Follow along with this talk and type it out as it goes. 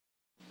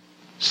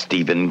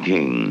Stephen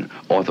King,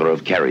 author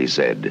of Carrie,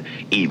 said,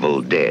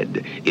 Evil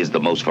Dead is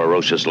the most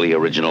ferociously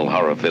original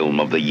horror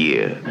film of the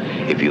year.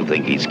 If you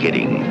think he's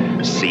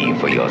kidding, see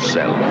for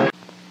yourself.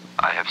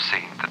 I have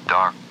seen the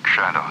dark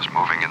shadows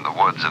moving in the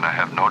woods, and I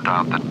have no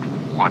doubt that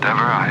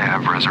whatever I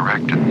have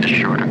resurrected is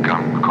sure to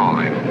come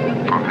calling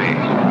for me.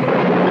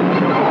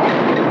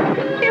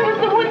 It was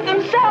the woods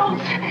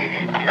themselves.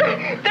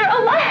 They're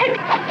alive.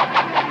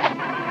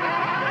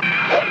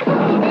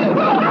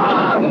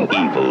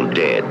 Evil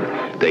Dead.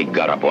 They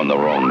got up on the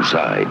wrong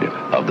side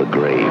of the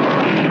grave.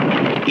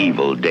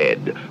 Evil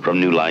Dead from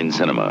New Line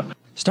Cinema.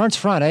 Starts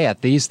Friday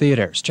at these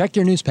theaters. Check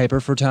your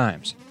newspaper for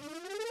times.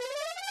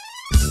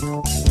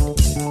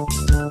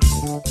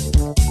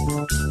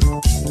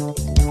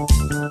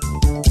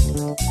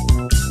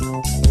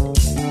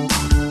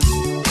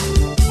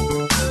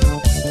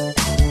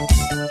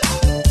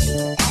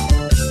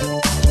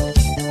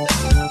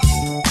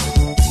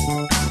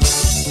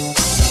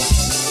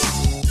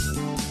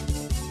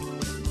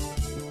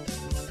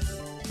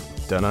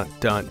 Dun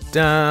dun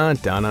dun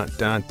dun dun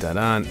dun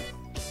dun.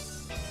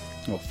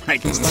 Well,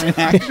 Frankenstein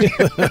action.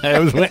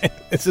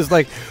 It's just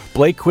like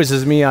Blake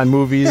quizzes me on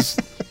movies.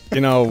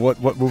 You know,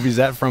 what movie's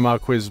that from? I'll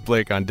quiz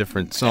Blake on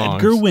different songs.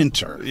 Edgar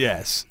Winter.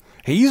 Yes.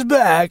 He's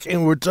back,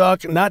 and we're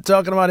not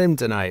talking about him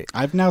tonight.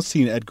 I've now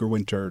seen Edgar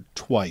Winter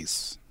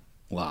twice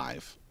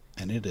live,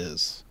 and it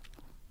is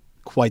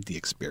quite the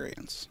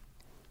experience.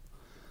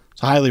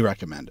 So I highly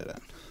recommended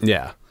it.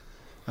 Yeah.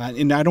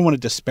 And I don't want to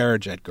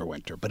disparage Edgar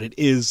Winter, but it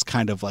is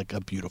kind of like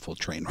a beautiful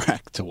train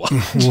wreck to watch.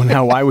 Well,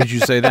 now, why would you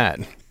say that?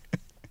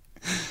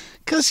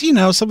 Because, you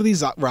know, some of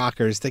these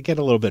rockers, they get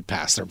a little bit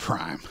past their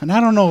prime. And I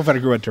don't know if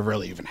Edgar Winter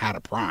really even had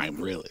a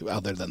prime, really,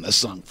 other than the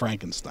song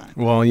Frankenstein.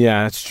 Well,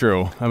 yeah, that's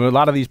true. I mean, a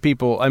lot of these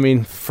people, I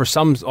mean, for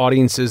some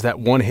audiences, that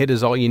one hit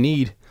is all you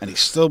need. And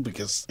he's still,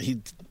 because he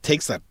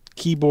takes that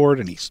keyboard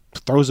and he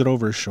throws it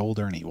over his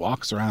shoulder and he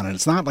walks around. And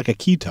it's not like a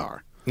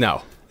keytar.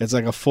 No. It's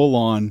like a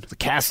full-on the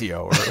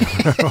Casio or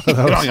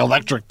like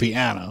electric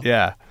piano.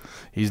 Yeah,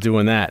 he's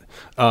doing that.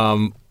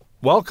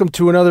 Welcome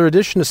to another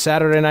edition of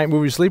Saturday Night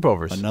Movie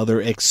Sleepovers. Another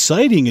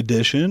exciting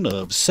edition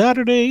of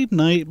Saturday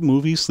Night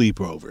Movie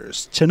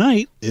Sleepovers.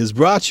 Tonight is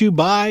brought to you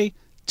by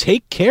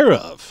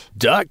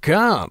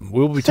TakeCareOf.com.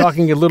 We'll be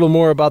talking a little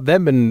more about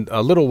them in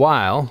a little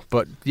while,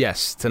 but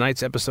yes,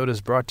 tonight's episode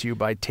is brought to you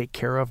by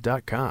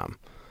TakeCareOf.com.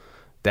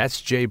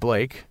 That's Jay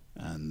Blake.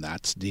 And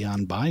that's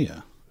Dion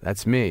Baya.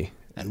 That's me.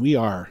 And we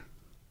are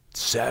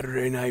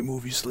Saturday Night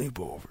Movie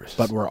Sleepovers.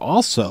 But we're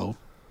also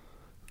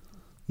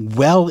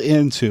well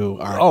into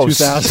our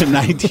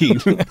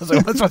 2019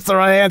 Let's throw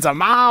our hands up.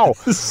 Ow!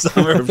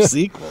 Summer of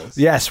sequels.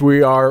 Yes,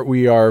 we are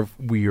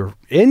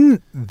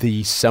in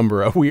the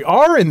summer. We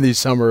are in the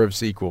summer of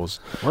sequels.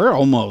 We're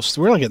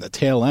like at the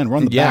tail end. We're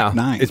on the back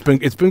nine.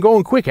 It's been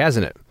going quick,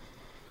 hasn't it?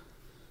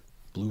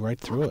 Blew right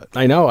through it.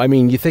 I know. I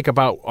mean, you think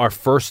about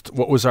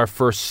what was our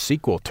first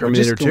sequel?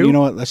 Terminator 2? You know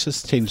what? Let's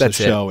just change the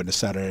show into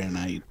Saturday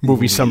Night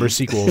Movie Summer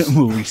Sequels.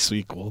 Movie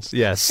sequels.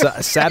 Yes,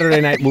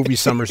 Saturday Night Movie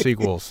Summer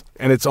Sequels.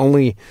 And it's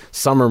only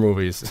summer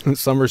movies,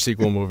 summer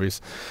sequel movies.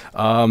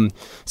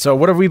 So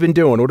what have we been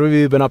doing? What have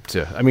we been up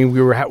to? I mean,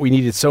 we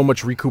needed so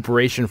much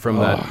recuperation from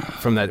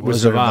that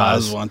Wizard of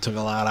Oz one. Took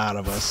a lot out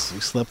of us. We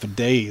slept for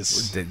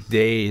days.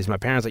 Days. My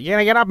parents were like, you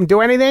gonna get up and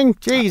do anything?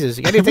 Jesus,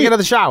 you gotta take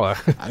another shower.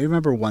 I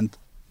remember one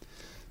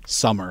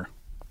summer,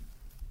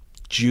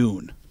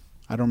 June.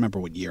 I don't remember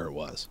what year it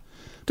was.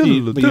 But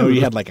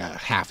you had like a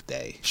half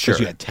day. Sure.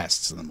 Because you had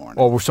tests in the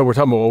morning. Oh, so we're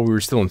talking about while we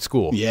were still in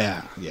school.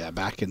 Yeah,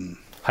 back in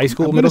high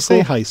school, I'm middle school?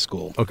 Say high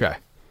school. Okay.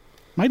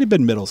 Might have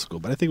been middle school,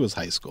 but I think it was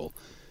high school.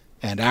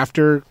 And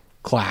after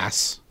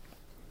class,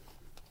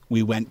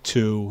 we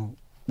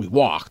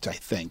walked, I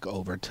think,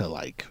 over to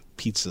like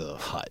Pizza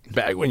Hut.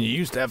 Back when you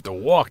used to have to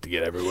walk to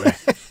get everywhere.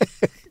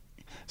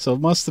 So it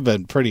must have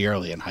been pretty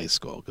early in high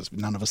school because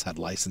none of us had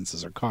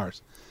licenses or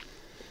cars.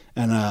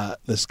 And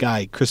this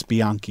guy, Chris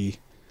Bianchi,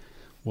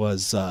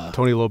 was...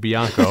 Tony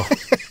Lobianco.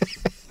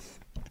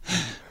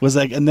 was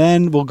like, and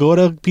then we'll go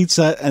to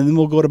Pizza and then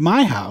we'll go to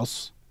my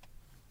house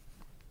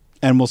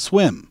and we'll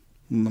swim.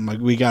 I'm like,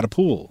 we got a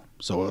pool.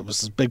 So it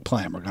was this big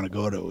plan. We're going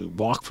to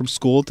walk from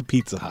school to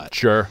Pizza Hut.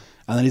 Sure.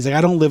 And then he's like,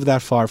 I don't live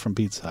that far from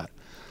Pizza Hut.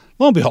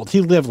 Lo and behold,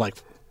 he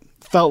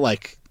felt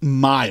like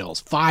miles,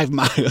 5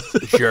 miles.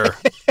 Sure.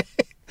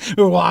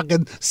 We're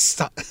walking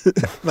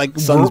like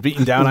sun's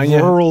beating down on you.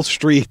 Rural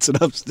streets in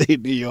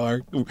upstate New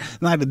York.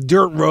 Not the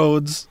dirt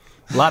roads.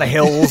 A lot of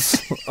hills,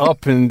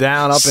 up and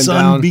down,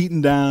 sun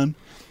beating down.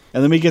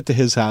 And then we get to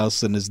his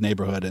house in his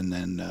neighborhood, and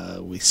then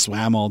we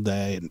swam all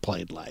day and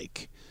played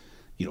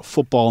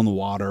football in the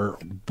water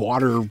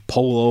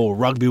polo,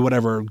 rugby,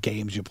 whatever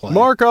games you play.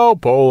 Marco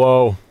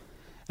Polo.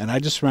 And I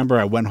just remember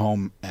I went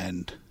home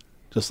and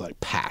just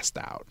passed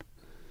out.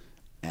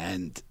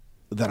 And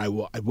then I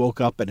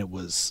woke up and it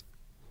was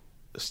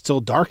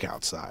still dark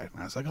outside.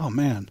 And I was like, oh,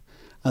 man.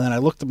 And then I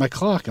looked at my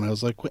clock and I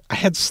was like, wait, I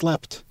had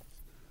slept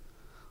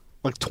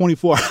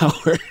 24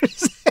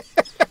 hours.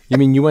 You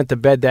mean you went to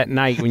bed that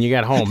night when you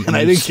got home? And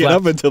I didn't get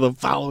up until the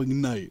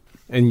following night.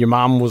 And your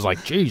mom was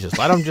like, Jesus,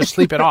 let him just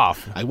sleep it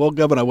off. I woke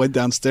up and I went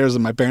downstairs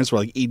and my parents were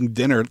like eating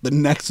dinner the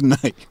next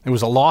night. It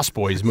was a Lost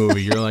Boys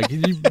movie. You're like,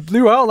 you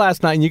blew out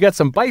last night and you got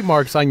some bite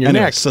marks on your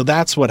Anyway, neck. so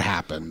that's what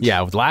happened.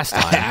 Yeah, with last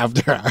time.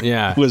 After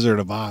our Wizard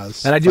of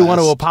Oz. And I do want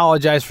to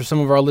apologize for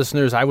some of our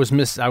listeners. I was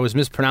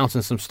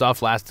mispronouncing some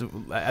stuff last,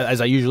 as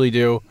I usually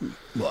do.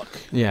 Look.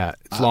 Yeah,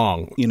 it's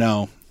long. You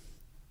know,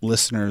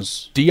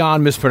 listeners.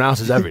 Dion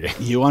mispronounces everything.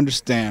 You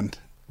understand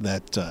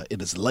that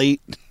it is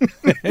late.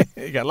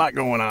 You got a lot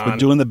going on. We're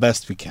doing the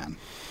best we can.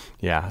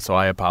 Yeah, so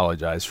I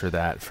apologize for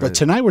that. But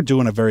tonight we're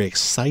doing a very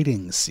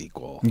exciting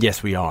sequel.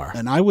 Yes, we are.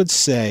 And I would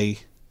say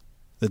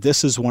that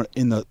this is one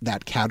in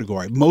that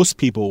category. Most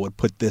people would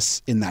put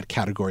this in that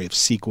category of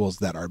sequels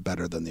that are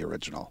better than the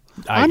original.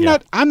 I'm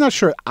not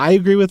sure I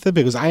agree with it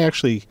because I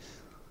actually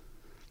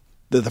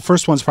the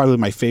first one's probably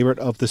my favorite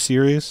of the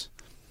series,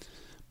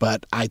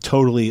 but I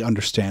totally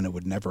understand and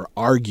would never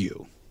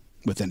argue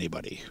with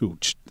anybody who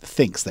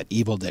thinks that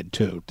Evil Dead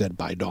 2, Dead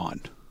by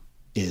Dawn,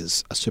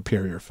 is a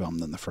superior film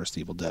than the first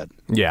Evil Dead.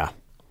 Yeah.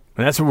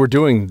 And that's what we're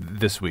doing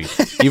this week.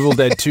 Evil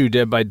Dead 2,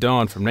 Dead by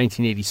Dawn from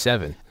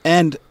 1987.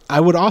 And I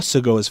would also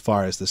go as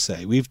far as to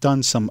say we've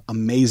done some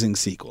amazing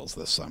sequels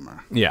this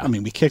summer. Yeah. I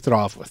mean, we kicked it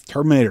off with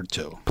Terminator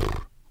 2,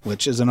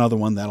 which is another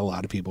one that a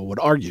lot of people would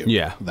argue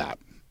that.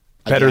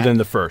 Better Again, than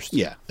the first.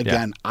 Yeah.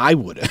 Again, I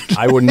wouldn't.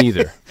 I wouldn't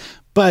either.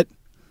 But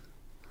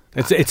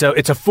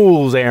it's a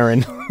fool's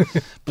errand.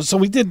 But so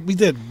we did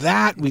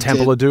that. We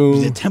Temple of Doom.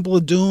 We did Temple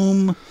of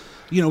Doom.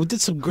 You know, we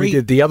did some great. We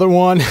did the other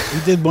one.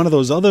 We did one of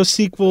those other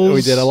sequels.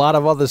 We did a lot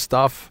of other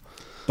stuff.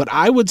 But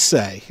I would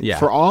say,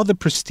 for all the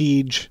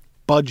prestige,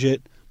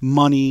 budget,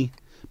 money,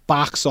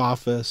 box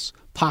office,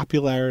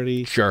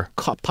 popularity,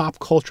 pop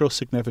cultural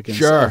significance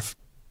of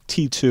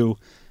T2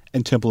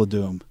 and Temple of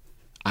Doom,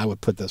 I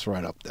would put this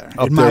right up there.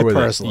 Up in there my with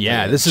personal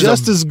opinion. this is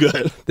just as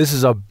good. This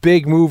is a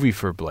big movie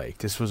for Blake.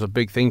 This was a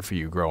big thing for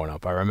you growing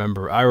up. I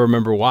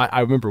remember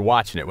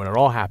watching it when it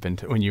all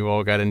happened, when you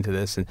all got into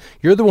this, and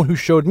you're the one who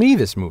showed me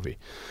this movie.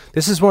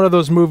 This is one of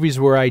those movies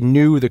where I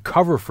knew the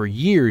cover for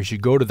years. You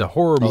go to the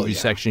horror movie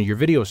section of your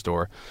video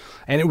store,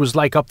 and it was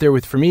like up there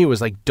with, for me, it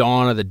was like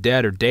Dawn of the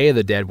Dead or Day of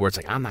the Dead, where it's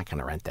like, I'm not going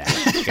to rent that.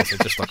 Because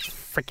it just looks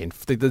freaking...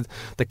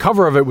 The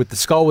cover of it with the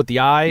skull with the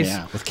eyes.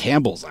 Yeah, with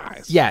Campbell's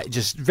eyes. Yeah,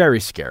 just very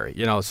scary,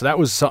 you know. So that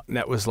was something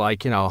that was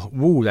like, you know,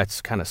 woo,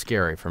 that's kind of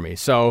scary for me.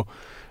 So,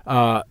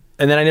 and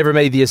then I never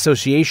made the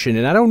association,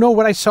 and I don't know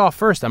what I saw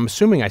first. I'm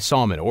assuming I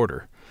saw them in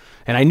order.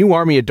 And I knew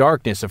Army of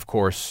Darkness, of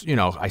course. You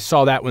know, I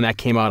saw that when that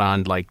came out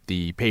on, like,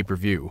 the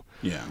pay-per-view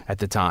at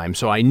the time.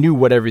 So I knew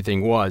what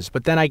everything was.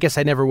 But then I guess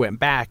I never went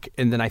back,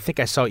 and then I think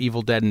I saw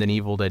Evil Dead and then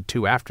Evil Dead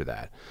 2 after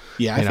that.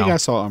 Yeah, I think I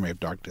saw Army of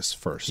Darkness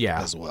first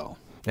as well.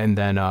 And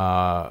then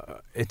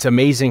it's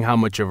amazing how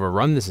much of a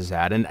run this has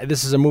had. And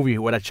this is a movie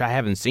which I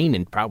haven't seen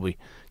in probably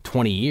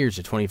 20 years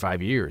or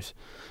 25 years.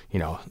 You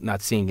know,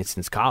 not seeing it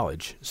since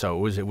college.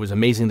 So it was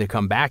amazing to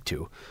come back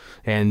to.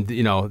 And,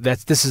 you know,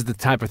 this is the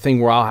type of thing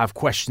where I'll have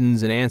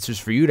questions and answers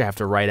for you to have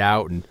to write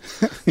out. And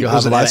you'll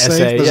have a lot of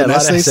essay. Yeah, a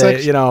lot of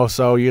essay, you know,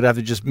 so you'd have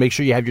to just make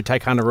sure you have your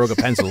Ticonderoga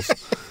pencils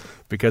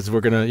because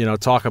we're going to, you know,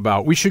 talk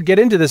about. We should get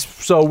into this.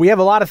 So we have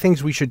a lot of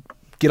things we should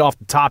get off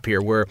the top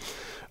here where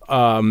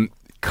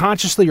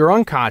consciously or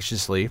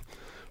unconsciously,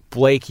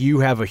 Blake, you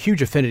have a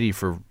huge affinity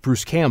for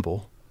Bruce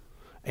Campbell.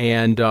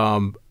 And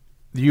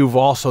you've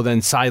also then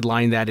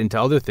sidelined that into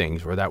other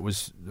things where that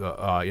was,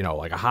 you know,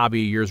 like a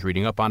hobby of yours,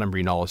 reading up on him,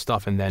 reading all his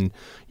stuff, and then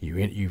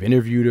you've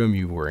interviewed him,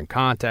 you were in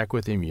contact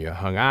with him, you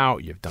hung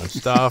out, you've done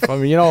stuff. I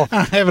mean, you know,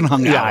 I haven't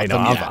hung out. Yeah, I know,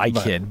 I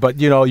kid, but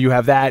you know, you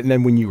have that, and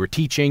then when you were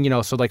teaching, you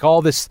know, so like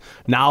all this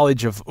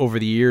knowledge of over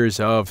the years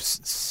of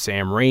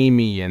Sam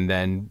Raimi and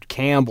then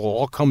Campbell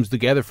all comes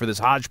together for this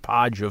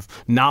hodgepodge of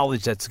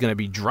knowledge that's going to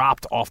be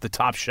dropped off the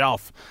top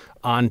shelf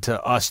onto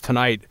us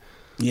tonight.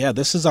 Yeah,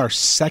 this is our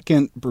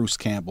second Bruce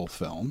Campbell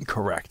film.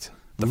 Correct.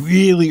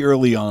 Really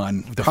early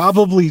on.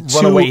 Probably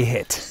runaway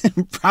hit.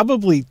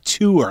 Probably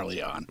too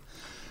early on.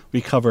 We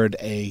covered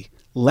a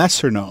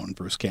lesser-known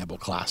Bruce Campbell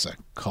classic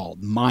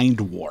called Mind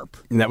Warp.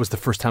 And that was the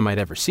first time I'd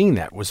ever seen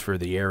that, was for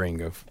the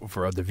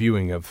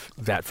viewing of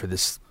that for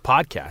this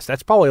podcast.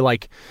 That's probably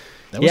like...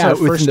 That was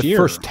our within the year.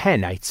 First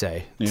 10, I'd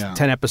say. Yeah.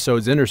 10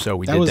 episodes in or so,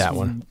 we did that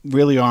one.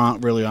 Really on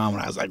when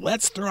I was like,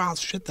 let's throw out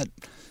shit that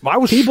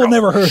people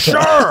never heard of.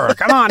 Sure,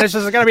 come on, this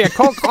is going to be a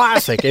cult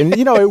classic. And,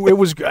 you know, it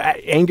was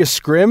Angus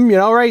Scrimm, you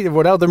know, right?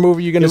 What other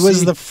movie are you going to see? It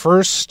was the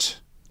first...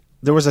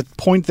 There was a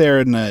point there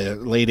in the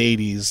late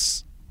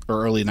 80s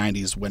or early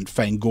 90s when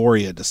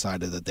Fangoria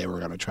decided that they were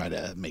going to try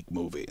to make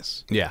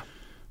movies. Yeah.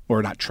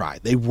 Or not try.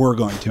 They were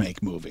going to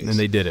make movies. And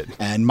they did it.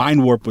 And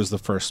Mind Warp was the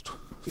first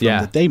film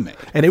that they made.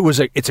 And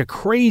it's a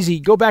crazy,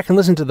 go back and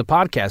listen to the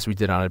podcast we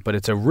did on it, but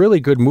it's a really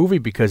good movie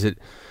because it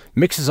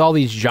mixes all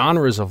these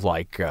genres of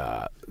like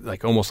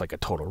almost like a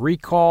Total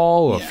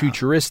Recall or Yeah.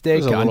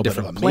 futuristic There's a on little bit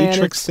different of a planets.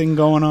 Matrix thing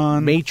going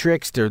on.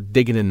 Matrix, they're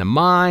digging in the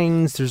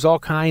mines. There's all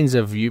kinds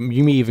of you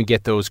may even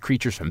get those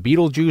creatures from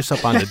Beetlejuice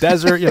up on the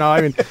desert. You know,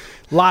 I mean,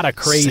 a lot of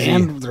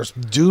crazy. There's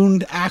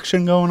Dune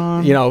action going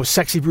on. You know,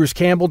 sexy Bruce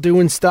Campbell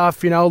doing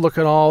stuff. You know,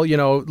 looking all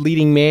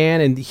leading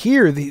man. And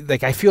here,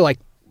 I feel like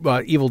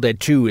Evil Dead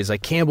 2 is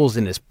like Campbell's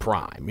in his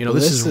prime. You know,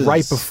 this is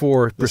right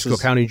before Briscoe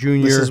County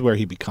Jr. This is where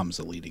he becomes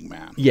a leading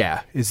man.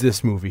 Yeah, is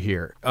this movie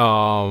here.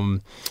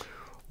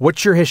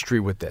 What's your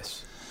history with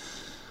this?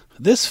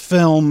 This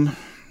film,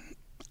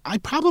 I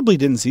probably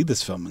didn't see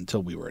this film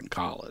until we were in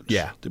college.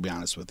 Yeah. To be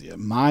honest with you.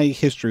 My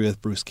history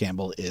with Bruce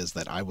Campbell is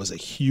that I was a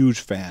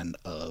huge fan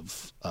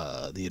of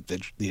the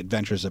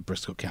Adventures of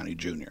Briscoe County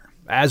Jr.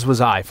 As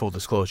was I, full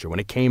disclosure. When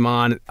it came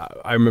on,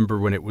 I remember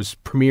when it was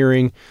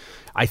premiering,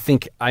 I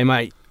think I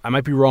might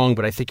be wrong,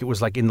 but I think it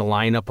was like in the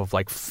lineup of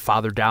like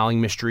Father Dowling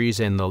Mysteries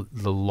and the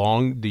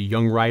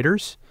Young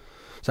Riders.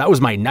 So that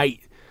was my night.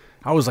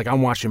 I was like,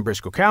 I'm watching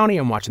Briscoe County,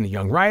 I'm watching the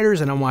Young Riders,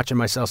 and I'm watching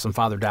myself some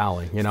Father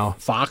Dowling, you know?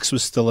 Fox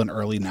was still an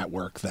early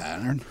network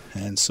then,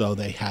 and so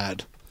they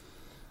had,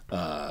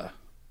 by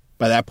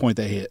that point,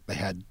 they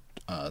had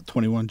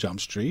 21 Jump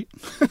Street.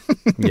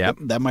 Yep.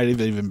 That might have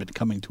even been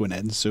coming to an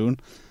end soon.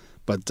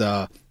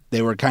 But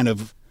they were kind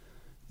of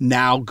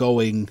now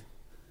going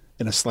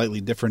in a slightly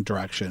different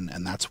direction,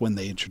 and that's when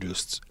they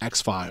introduced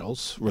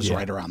X-Files, was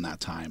right around that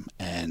time,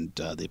 and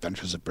The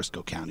Adventures of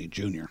Briscoe County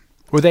Jr.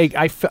 Were they?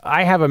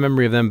 I have a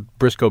memory of them,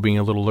 Briscoe, being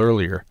a little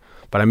earlier,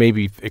 but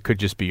it could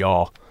just be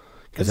all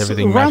because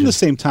everything around the matches.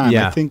 same time.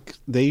 Yeah. I think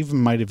they even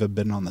might have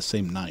been on the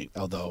same night,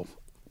 although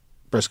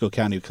Briscoe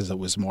County, because it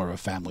was more of a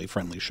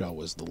family-friendly show,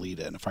 was the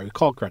lead-in, if I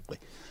recall correctly.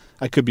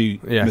 I could be Yeah,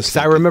 because I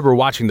mistaken. remember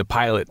watching the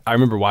pilot. I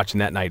remember watching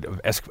that night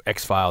of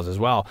X-Files as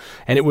well,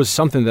 and it was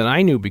something that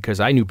I knew because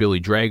I knew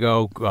Billy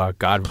Drago.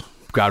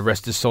 God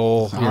rest his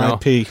soul.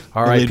 R.I.P.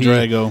 R.I.P.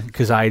 Billy Drago.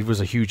 Because I was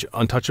a huge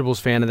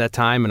Untouchables fan at that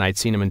time, and I'd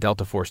seen him in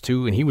Delta Force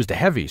 2, and he was the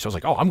heavy. So I was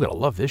like, oh, I'm going to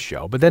love this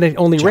show. But then it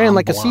only ran John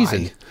like a Bly.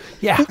 season.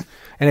 Yeah,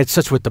 and it's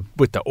such with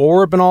the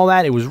orb and all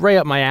that. It was right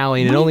up my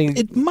alley, and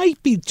It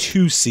might be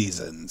 2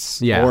 seasons,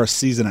 Yeah. or a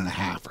season and a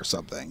half or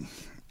something.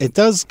 It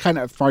does kind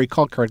of, if I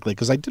recall correctly,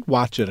 because I did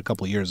watch it a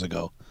couple years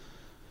ago.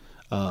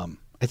 I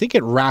think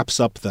it wraps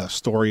up the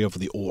story of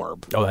the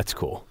orb. Oh, that's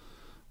cool.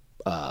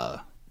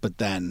 But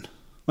then,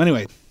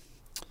 anyway,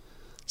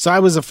 so I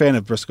was a fan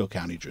of Briscoe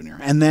County Jr.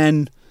 And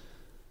then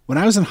when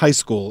I was in high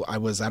school, I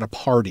was at a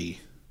party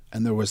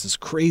and there was this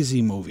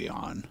crazy movie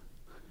on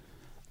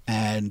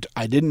and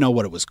I didn't know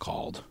what it was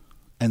called.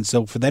 And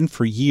so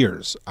for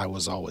years, I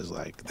was always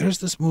like, there's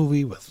this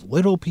movie with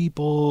little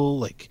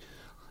people,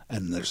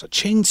 and there's a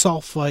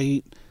chainsaw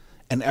fight.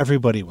 And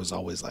everybody was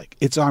always like,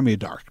 it's Army of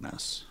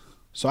Darkness.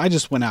 So I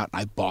just went out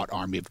and I bought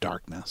Army of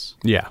Darkness.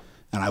 Yeah.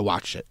 And I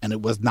watched it, and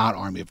it was not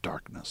Army of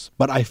Darkness.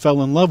 But I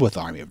fell in love with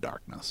Army of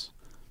Darkness.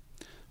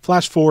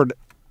 Flash forward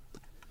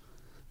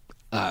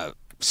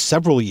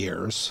several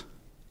years,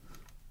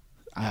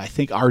 I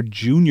think our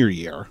junior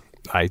year.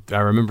 I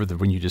remember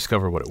when you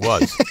discovered what it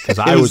was because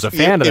I was a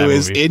fan of that movie. It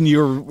was movie.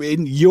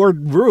 in your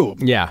room.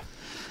 Yeah.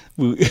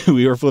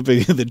 We were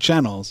flipping the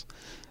channels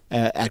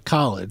at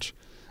college,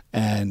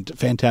 and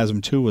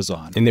Phantasm 2 was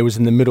on. And it was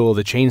in the middle of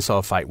the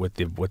chainsaw fight with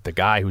the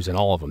guy who's in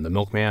all of them, the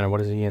milkman, or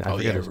what is he in? I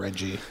forget his-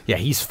 Reggie. Yeah,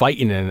 he's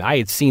fighting, and I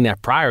had seen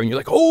that prior, and you're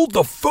like, hold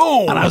the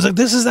phone! And I was like,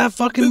 this is that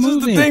fucking this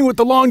movie. is the thing with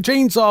the long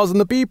chainsaws and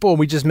the people. And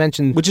we just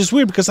mentioned, Which is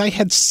weird because I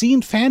had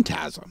seen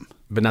Phantasm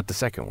but not the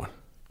second one.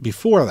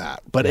 before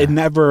that, but it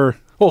never...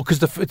 Well, because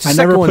the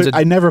second one's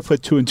I never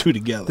put 2 and 2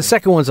 together. the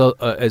second one's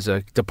as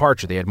a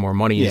departure. They had more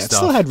money Yeah, and it stuff.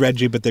 still had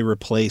Reggie, but they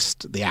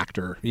replaced the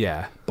actor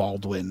yeah.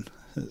 Baldwin.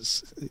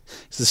 It's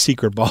the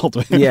secret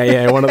Baldwin.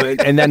 Yeah, one of the,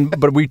 and then,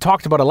 but we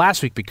talked about it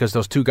last week because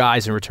those 2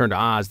 guys in Return to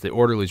Oz, the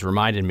orderlies,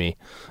 reminded me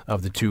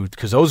of the 2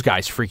 because those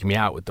guys freak me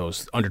out with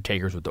those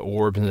Undertakers with the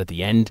orbs and at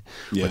the end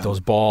Yeah. with those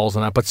balls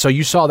and that. But so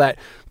you saw that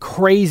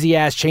crazy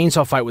ass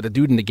chainsaw fight with the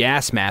dude in the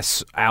gas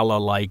mask, a la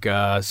like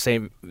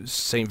Saint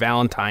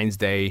Valentine's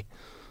Day.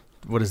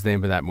 What is the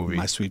name of that movie?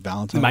 My Sweet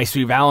Valentine. My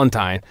Sweet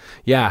Valentine.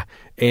 Yeah.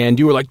 And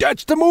you were like,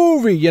 that's the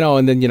movie,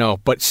 and then,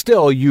 but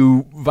still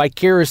you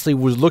vicariously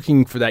was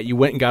looking for that. You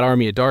went and got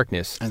Army of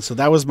Darkness. And so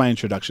that was my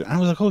introduction. I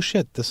was like, oh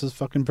shit, this is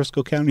fucking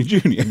Briscoe County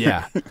Jr.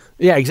 Yeah.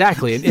 Yeah,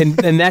 exactly. And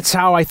that's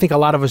how I think a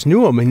lot of us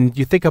knew him. And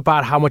you think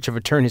about how much of a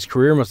turn his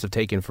career must have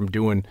taken from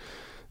doing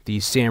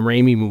these Sam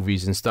Raimi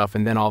movies and stuff.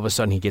 And then all of a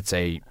sudden he gets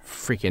a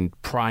freaking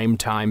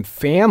primetime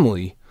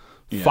family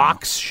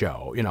Fox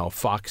show,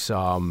 Fox,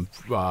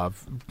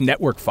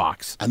 network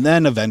Fox. And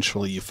then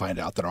eventually you find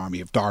out that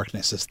Army of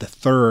Darkness is the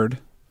 3rd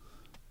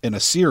in a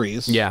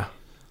series Yeah.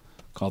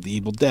 called The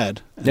Evil Dead.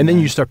 And then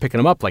you start picking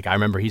him up. Like, I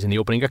remember he's in the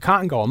opening of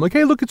Cotton Gold. I'm like,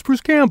 hey, look, it's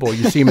Bruce Campbell.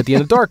 You see him at the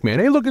end of Darkman.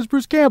 Hey, look, it's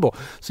Bruce Campbell.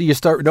 So you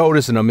start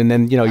noticing him, and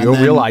then, you'll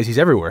realize he's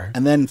everywhere.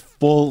 And then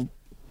full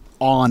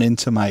on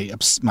into my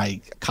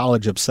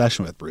college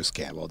obsession with Bruce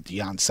Campbell,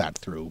 Dion sat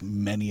through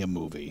many a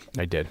movie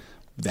I did.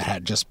 that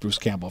had just Bruce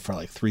Campbell for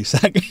like 3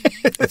 seconds.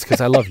 It's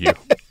because I love you.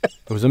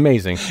 It was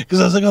amazing. Because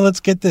I was like, oh, let's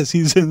get this.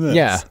 He's in this.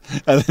 Yeah.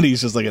 And then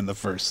he's just like in the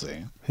first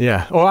scene.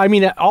 Yeah. Well, I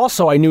mean,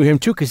 also I knew him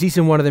too because he's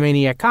in one of the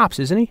Maniac Cops,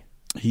 isn't he?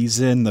 He's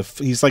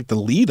like the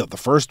lead of the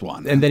first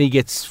one. And then he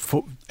gets,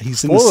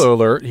 He's in spoiler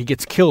alert, he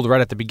gets killed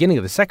right at the beginning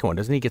of the second one,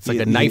 doesn't he? He gets like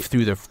Yeah, a knife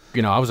through the,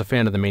 I was a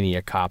fan of the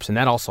Maniac Cops, and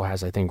that also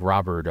has, I think,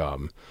 Robert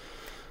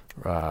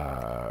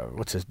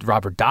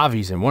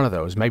Davies in one of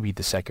those, maybe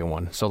the second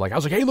one. So like I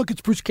was like, hey, look,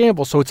 it's Bruce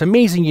Campbell. So it's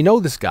amazing you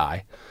know this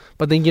guy,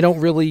 but then you don't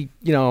really,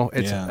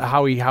 it's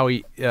how he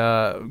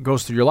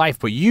goes through your life.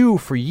 But you,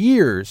 for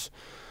years,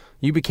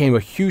 you became a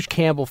huge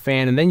Campbell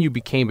fan, and then you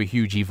became a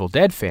huge Evil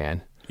Dead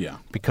fan. Yeah.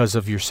 Because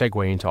of your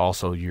segue into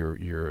also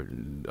your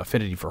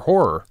affinity for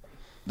horror.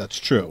 That's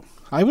true.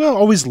 I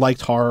always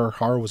liked horror.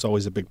 Horror was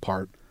always a big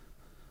part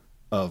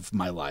of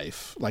my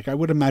life. Like I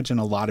would imagine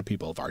a lot of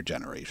people of our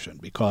generation,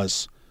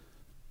 because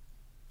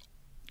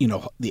the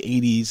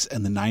 80s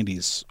and the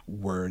 90s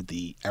were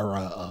the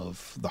era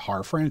of the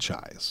horror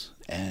franchise,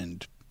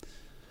 and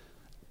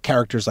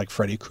characters like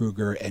Freddy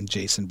Krueger and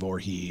Jason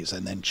Voorhees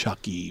and then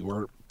Chucky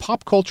were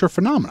pop culture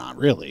phenomenon,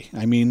 really.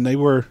 I mean, they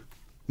were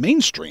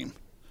mainstream.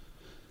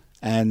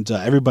 And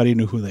everybody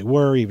knew who they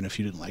were, even if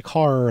you didn't like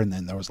horror. And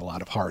then there was a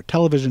lot of horror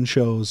television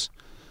shows.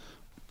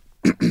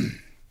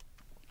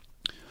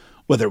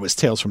 Whether it was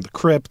Tales from the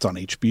Crypt on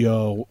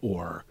HBO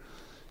or,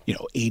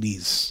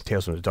 80s.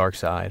 Tales from the Dark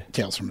Side.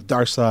 Tales from the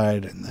Dark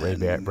Side. And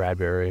then,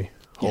 Bradbury.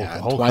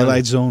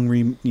 Twilight Zone,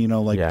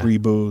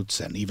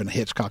 reboots, and even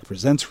Hitchcock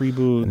Presents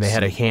reboots. And they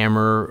had a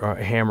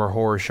Hammer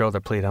horror show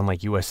that played on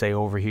like USA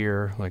over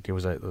here. Like it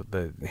was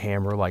the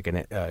Hammer, like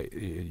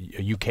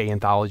a UK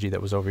anthology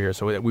that was over here.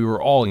 So we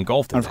were all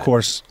engulfed in and of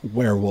course,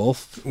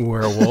 Werewolf.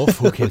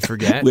 Who can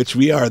forget? Which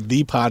we are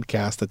the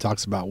podcast that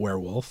talks about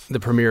werewolf. The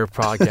premier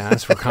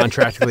podcast. We're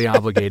contractually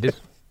obligated.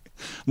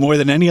 More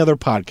than any other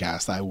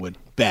podcast, I would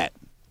bet.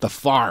 The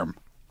Farm.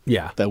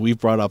 Yeah. That we've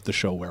brought up the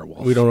show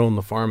Werewolf. We don't own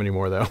the farm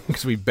anymore, though,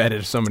 because we bet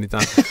it so many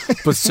times.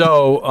 But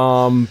so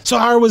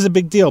horror was a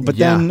big deal. But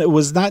then it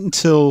was not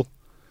until...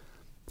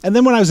 And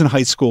then when I was in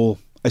high school,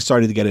 I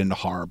started to get into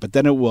horror. But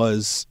then it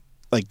was,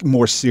 like,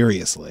 more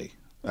seriously,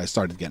 I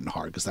started getting into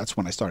horror, because that's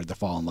when I started to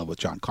fall in love with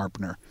John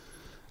Carpenter.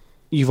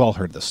 You've all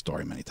heard this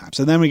story many times.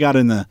 And then we got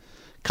into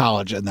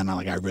college, and then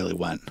I really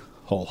went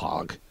whole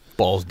hog.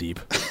 Balls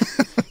deep.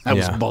 I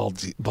was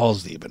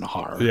balls deep in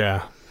horror.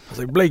 Yeah. I was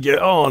like, Blake, get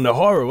on the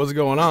horror. What's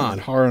going on?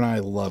 And horror, and I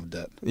loved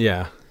it.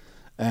 Yeah.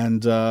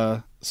 And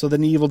so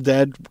then Evil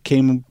Dead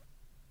came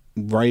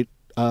right.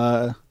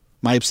 My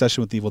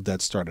obsession with Evil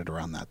Dead started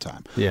around that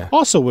time. Yeah.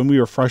 Also, when we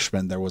were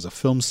freshmen, there was a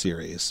film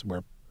series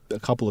where a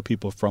couple of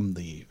people from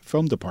the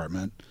film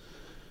department,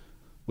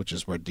 which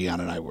is where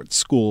Deanna and I were at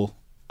school,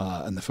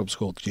 and the film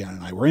school Deanna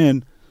and I were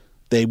in,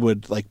 they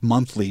would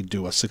monthly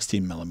do a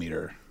 16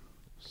 millimeter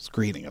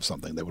screening of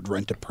something. They would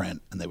rent a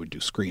print and they would do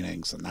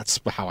screenings, and that's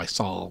how I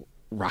saw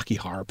Rocky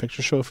Horror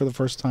Picture Show for the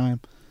first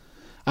time.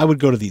 I would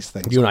go to these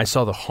things. You and I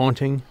saw The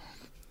Haunting.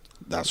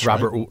 That's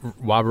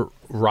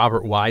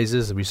Robert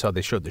Wise's.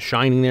 They showed The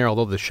Shining there,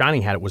 although The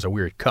Shining was a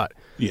weird cut.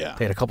 Yeah.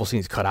 They had a couple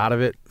scenes cut out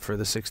of it for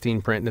the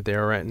 16 print that they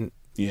were renting.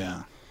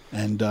 Yeah.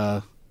 And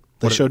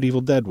they showed Evil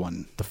Dead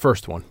one. The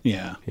first one.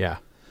 Yeah. Yeah.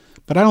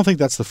 But I don't think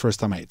that's the first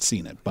time I had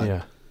seen it. But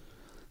yeah.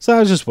 So I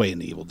was just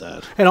waiting Evil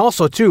Dead. And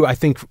also, too, I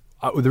think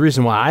the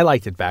reason why I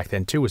liked it back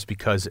then, too, was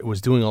because it was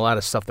doing a lot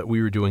of stuff that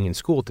we were doing in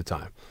school at the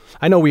time.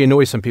 I know we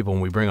annoy some people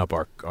when we bring up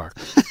our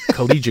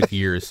collegiate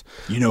years.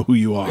 You know who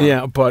you are.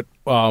 Yeah, but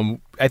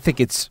I think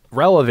it's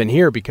relevant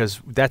here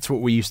because that's what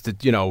we used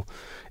to,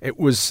 it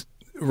was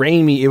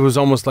Raimi. It was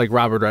almost like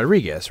Robert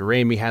Rodriguez.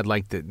 Raimi had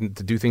to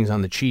do things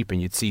on the cheap,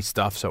 and you'd see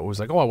stuff. So it was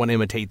like, oh, I want to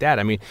imitate that.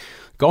 I mean,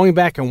 going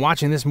back and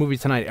watching this movie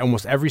tonight,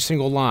 almost every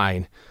single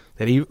line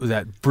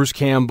that Bruce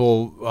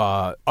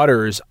Campbell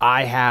utters,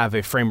 I have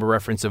a frame of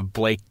reference of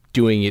Blake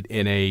doing it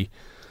in a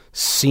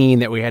scene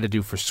that we had to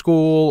do for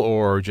school,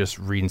 or just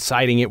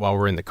reinciting it while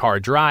we're in the car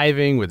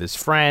driving with his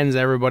friends.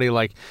 Everybody,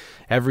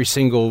 every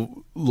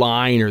single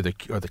line or the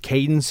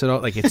cadence,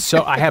 it's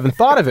so. I haven't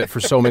thought of it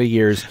for so many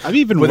years. I'm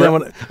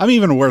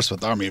even worse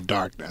with Army of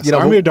Darkness.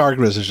 Army of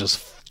Darkness is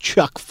just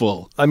chock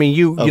full. I mean,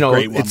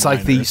 it's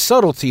like the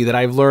subtlety that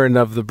I've learned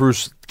of the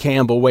Bruce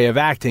Campbell way of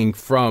acting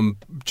from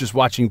just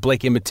watching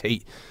Blake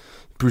imitate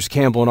Bruce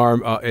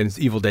Campbell in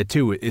Evil Dead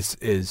 2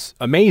 is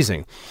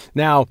amazing.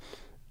 Now,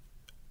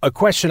 a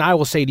question I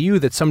will say to you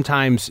that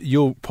sometimes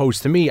you'll pose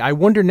to me, I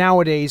wonder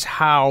nowadays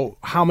how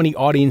many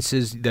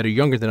audiences that are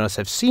younger than us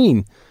have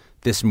seen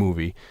this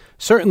movie.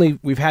 Certainly,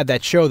 we've had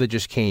that show that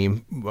just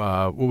came.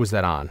 What was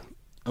that on?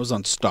 I was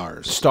on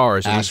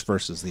Stars. Ash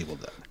versus the Evil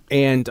Dead.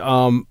 And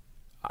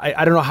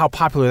I don't know how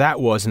popular that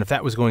was, and if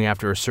that was going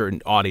after a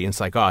certain audience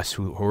like us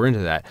who are into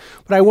that.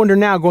 But I wonder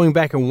now, going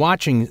back and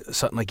watching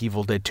something like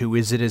Evil Dead 2,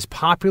 is it as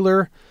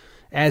popular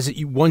as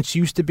it once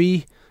used to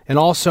be? And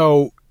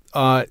also,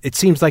 it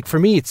seems like for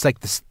me, it's like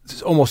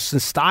almost the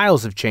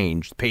styles have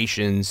changed.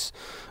 Patience,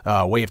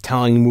 way of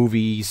telling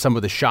movies, some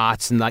of the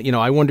shots, and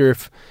I wonder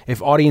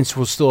if audience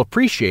will still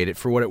appreciate it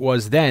for what it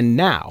was then.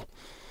 Now,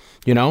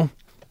 Yeah,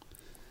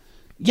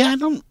 I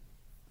don't.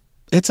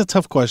 It's a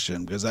tough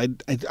question because I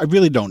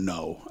really don't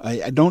know.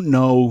 I don't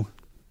know.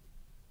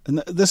 And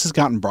this has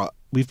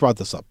we've brought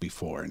this up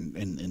before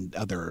in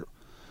other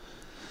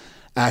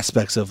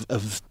aspects of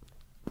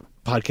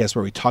podcasts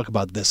where we talk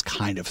about this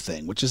kind of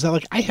thing, which is that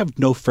like I have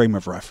no frame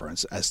of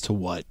reference as to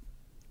what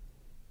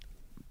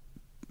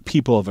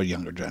people of a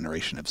younger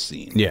generation have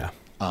seen. Yeah.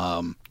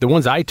 The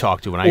ones I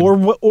talk to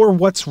or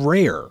what's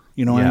rare,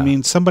 you know what I Yeah.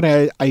 mean?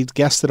 Somebody I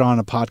guested on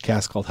a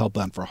podcast called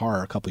Hellbound for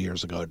Horror a couple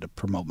years ago to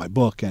promote my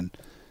book, and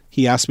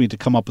he asked me to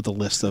come up with a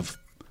list of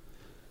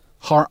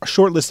a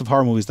short list of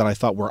horror movies that I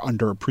thought were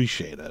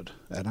underappreciated.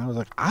 And I was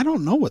like, I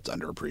don't know what's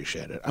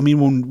underappreciated. I mean,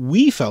 when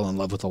we fell in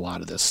love with a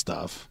lot of this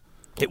stuff,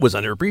 it was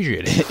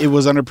underappreciated. it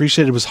was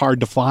underappreciated. It was hard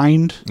to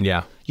find.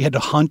 Yeah. You had to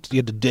hunt. You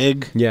had to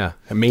dig. Yeah.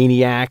 A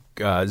Maniac,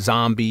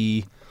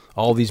 Zombie,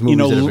 all these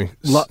movies.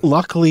 You know,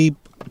 luckily,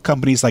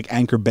 companies like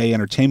Anchor Bay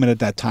Entertainment at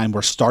that time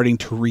were starting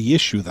to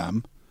reissue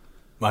them.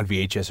 On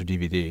VHS or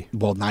DVD.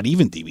 Well, not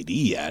even DVD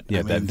yet. Yeah,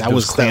 I mean, that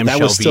was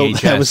clamshell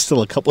VHS. That was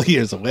still a couple of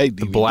years away.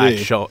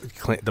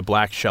 DVD. The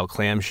black shell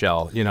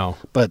clamshell, you know.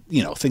 But,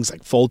 you know, things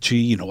like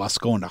Fulci, you know, us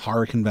going to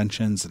horror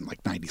conventions in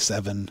like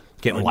 97.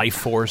 Getting Life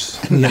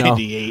Force.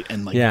 98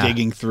 and like Yeah.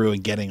 digging through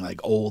and getting like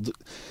old,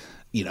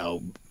 you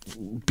know,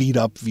 beat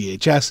up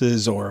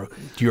VHSs or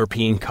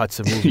European cuts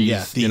of movies,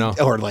 yeah, you know.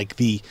 Or like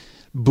the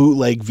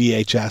bootleg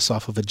VHS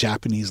off of a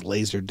Japanese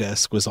laser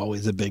disc was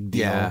always a big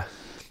deal. Yeah.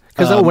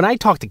 Because when I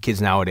talk to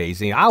kids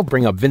nowadays, you know, I'll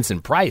bring up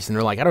Vincent Price, and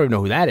they're like, I don't even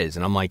know who that is.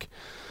 And I'm like,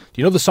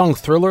 do you know the song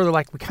Thriller? They're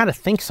like, we kind of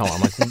think so.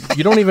 I'm like,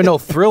 you don't even know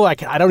Thriller?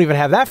 I don't even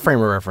have that frame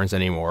of reference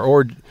anymore.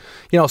 Or,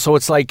 you know, so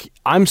it's like,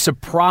 I'm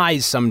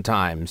surprised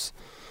sometimes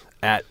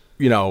at,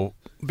 you know,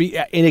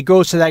 and it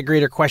goes to that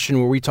greater question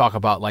where we talk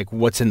about, like,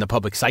 what's in the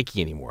public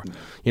psyche anymore.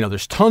 You know,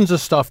 there's tons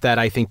of stuff that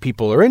I think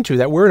people are into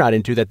that we're not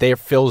into that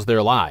fills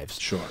their lives.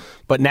 Sure.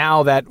 But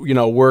now that, you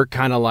know, we're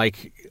kind of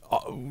like,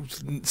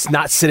 it's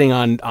not sitting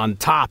on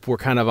top. We're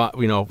kind of,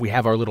 you know, we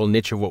have our little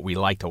niche of what we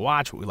like to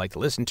watch, what we like to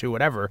listen to,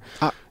 whatever,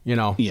 you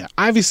know. Yeah.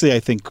 Obviously, I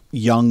think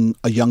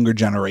a younger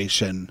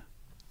generation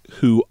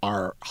who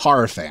are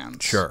horror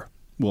fans Sure.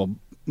 will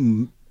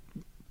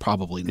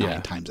probably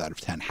 9 times out of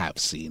 10 have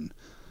seen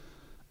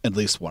at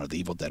least one of the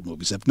Evil Dead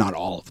movies, if not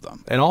all of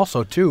them. And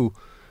also, too,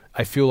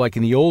 I feel like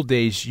in the old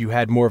days, you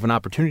had more of an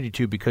opportunity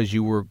to because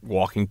you were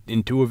walking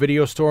into a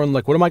video store and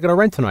like, what am I going to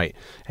rent tonight?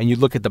 And you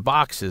look at the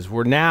boxes.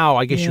 Where now,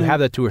 I guess you have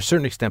that to a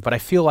certain extent, but I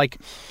feel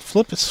like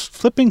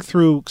flipping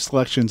through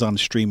selections on a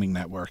streaming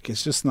network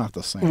is just not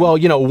the same. well,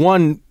 you know,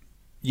 one,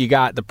 you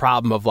got the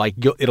problem of like,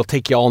 it'll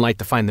take you all night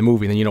to find the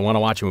movie, and then you don't want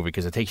to watch a movie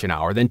because it takes you an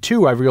hour. Then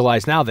two, I've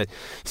realized now that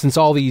since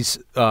all these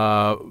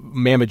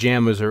mamma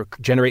jammas are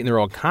generating their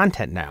own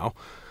content now,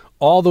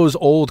 all those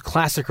old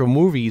classical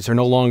movies are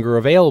no longer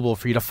available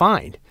for you to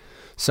find.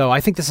 So I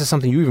think this is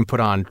something you even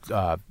put on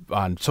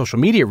social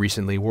media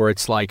recently, where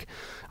it's like,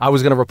 I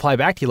was going to reply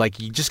back to you, like,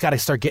 you just got to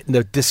start getting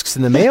the discs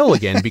in the mail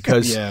again,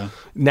 because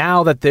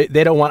now that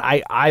they don't want,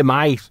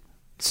 my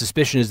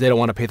suspicion is they don't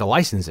want to pay the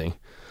licensing.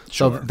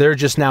 So they're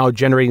just now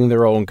generating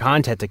their own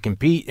content to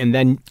compete. And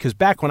then, because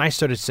back when I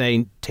started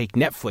saying take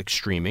Netflix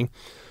streaming,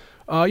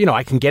 you know,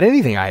 I can get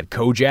anything. I had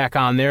Kojak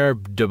on there,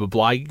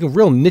 blah,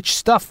 real niche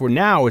stuff, where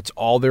now it's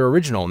all their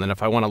original. And then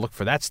if I want to look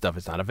for that stuff,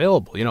 it's not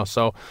available, you know.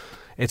 So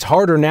it's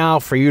harder now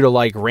for you to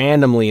like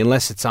randomly,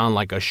 unless it's on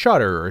like a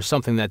Shudder or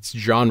something that's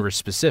genre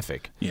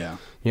specific. Yeah.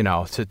 You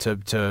know,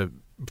 to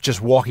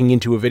just walking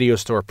into a video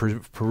store,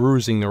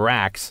 perusing the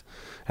racks,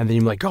 and then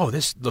you're like, oh,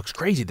 this looks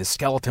crazy. This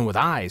skeleton with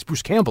eyes,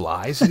 Bruce Campbell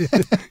eyes,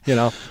 you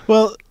know.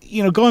 Well,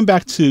 you know, going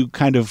back to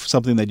kind of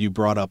something that you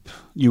brought up,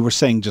 you were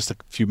saying just a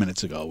few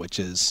minutes ago, which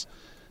is,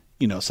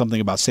 you know,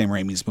 something about Sam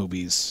Raimi's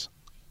movies.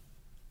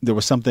 There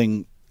was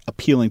something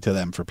appealing to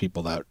them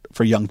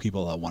for young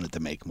people that wanted to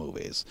make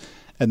movies.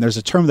 And there's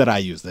a term that I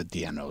use that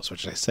Deanne knows,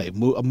 which I say,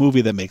 a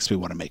movie that makes me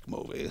want to make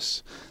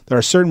movies. There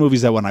are certain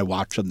movies that when I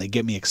watch them, they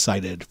get me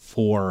excited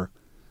for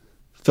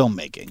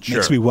filmmaking. Sure.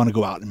 Makes me want to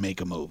go out and make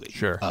a movie.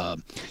 Sure.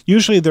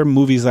 Usually they're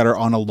movies that are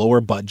on a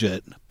lower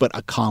budget but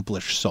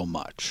accomplish so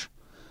much.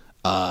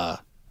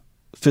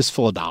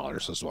 Fistful of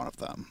Dollars is one of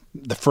them.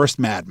 The first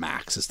Mad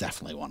Max is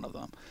definitely one of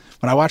them.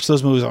 When I watch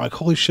those movies, I'm like,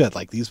 holy shit,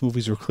 like these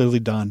movies were clearly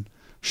done,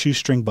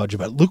 shoestring budget,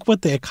 but look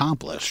what they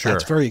accomplished. Sure.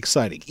 That's very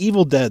exciting.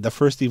 Evil Dead, the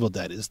first Evil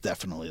Dead is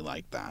definitely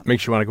like that.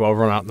 Makes you want to go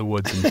run out in the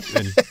woods and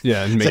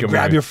make Like, a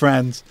grab movie. your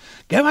friends,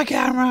 get my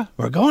camera,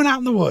 we're going out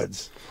in the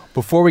woods.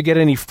 Before we get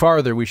any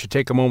farther, we should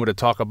take a moment to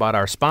talk about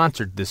our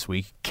sponsor this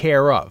week,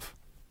 Care of.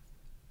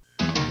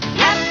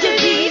 After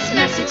these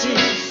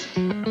messages,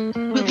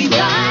 we'll be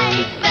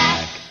right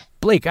back.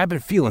 Blake, I've been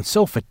feeling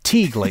so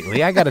fatigued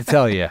lately, I got to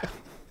tell you.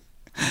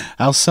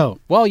 How so?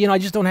 Well, you know, I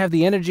just don't have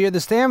the energy or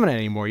the stamina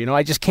anymore. You know,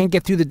 I just can't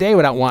get through the day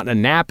without wanting a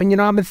nap. And, you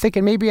know, I've been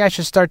thinking maybe I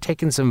should start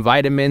taking some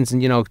vitamins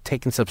and, you know,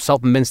 taking some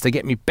supplements to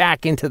get me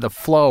back into the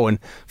flow and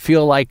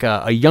feel like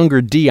a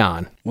younger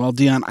Dion. Well,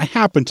 Dion, I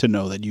happen to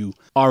know that you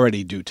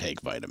already do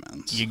take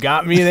vitamins. You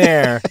got me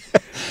there.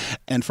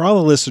 And for all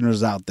the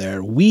listeners out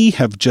there, we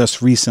have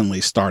just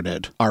recently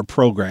started our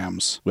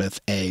programs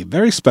with a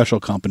very special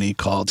company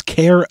called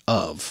Care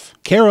Of.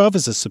 Care Of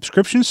is a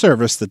subscription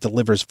service that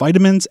delivers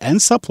vitamins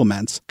and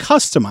supplements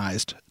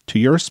customized to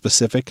your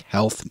specific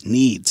health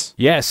needs.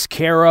 Yes,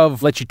 Care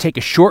Of lets you take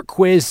a short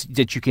quiz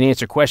that you can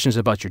answer questions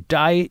about your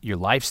diet, your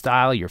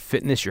lifestyle, your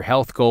fitness, your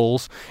health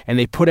goals, and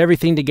they put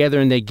everything together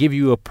and they give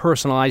you a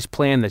personalized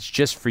plan that's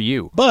just for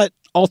you. But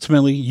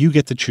ultimately, you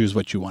get to choose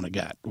what you want to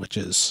get, which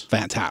is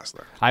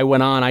fantastic. I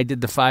went on, I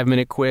did the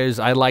 5-minute quiz.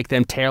 I like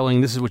them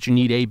tailoring, this is what you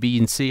need, A, B,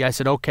 and C. I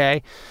said,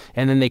 okay.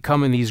 And then they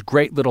come in these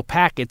great little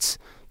packets.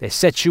 They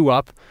set you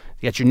up.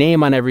 You got your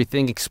name on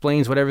everything,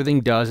 explains what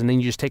everything does, and then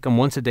you just take them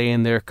once a day,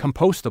 and they're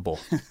compostable.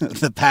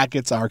 The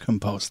packets are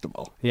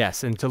compostable.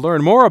 Yes, and to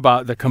learn more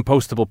about the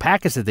compostable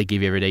packets that they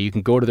give you every day, you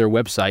can go to their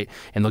website,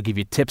 and they'll give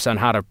you tips on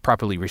how to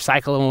properly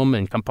recycle them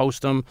and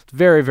compost them. It's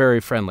very,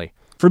 very friendly.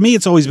 For me,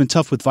 it's always been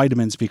tough with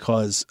vitamins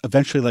because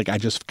eventually, I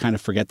just kind of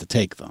forget to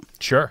take them.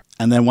 Sure.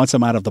 And then once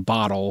I'm out of the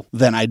bottle,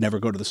 then I'd never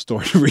go to the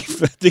store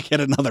to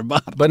get another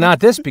bottle. But not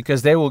this,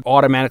 because they will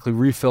automatically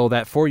refill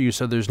that for you,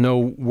 so there's no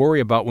worry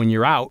about when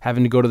you're out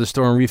having to go to the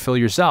store and refill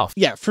yourself.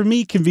 Yeah, for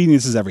me,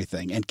 convenience is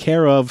everything. And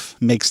Care Of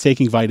makes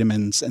taking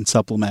vitamins and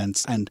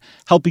supplements and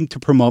helping to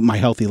promote my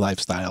healthy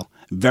lifestyle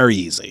very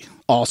easy.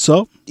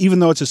 Also, even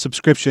though it's a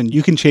subscription,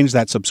 you can change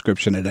that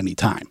subscription at any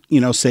time.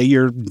 Say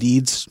your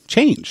needs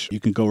change. You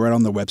can go right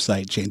on the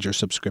website, change your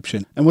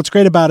subscription. And what's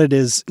great about it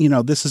is,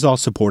 this is all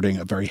supporting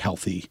a very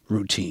healthy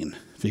routine.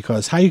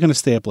 Because how are you going to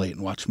stay up late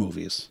and watch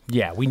movies?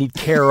 Yeah, we need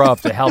Care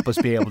Of to help us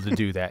be able to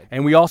do that.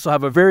 And we also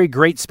have a very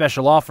great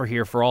special offer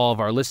here for all of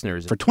our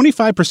listeners. For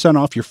 25%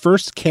 off your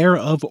first Care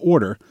Of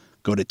order,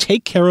 go to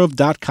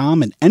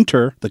takecareof.com and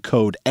enter the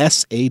code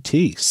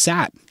SAT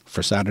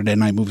for Saturday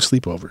Night Movie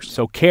Sleepovers.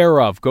 So Care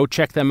Of, go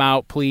check them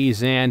out,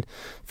 please. And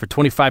for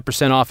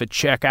 25% off at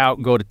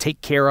checkout, go to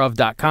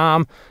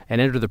takecareof.com and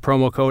enter the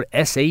promo code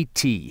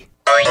SAT.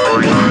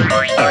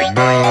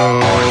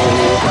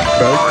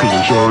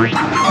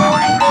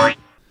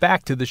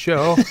 Back to the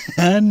show.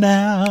 And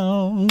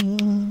now,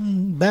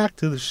 back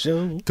to the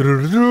show.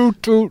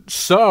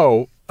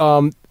 So,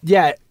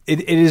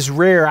 it is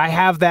rare. I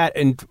have that,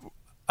 and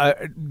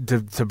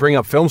to bring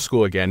up film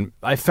school again,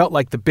 I felt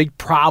like the big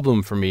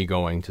problem for me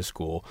going to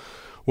school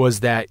was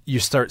that you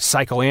start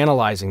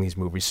psychoanalyzing these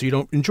movies, so you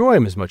don't enjoy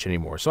them as much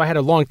anymore. So I had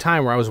a long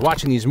time where I was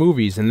watching these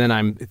movies, and then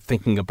I'm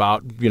thinking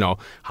about,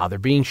 how they're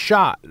being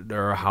shot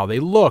or how they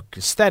look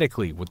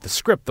aesthetically with the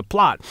script, the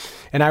plot.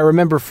 And I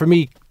remember for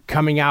me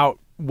coming out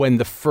when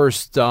the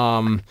first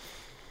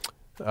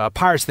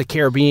Pirates of the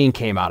Caribbean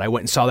came out, I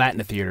went and saw that in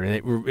the theater,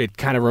 and it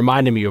kind of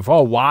reminded me of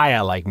why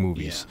I like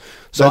movies. Yeah.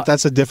 So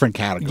that's a different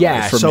category.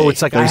 Yeah, for so me.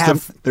 it's like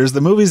there's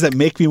the movies that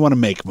make me want to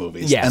make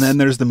movies, yes, and then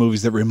there's the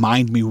movies that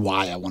remind me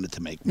why I wanted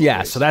to make movies.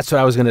 Yeah, so that's what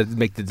I was going to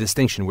make the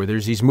distinction, where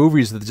there's these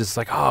movies that are just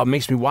like, it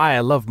makes me why I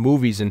love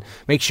movies and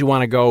makes you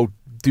want to go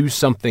do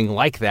something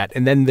like that.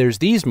 And then there's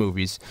these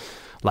movies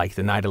like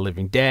The Night of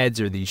Living Deads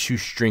or these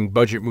shoestring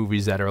budget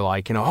movies that are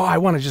like, I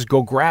want to just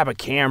go grab a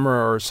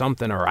camera or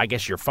something, or I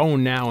guess your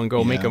phone now and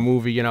go make a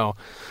movie,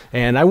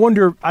 And I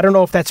wonder, I don't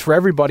know if that's for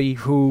everybody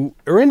who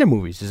are into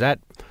movies. Is that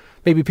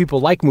maybe people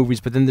like movies,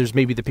 but then there's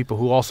maybe the people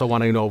who also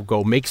want to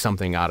go make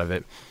something out of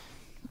it.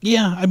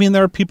 Yeah, I mean,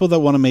 there are people that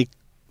want to make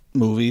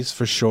movies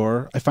for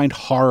sure. I find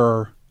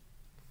horror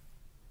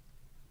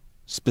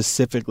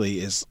specifically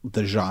is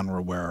the genre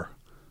where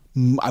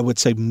I would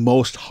say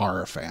most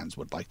horror fans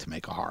would like to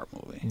make a horror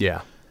movie.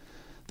 Yeah.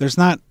 There's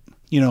not,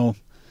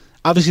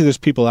 obviously there's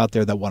people out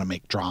there that want to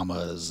make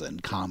dramas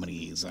and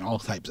comedies and all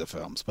types of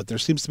films, but there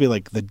seems to be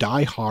like the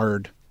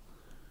die-hard,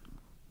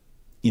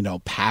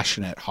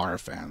 passionate horror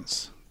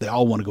fans. They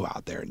all want to go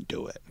out there and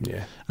do it.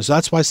 Yeah. And so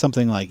that's why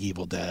something like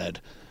Evil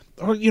Dead,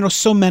 or,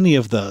 so many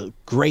of the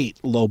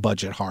great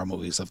low-budget horror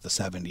movies of the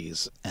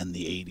 70s and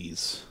the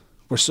 80s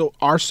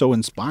are so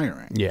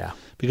inspiring. Yeah.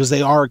 Because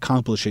they are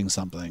accomplishing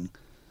something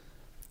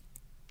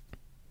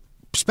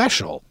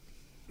special.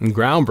 And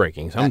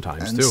groundbreaking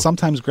sometimes, and too.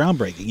 Sometimes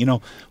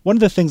groundbreaking. One of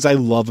the things I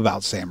love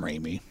about Sam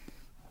Raimi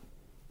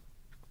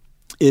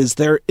is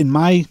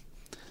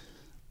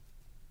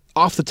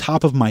off the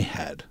top of my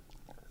head,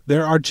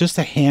 there are just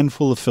a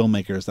handful of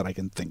filmmakers that I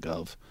can think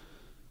of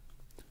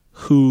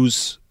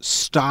whose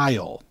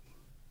style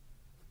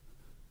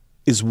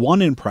is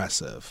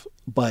impressive,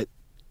 but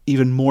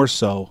even more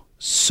so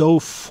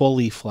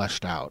fully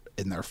fleshed out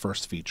in their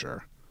first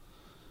feature.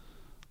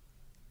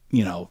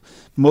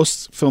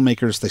 Most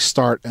filmmakers, they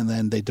start and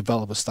then they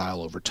develop a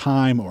style over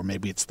time, or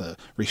maybe it's the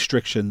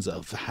restrictions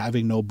of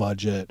having no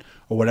budget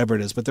or whatever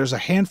it is. But there's a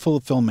handful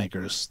of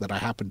filmmakers that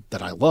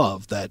I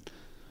love that,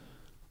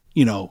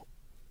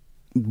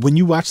 when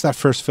you watch that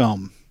first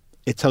film,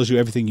 it tells you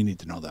everything you need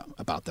to know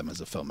about them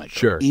as a filmmaker.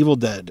 Sure. Evil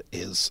Dead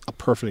is a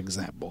perfect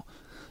example.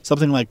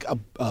 Something like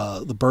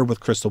The Bird with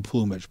Crystal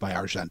Plumage by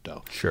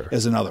Argento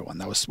is another one.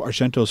 That was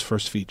Argento's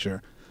first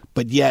feature,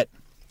 but yet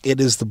it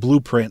is the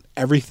blueprint.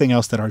 Everything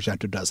else that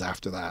Argento does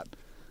after that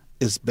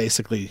is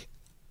basically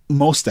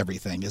most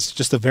everything. It's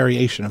just a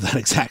variation of that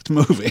exact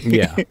movie.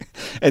 Yeah.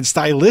 And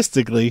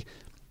stylistically,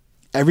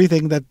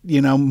 everything that,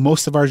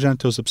 most of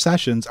Argento's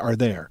obsessions are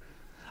there.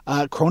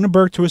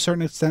 Cronenberg, to a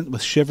certain extent,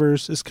 with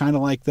Shivers, is kind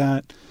of like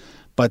that.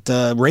 But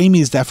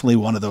Raimi is definitely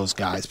one of those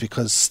guys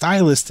because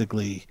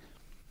stylistically,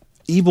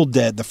 Evil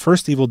Dead, the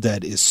first Evil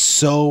Dead, is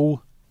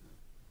so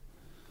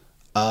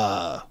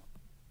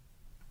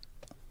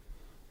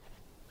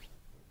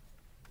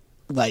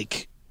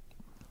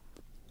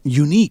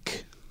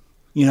unique.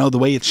 The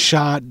way it's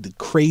shot, the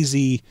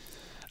crazy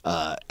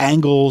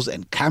angles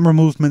and camera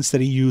movements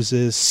that he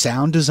uses.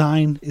 Sound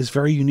design is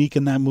very unique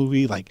in that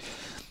movie. Like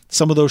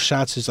some of those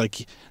shots is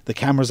like the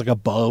camera's like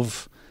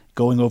above,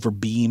 going over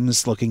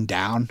beams, looking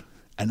down.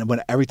 And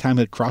then every time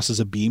it crosses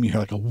a beam, you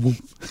hear like a whoop.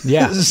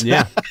 Yeah,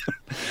 yeah.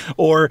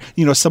 Or,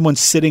 someone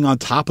sitting on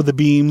top of the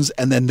beams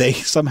and then they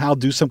somehow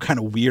do some kind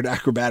of weird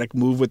acrobatic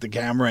move with the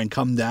camera and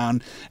come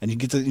down.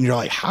 And you're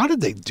like, how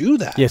did they do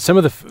that? Yeah, some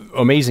of the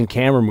amazing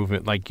camera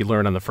movement, like you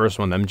learned on the first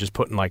one, them just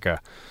putting like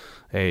a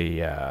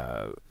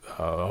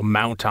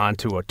mount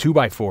onto a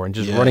 2x4 and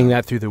just running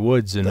that through the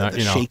woods and the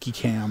shaky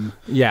cam,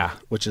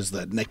 which is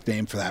the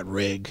nickname for that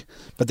rig.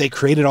 But they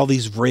created all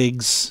these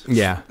rigs,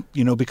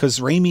 because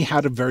Raimi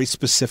had a very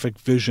specific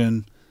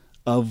vision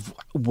of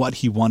what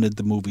he wanted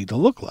the movie to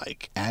look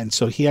like, and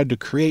so he had to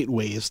create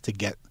ways to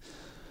get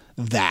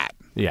that,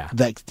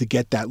 to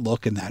get that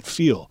look and that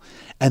feel,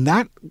 and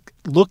that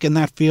look and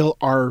that feel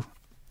are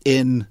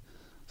in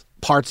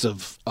parts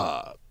of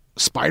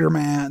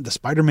Spider-Man, the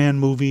Spider-Man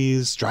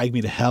movies. Drag Me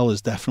to Hell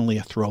is definitely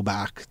a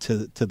throwback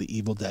to the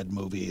Evil Dead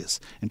movies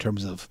in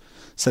terms of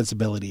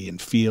sensibility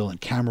and feel and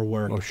camera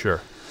work. Oh,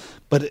 sure.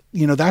 But,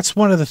 that's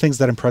one of the things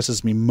that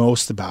impresses me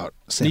most about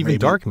Sam Even Raimi.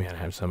 Darkman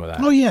has some of that.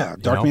 Oh, yeah.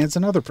 Darkman's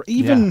another.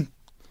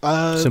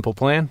 Simple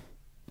Plan?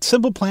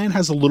 Simple Plan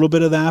has a little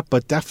bit of that,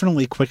 but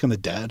definitely Quick and the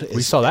Dead.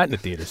 We saw that in the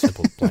theater,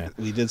 Simple Plan.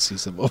 We did see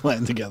Simple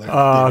Plan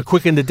together.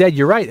 Quick and the Dead,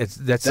 you're right.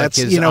 That's like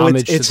his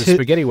homage to the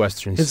spaghetti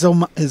westerns.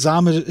 His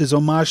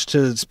homage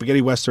to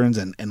spaghetti westerns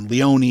and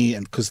Leone,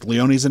 and because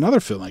Leone's another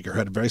filmmaker who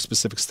had a very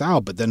specific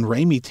style, but then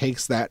Raimi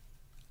takes that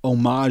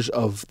homage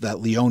of that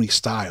Leone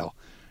style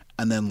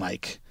and then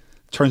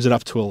turns it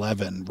up to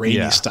 11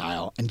 Raimi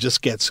style and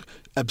just gets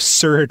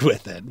absurd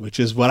with it, which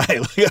is what I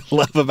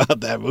love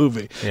about that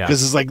movie.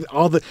 Because it's like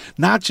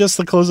not just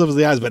the close-ups of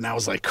the eyes, but now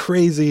it's like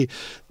crazy,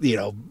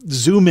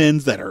 zoom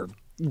ins that are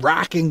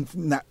racking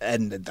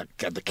and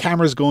the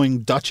camera's going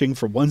Dutching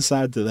from one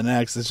side to the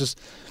next. It's just,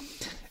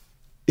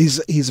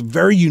 he's a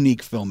very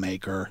unique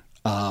filmmaker.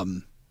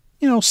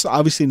 So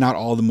obviously not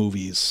all the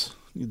movies,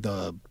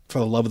 For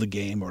the Love of the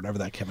Game or whatever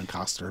that Kevin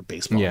Costner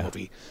baseball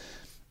movie.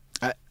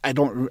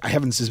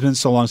 It's been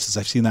so long since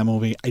I've seen that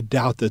movie. I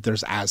doubt that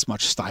there's as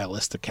much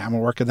stylistic camera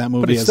work in that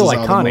movie it's still as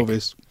iconic. Other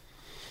movies.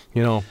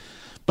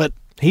 But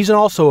he's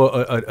also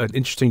an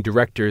interesting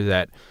director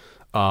that,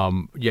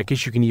 I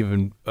guess you can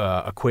even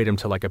equate him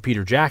to like a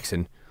Peter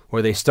Jackson,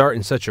 where they start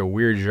in such a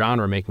weird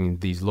genre making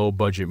these low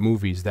budget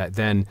movies that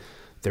then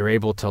they're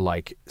able to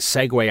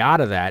segue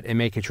out of that and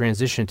make a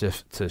transition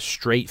to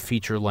straight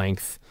feature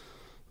length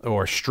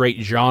or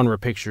straight genre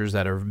pictures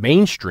that are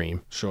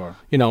mainstream. Sure.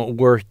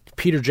 Where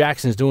Peter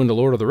Jackson's doing the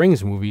Lord of the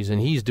Rings movies and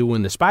he's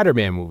doing the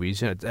Spider-Man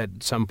movies at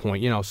some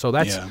point, so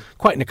that's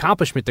quite an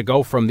accomplishment to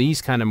go from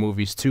these kind of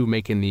movies to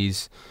making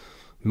these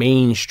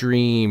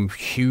mainstream,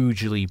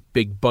 hugely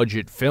big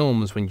budget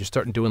films when you're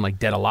starting doing like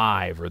Dead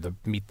Alive or the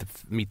Meet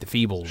the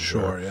Feebles.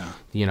 Sure,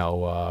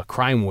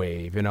 Crime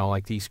Wave,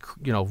 like these,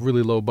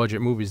 really low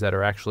budget movies that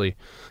are actually,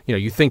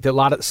 you think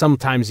that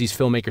sometimes these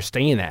filmmakers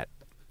stay in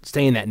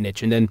that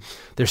niche, and then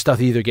their stuff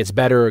either gets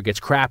better or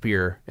gets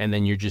crappier, and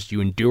then you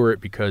endure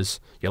it because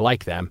you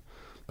like them.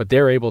 But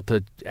they're able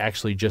to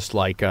actually just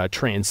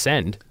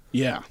transcend,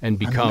 and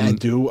become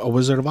do a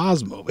Wizard of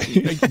Oz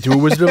movie, do a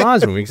Wizard of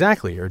Oz movie,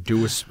 exactly, or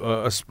do a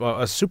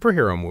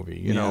superhero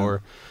movie,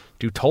 or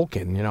do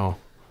Tolkien,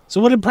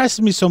 So what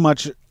impresses me so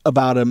much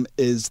about him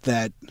is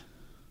that,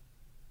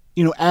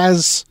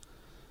 as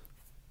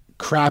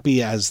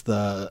crappy as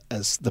the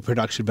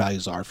production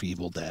values are for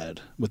Evil Dead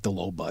with the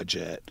low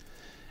budget,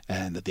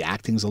 and that the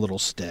acting's a little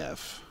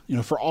stiff,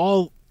 for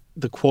all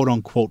the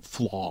quote-unquote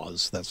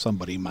flaws that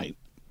somebody might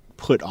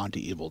put onto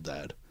Evil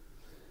Dead,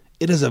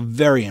 it is a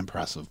very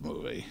impressive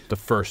movie. The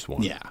first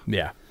one.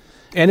 Yeah.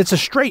 And it's a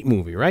straight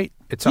movie, right?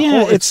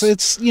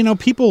 It's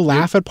people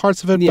laugh at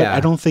parts of it, but I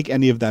don't think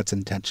any of that's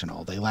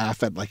intentional. They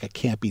laugh at a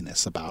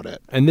campiness about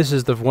it. And this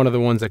is one of the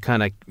ones that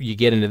kind of, you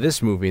get into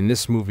this movie, and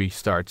this movie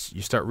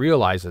you start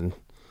realizing,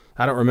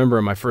 I don't remember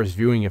in my first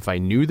viewing if I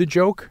knew the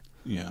joke.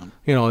 Yeah.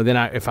 Then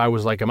if I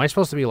was like, am I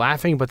supposed to be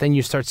laughing? But then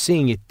you start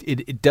seeing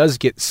it does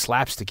get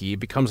slapsticky. It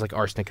becomes like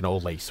Arsenic and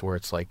Old Lace, where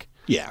it's like...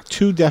 Yeah,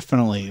 two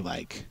definitely,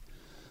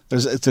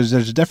 there's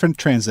a different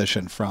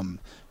transition from...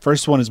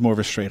 First one is more of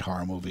a straight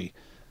horror movie.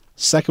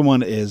 Second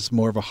one is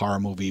more of a horror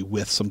movie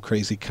with some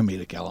crazy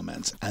comedic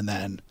elements. And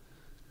then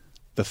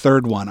the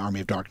third one, Army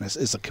of Darkness,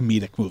 is a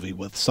comedic movie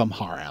with some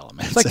horror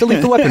elements. It's like the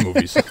Lethal Weapon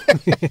movies.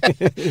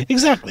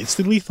 Exactly. It's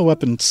the Lethal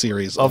Weapon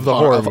series of the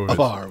horror movies. Of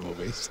horror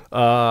movies.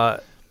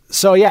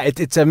 So yeah,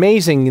 it's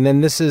amazing. And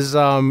then this is,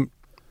 what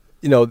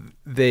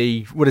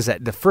is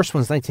that? The first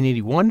one's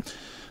 1981.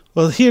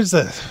 Well, here's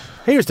the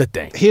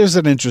thing. Here's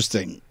an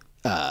interesting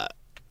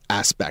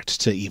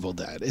aspect to Evil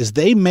Dead is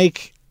they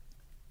make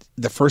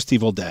the first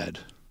Evil Dead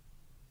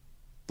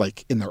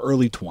like in the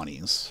early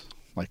 20s,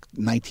 like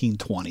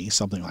 1920,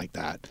 something like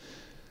that.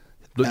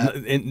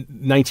 In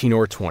 19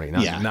 or 20,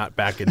 not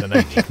back in the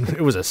 19.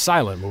 It was a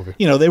silent movie.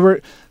 They were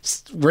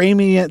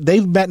Raimi. They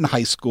met in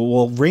high school.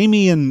 Well,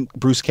 Raimi and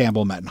Bruce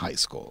Campbell met in high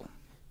school,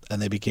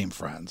 and they became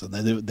friends. And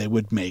they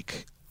would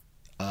make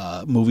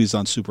movies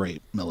on Super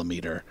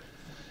 8mm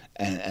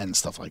and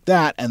stuff like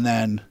that. And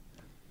then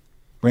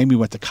Raimi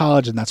went to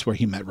college, and that's where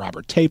he met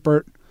Robert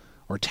Tappert,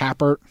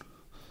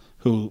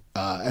 who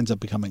ends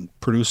up becoming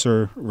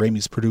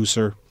Raimi's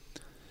producer.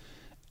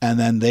 And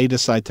then they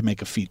decide to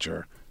make a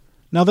feature.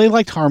 Now, they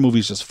liked horror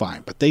movies just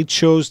fine, but they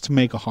chose to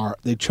make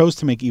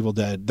Evil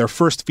Dead their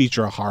first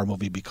feature, a horror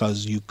movie,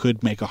 because you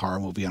could make a horror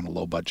movie on a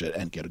low budget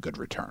and get a good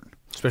return.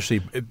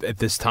 Especially at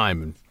this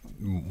time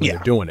when they're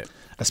doing it.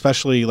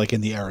 Especially like in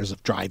the eras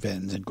of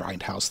drive-ins and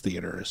grindhouse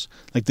theaters.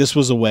 Like this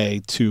was a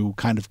way to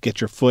kind of get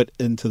your foot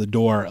into the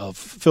door of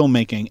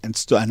filmmaking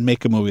and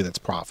make a movie that's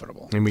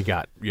profitable. And we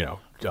got,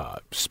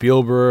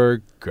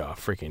 Spielberg,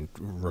 freaking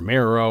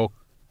Romero,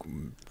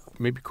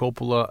 maybe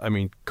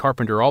Coppola,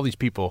 Carpenter, all these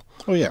people.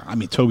 Oh yeah,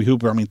 Tobe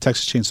Hooper,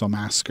 Texas Chainsaw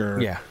Massacre.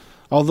 Yeah,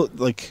 all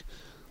the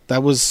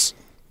that was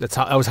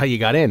how you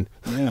got in.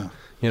 Yeah,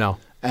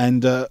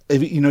 and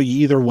you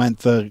either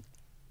went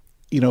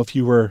if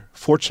you were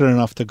fortunate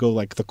enough to go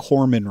like the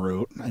Corman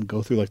route and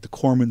go through like the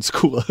Corman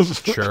school of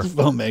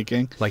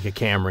filmmaking, like a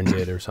Cameron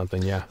did or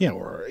something. Yeah, yeah,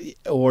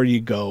 or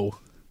you go.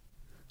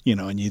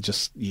 And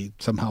you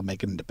somehow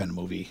make an independent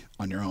movie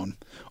on your own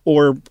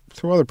or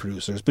through other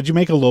producers. But you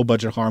make a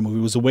low-budget horror movie.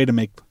 It was a way to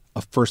make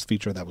a first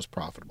feature that was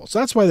profitable. So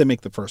that's why they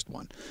make the first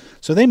one.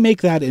 So they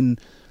make that in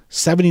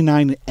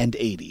 79 and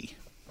 80.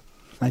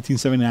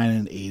 1979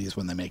 and 80 is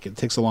when they make it. It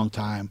takes a long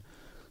time.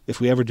 If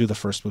we ever do the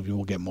first movie,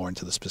 we'll get more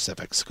into the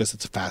specifics because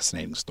it's a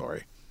fascinating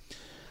story.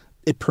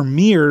 It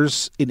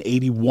premieres in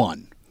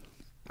 81.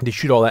 They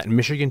shoot all that in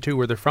Michigan, too,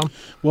 where they're from?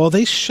 Well,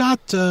 they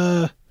shot...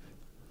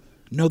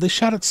 No, they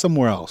shot it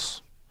somewhere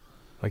else.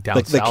 Like down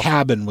south? The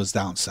cabin was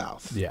down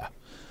south. Yeah.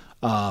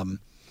 And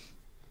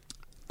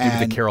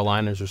the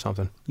Carolinas or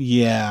something.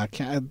 Yeah,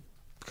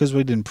 because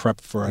we didn't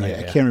prep for it.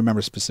 I can't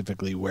remember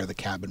specifically where the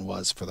cabin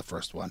was for the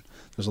first one.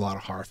 There's a lot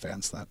of horror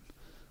fans that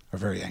are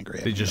very angry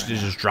at They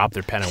just dropped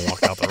their pen and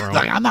walked out the room.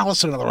 Like, I'm not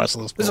listening to the rest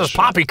of this bullshit. This is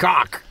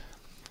poppycock.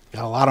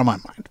 Got a lot on my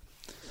mind.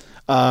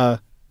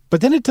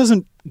 But then it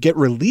doesn't get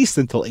released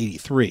until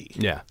 83.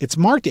 Yeah. It's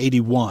marked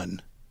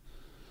 81.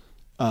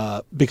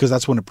 Because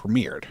that's when it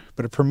premiered,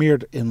 but it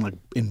premiered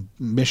in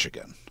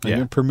Michigan.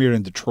 It premiered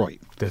in Detroit.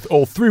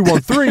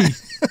 313.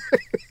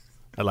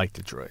 I like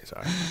Detroit.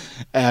 Sorry.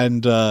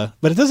 And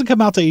but it doesn't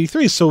come out to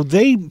 83, so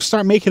they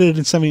start making it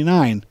in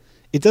 79.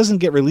 It doesn't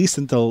get released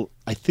until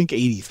I think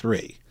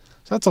 83.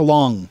 So that's a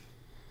long.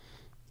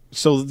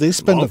 So they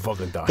spend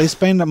they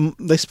spend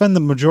the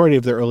majority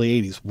of their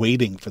early 80s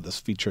waiting for this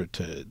feature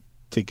to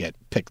get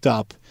picked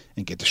up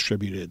and get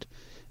distributed.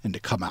 And to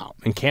come out.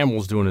 And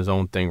Campbell's doing his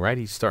own thing, right?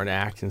 He's starting to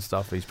act and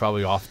stuff. He's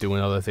probably off doing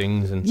other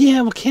things. And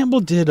yeah, well, Campbell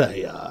did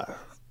a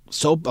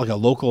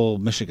local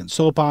Michigan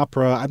soap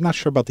opera. I'm not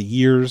sure about the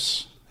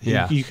years.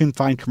 Yeah, you can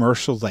find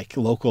commercials like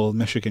local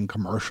Michigan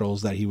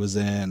commercials that he was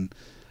in.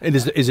 And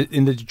is it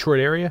in the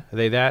Detroit area? Are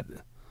they that?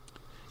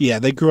 Yeah,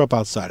 they grew up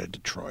outside of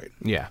Detroit.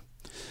 Yeah,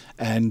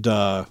 and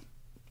I'm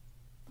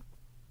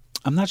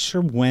not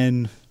sure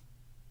when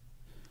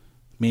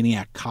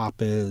Maniac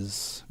Cop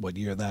is, what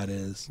year that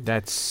is.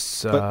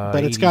 That's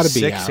but it's got to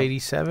be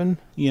 87.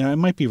 It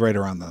might be right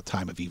around the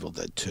time of Evil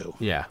Dead 2.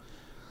 Yeah.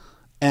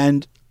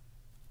 And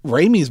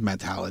Raimi's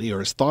mentality or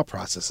his thought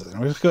process is,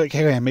 like,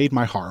 hey, I made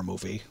my horror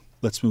movie.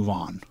 Let's move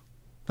on.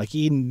 Like,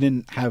 he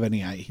didn't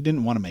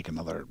want to make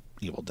another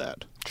Evil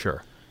Dead.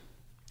 Sure.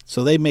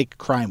 So they make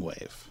Crime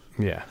Wave.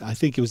 Yeah. I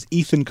think it was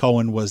Ethan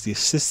Coen was the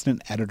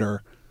assistant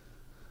editor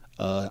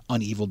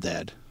on Evil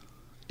Dead.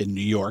 In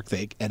New York,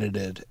 they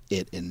edited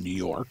it in New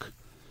York.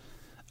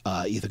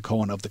 Ethan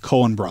Coen of the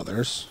Coen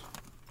brothers,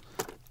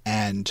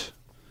 and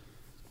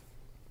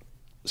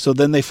so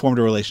then they formed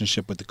a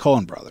relationship with the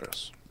Coen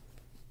brothers,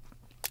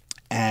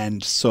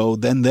 and so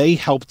then they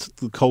helped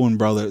the Coen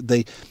brothers.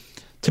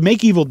 To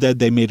make Evil Dead,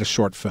 they made a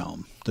short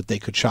film that they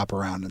could shop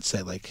around and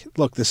say, like,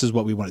 look, this is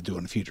what we want to do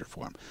in a feature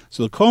form.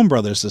 So the Coen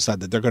brothers decided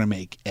that they're going to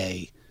make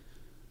a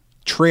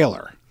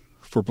trailer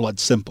for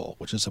Blood Simple,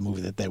 which is a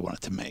movie that they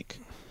wanted to make.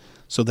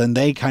 So then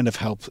they kind of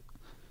helped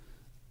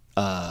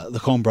the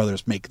Coen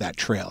brothers make that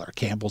trailer.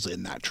 Campbell's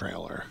in that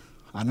trailer.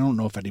 I don't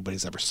know if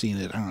anybody's ever seen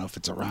it. I don't know if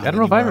it's around. I don't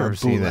know if I've ever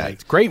seen that.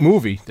 It's a great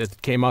movie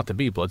that came out to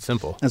be Blood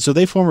Simple. And so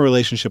they form a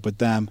relationship with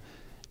them,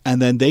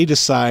 and then they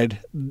decide.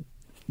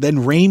 Then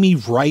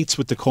Raimi writes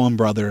with the Coen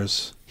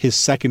brothers his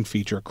second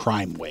feature,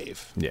 Crime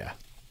Wave. Yeah.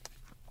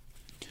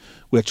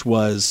 Which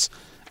was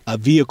a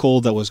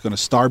vehicle that was going to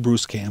star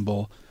Bruce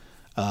Campbell.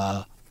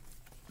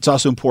 It's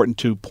also important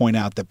to point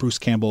out that Bruce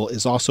Campbell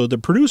is also the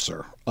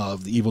producer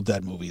of the Evil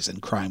Dead movies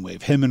and Crime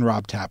Wave. Him and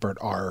Rob Tappert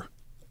are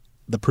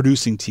the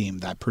producing team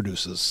that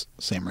produces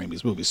Sam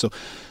Raimi's movies. So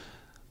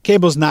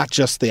Campbell's not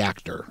just the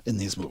actor in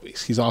these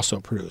movies. He's also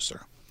a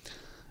producer.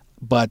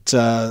 But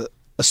a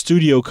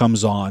studio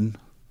comes on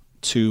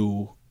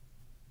to,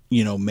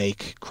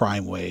 make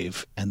Crime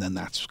Wave, and then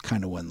that's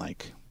kind of when,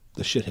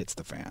 the shit hits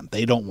the fan.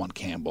 They don't want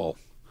Campbell.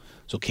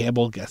 So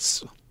Campbell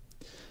gets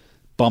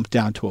bumped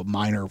down to a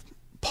minor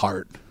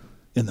part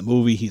in the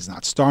movie. He's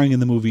not starring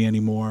in the movie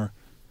anymore.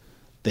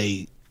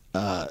 They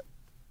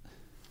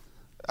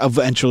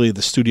eventually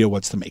the studio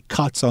wants to make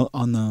cuts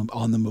on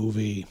the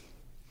movie.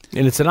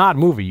 And it's an odd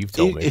movie, you've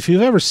told me. If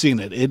you've ever seen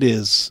it, it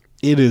is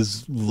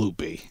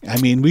loopy. I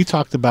mean, we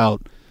talked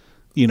about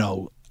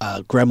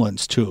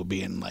Gremlins 2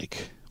 being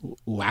like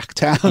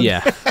Whacktown.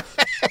 Yeah.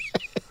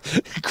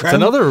 It's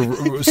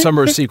another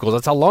summer sequel.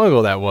 That's how long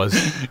ago that was.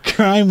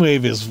 Crime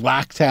Wave is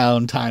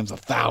Whacktown times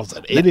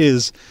 1,000. It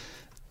is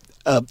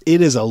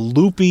a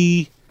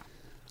loopy,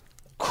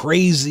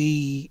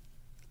 crazy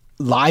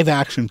live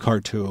action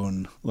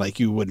cartoon like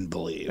you wouldn't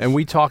believe. And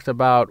we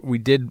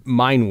did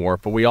Mind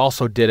Warp, but we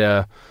also did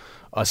a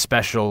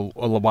special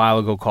a little while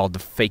ago called The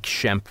Fake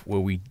Shemp, where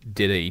we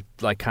did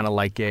kind of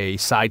like a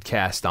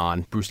sidecast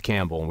on Bruce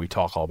Campbell, and we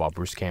talk all about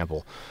Bruce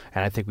Campbell.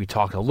 And I think we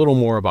talked a little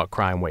more about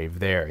Crime Wave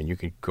there, and you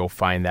can go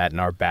find that in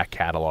our back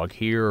catalog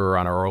here or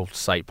on our old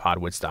site,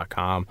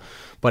 podwits.com.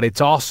 But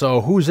it's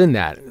also, who's in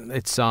that?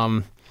 It's,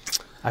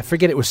 I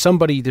forget, it was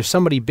somebody, there's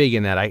somebody big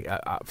in that.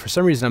 I for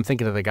some reason, I'm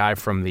thinking of the guy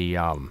from the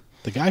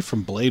guy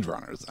from Blade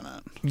Runner is in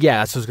it. Yeah,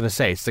 that's what I was going to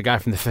say. It's the guy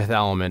from The Fifth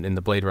Element in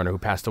the Blade Runner who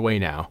passed away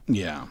now.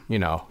 Yeah.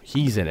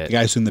 He's in it. The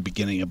guy's in the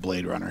beginning of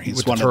Blade Runner. He's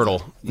with one the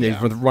turtle. He's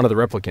one of the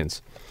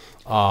replicants.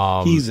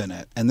 He's in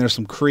it. And there's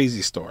some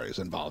crazy stories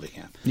involving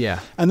him. Yeah.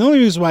 And the only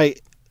reason why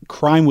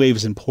Crime Wave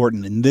is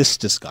important in this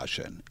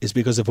discussion is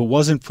because if it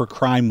wasn't for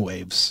Crime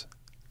Wave's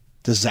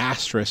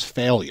disastrous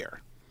failure,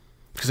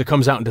 because it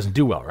comes out and doesn't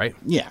do well, right?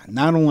 Yeah.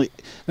 Not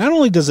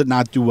only does it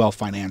not do well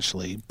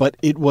financially, but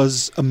it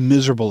was a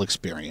miserable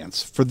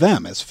experience for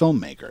them as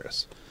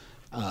filmmakers.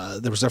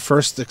 There was their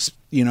first,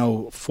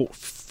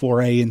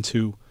 foray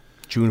into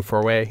June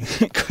Foray,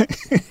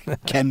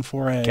 Ken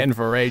Foray,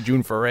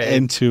 June Foray,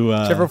 into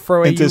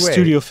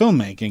studio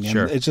filmmaking,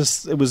 and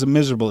it was a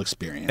miserable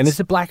experience. And is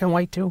it black and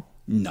white too?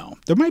 No,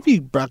 there might be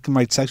black and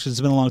white sections.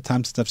 It's been a long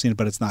time since I've seen it,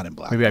 but it's not in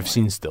black. Maybe I've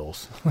seen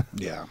stills.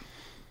 Yeah,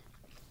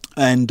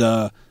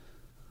 and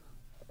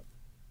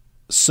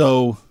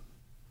so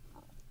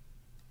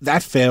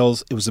that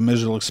fails. It was a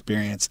miserable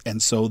experience,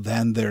 and so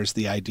then there's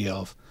the idea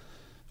of,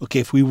 okay,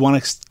 if we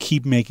want to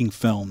keep making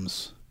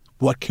films,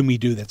 what can we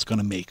do that's going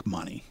to make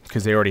money?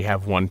 Because they already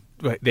have one.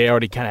 They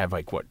already kind of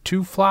have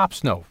two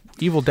flops? No,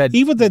 Evil Dead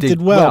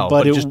did well,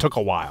 but it just took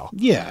a while.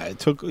 Yeah, it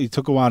took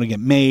a while to get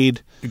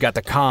made. You got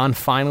The Con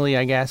finally,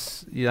 I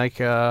guess.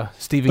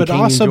 Stephen but King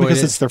also enjoyed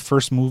because it. It's their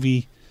first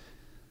movie,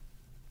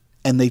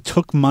 and they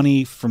took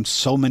money from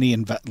so many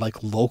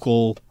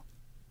local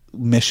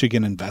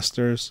Michigan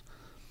investors.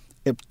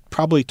 It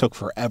probably took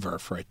forever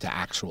for it to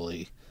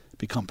actually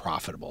become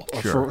profitable,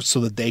 so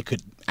that they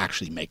could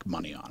actually make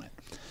money on it.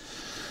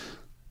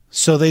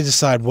 So they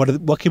decide,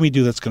 what can we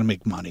do that's going to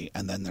make money?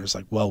 And then there's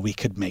we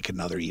could make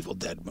another Evil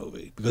Dead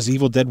movie, because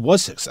Evil Dead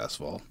was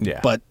successful.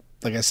 Yeah. But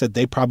like I said,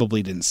 they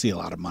probably didn't see a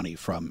lot of money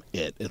from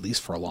it, at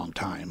least for a long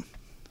time.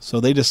 So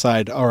they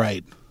decide, all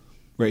right,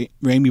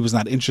 Raimi was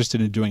not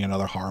interested in doing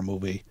another horror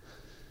movie,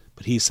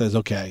 but he says,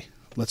 okay,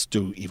 let's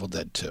do Evil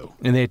Dead 2.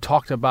 And they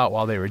talked about,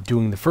 while they were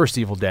doing the first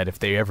Evil Dead, if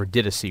they ever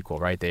did a sequel,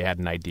 right? They had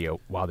an idea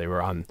when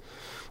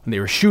they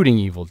were shooting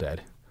Evil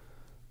Dead.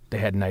 They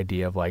had an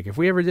idea of if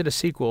we ever did a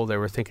sequel, they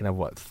were thinking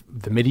of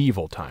the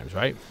medieval times,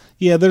 right?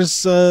 Yeah,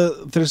 there's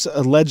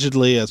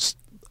allegedly it's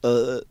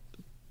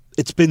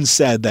been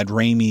said that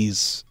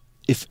Raimi's,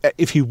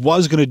 if he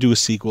was going to do a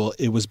sequel,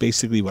 it was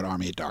basically what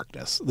Army of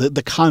Darkness,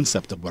 the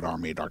concept of what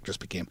Army of Darkness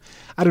became.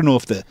 I don't know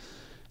if the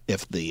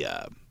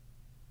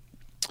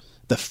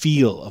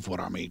feel of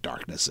what Army of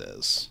Darkness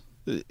is,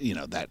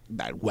 that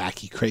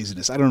wacky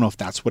craziness. I don't know if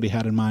that's what he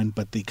had in mind,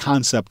 but the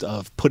concept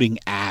of putting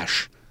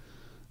Ash,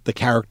 the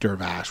character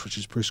of Ash, which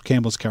is Bruce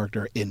Campbell's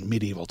character, in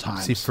medieval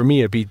times. See, for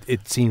me,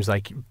 it seems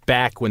like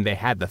back when they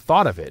had the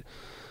thought of it,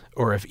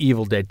 or if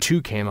Evil Dead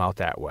 2 came out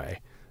that way,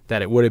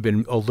 that it would have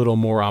been a little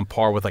more on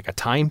par with a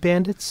Time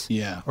Bandits,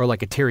 or a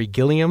Terry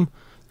Gilliam,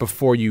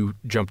 before you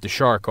jump the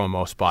shark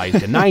almost by the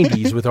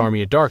 90s with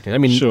Army of Darkness. I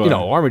mean,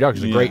 Army of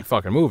Darkness is a great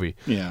fucking movie,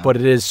 but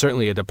it is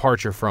certainly a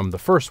departure from the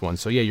first one.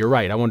 So yeah, you're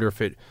right. I wonder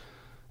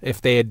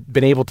if they had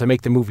been able to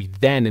make the movie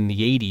then in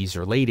the 80s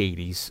or late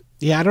 80s.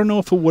 Yeah, I don't know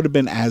if it would have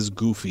been as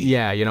goofy.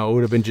 Yeah, it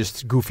would have been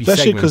just goofy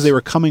especially because they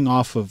were coming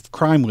off of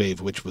Crime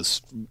Wave, which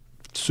was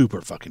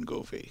super fucking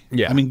goofy.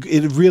 Yeah. I mean,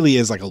 it really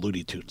is like a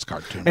Looney Tunes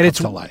cartoon and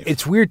to life.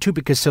 It's weird, too,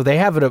 because they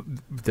have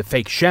the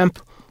fake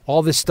Shemp,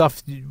 all this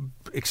stuff,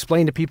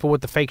 explain to people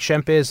what the fake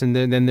Shemp is, and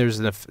then there's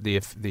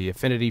the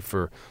affinity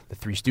for the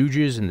Three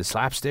Stooges and the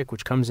slapstick,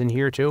 which comes in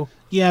here, too.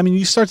 Yeah, I mean,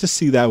 you start to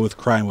see that with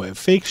Crime Wave.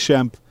 Fake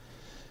Shemp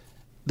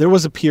there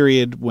was a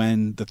period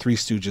when the Three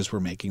Stooges were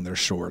making their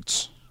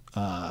shorts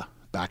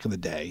back in the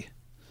day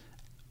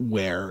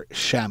where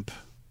Shemp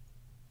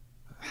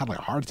had like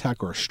a heart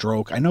attack or a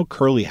stroke. I know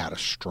Curly had a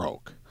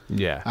stroke.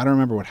 Yeah. I don't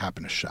remember what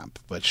happened to Shemp,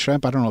 but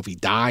Shemp, I don't know if he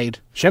died.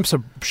 Shemp's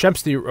an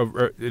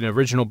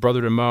original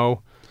brother to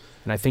Mo,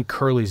 and I think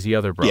Curly's the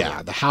other brother.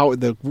 Yeah,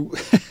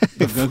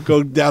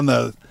 go down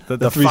the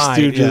Three Fine,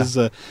 Stooges.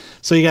 yeah.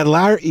 So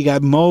you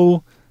got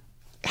Mo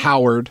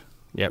Howard,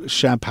 Yep.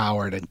 Shemp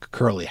Howard, and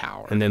Curly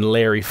Howard. And then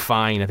Larry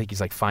Fine. I think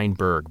he's like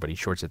Feinberg, but he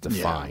shorts it to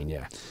Fine.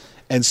 Yeah.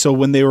 And so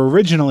when they were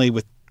originally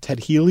with Ted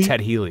Healy,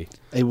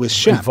 it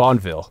was in Shemp.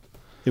 Vaughnville.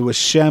 It was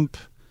Shemp.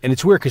 And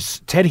it's weird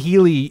because Ted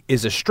Healy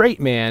is a straight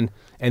man,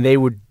 and he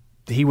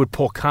would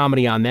pull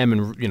comedy on them,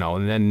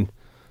 and then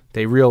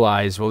they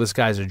realize, well, this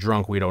guy's a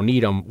drunk. We don't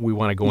need him. We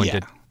want to go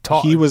into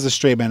talk. He was a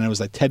straight man. And it was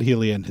like Ted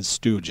Healy and his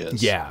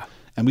Stooges. Yeah.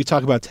 And we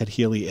talk about Ted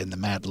Healy in the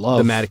Mad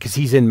Love. Because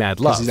he's in Mad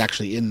Love. Because he's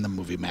actually in the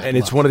movie Mad Love. And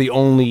it's one of the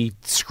only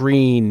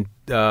screen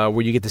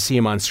where you get to see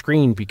him on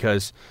screen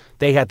because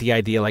they had the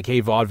idea like, hey,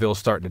 vaudeville's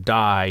starting to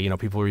die.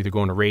 People are either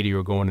going to radio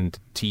or going into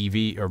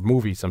TV or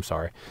movies. I'm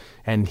sorry.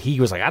 And he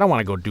was like, I don't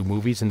want to go do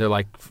movies. And they're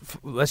like,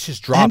 let's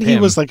just drop him. And he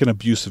was like an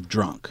abusive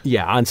drunk.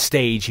 Yeah, on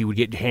stage, he would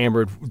get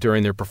hammered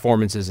during their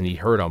performances and he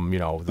hurt them,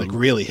 Like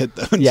really hit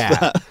them.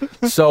 Yeah.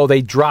 So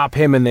they drop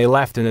him and they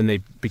left, and then they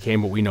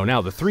became what we know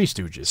now, the Three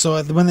Stooges.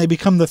 So when they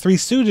become the Three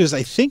Stooges,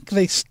 I think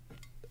they,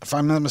 if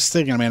I'm not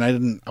mistaken,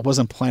 I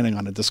wasn't planning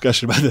on a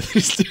discussion about the Three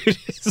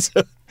Stooges.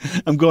 So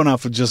I'm going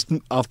off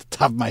the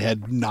top of my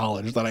head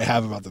knowledge that I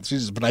have about the Three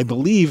Stooges. But I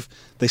believe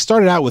they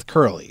started out with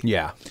Curly.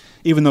 Yeah.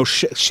 Even though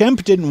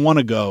Shemp didn't want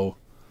to go.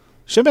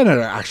 Shemp ended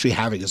up actually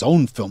having his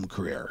own film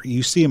career.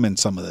 You see him in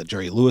some of the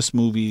Jerry Lewis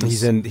movies.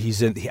 He's in.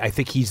 I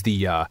think he's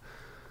the.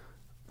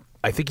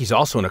 I think he's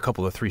also in a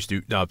couple of Three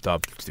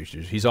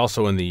Stooges. He's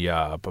also in the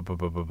Abbott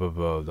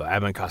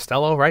and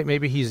Costello, right?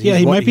 Maybe he's.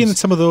 He might be in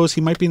some of those.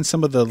 He might be in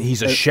some of the.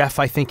 He's a chef,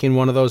 I think, in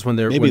one of those when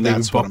they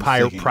book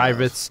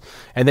privates. Of.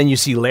 And then you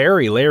see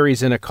Larry.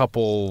 Larry's in a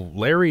couple.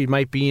 Larry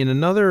might be in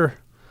another.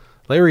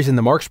 Larry's in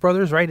the Marx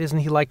Brothers, right? Isn't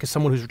he like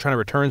someone who's trying to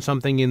return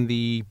something in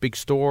the big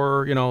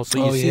store?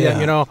 So you see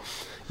that,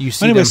 you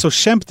see. Anyway, so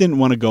Shemp didn't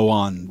want to go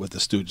on with the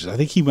Stooges. I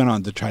think he went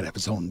on to try to have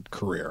his own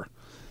career.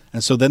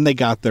 And so then they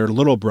got their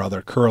little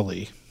brother,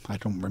 Curly. I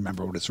don't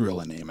remember what his real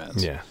name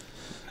is. Yeah.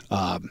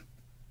 And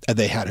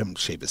they had him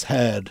shave his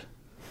head.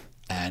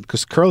 And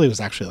because Curly was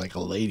actually like a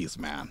ladies'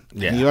 man.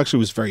 Yeah. And he actually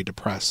was very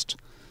depressed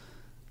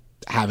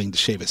having to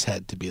shave his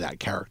head to be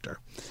that character.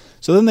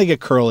 So then they get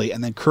Curly,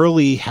 and then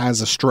Curly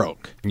has a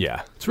stroke.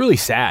 Yeah. It's really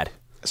sad.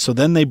 So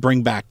then they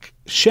bring back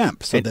Shemp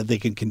that they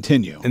can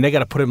continue. And they got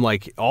to put him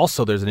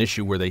also there's an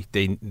issue where they at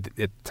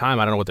the time,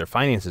 I don't know what their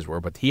finances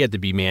were, but he had to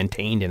be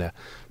maintained in a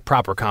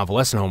proper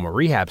convalescent home or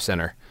rehab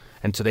center.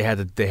 And so they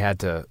had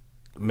to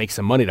make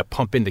some money to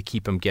pump in to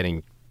keep him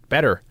getting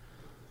better.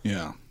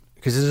 Yeah.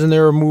 Because isn't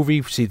there a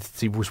movie,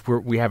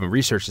 we haven't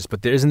researched this,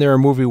 but isn't there a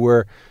movie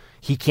where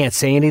he can't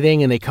say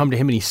anything and they come to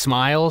him and he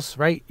smiles,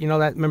 right?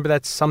 Remember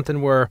that's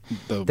something where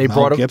they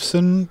brought him.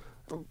 Gibson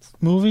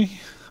movie?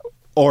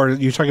 Or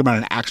you're talking about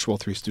an actual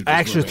Three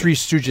Stooges movie? Three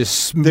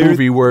Stooges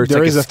movie where it's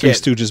there like is a skit.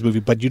 Three Stooges movie,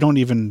 but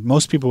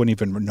most people wouldn't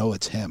even know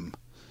it's him.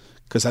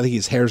 Because I think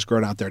his hair's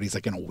grown out there and he's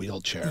like in a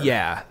wheelchair.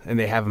 Yeah, and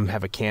they have him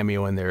have a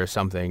cameo in there or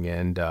something.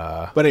 And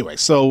but anyway,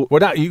 so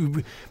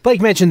Blake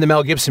mentioned the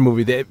Mel Gibson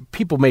movie that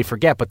people may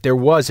forget, but there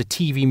was a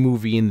TV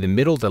movie in the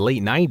middle to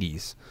late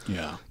 '90s.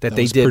 Yeah, that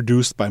they was did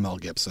produced by Mel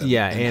Gibson.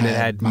 Yeah, and it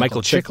had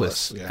Michael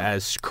Chiklis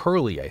as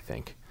Curly, I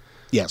think.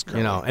 Yes,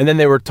 Curly. And then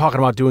they were talking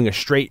about doing a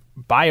straight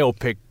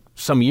biopic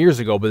some years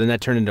ago, but then that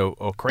turned into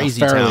a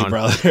Crazy Farrelly Town.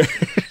 Brothers.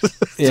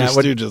 Yeah,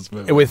 Stooges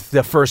movie. With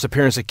the first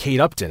appearance of Kate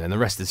Upton, and the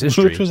rest is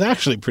history. Which was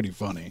actually pretty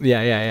funny.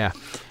 Yeah.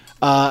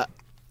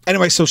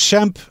 Anyway, so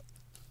Shemp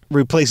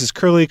replaces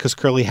Curly because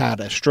Curly had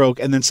a stroke,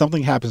 and then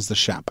something happens to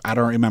Shemp. I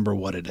don't remember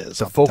what it is.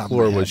 The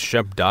folklore was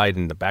Shemp died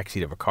in the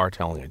backseat of a car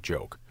telling a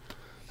joke.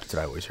 That's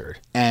what I always heard.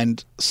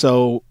 And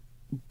so,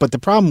 but the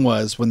problem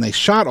was when they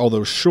shot all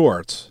those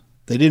shorts,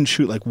 they didn't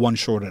shoot like one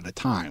short at a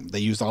time. They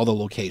used all the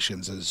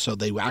locations, and so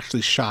they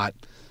actually shot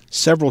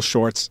several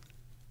shorts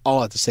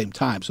all at the same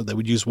time. So they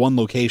would use one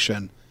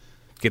location,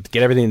 get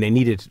everything they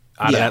needed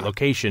out of that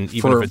location,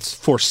 even if it's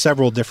for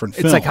several different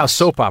films. It's like how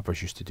soap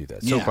operas used to do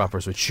that. Soap Yeah.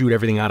 operas would shoot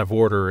everything out of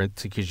order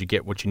because you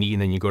get what you need,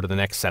 and then you go to the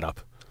next setup.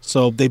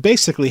 So they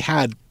basically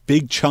had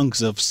big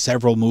chunks of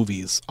several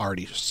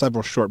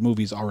short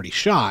movies already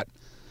shot,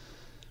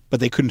 but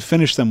they couldn't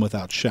finish them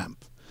without Shemp.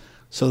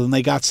 So then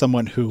they got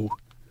someone who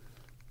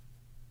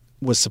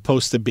was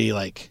supposed to be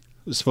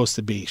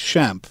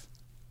Shemp,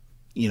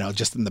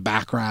 just in the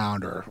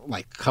background or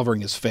like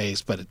covering his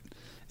face, but it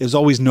was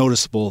always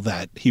noticeable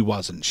that he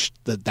wasn't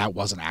that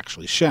wasn't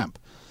actually Shemp.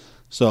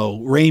 So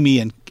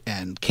Raimi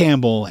and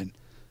Campbell and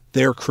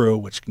their crew,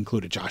 which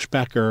included Josh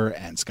Becker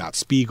and Scott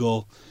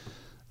Spiegel,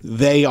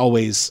 they all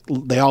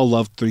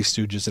loved Three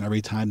Stooges, and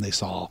every time they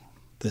saw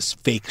this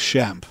fake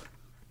Shemp,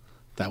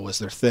 that was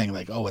their thing.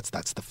 Like, oh,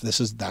 that's the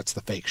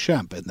fake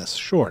Shemp in this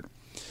short.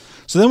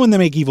 So then when they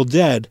make Evil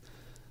Dead,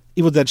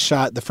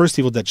 the first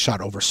Evil Dead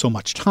shot over so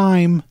much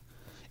time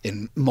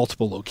in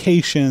multiple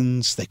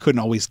locations. They couldn't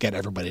always get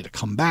everybody to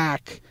come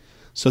back.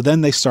 So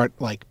then they start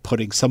like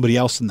putting somebody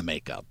else in the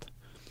makeup,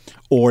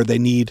 or they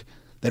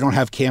don't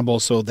have Campbell,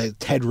 so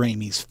Ted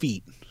Raimi's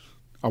feet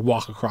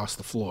walk across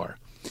the floor.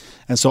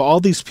 And so all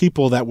these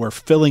people that were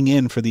filling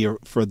in for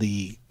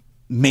the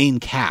main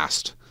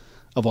cast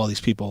of all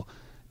these people,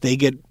 they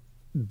get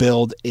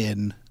billed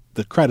in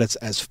the credits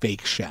as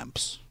fake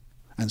Shemps.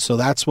 And so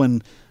that's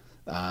when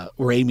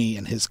Raimi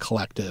and his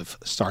collective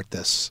start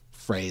this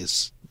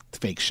phrase,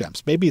 fake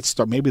Shemps.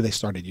 Maybe they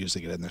started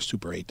using it in their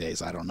Super 8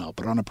 days, I don't know.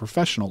 But on a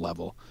professional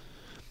level,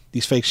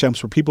 these fake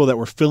Shemps were people that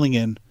were filling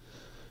in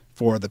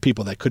for the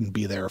people that couldn't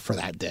be there for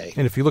that day.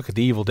 And if you look at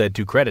the Evil Dead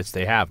 2 credits,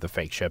 they have the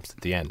fake Shemps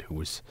at the end, who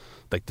was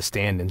like the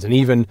stand-ins. And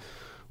even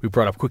we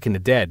brought up Quick and the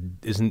Dead.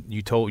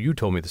 You told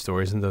me the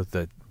story, isn't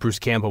that Bruce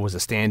Campbell was a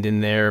stand-in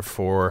there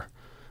for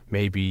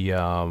maybe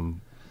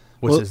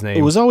what's his name?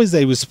 It was always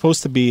he was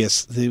supposed to be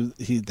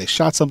they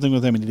shot something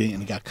with him and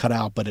he got cut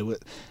out, but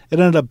it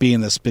ended up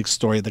being this big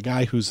story. The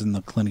guy who's in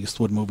the Clint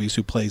Eastwood movies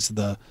who plays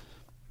the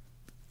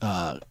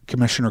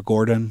Commissioner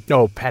Gordon.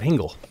 Oh, Pat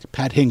Hingle.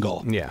 Pat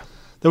Hingle. Yeah.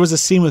 There was a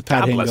scene with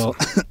Pat God bless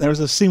Hingle. There was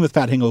a scene with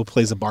Pat Hingle who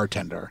plays a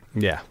bartender.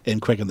 Yeah.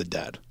 In Quick and the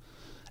Dead,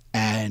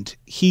 and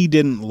he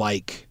didn't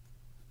like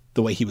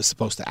the way he was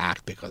supposed to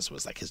act because it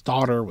was like his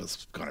daughter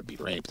was going to be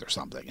raped or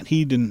something, and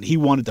he didn't. He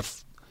wanted to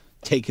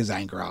take his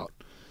anger out.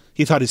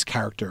 He thought his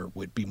character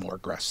would be more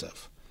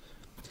aggressive.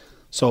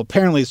 So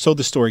apparently, so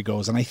the story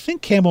goes, and I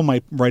think Campbell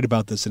might write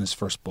about this in his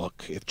first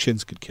book, If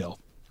Chins Could Kill.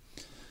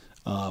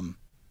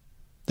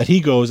 That he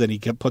goes and he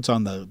puts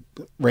on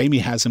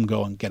Raimi has him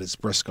go and get his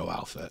Briscoe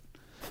outfit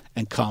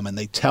and come, and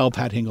they tell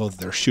Pat Hingle that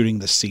they're shooting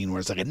this scene where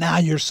it's like, now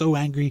you're so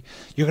angry,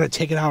 you're going to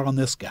take it out on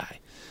this guy.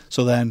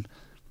 So then,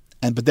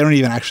 but they don't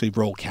even actually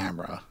roll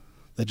camera.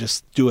 They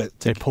just do it.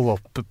 They pull a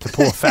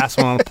fast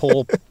one on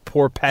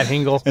poor Pat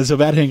Hingle. And so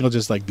Pat Hingle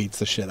just like beats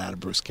the shit out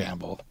of Bruce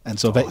Campbell. And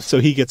so so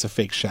he gets a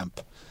fake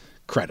Shemp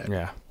credit.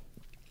 Yeah.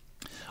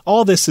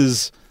 All this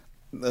is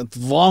a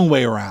long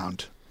way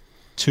around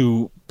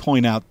to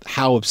point out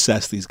how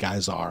obsessed these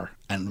guys are,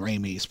 and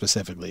Raimi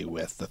specifically,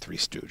 with the Three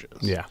Stooges.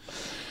 Yeah.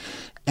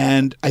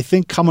 And I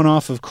think coming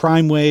off of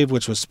Crime Wave,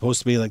 which was supposed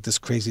to be like this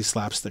crazy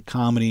slapstick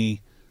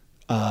comedy,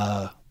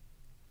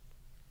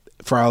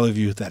 for all of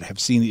you that have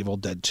seen Evil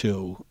Dead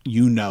 2,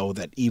 you know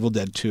that Evil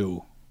Dead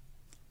 2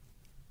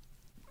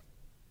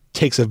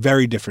 takes a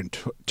very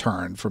different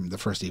turn from the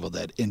first Evil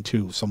Dead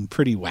into some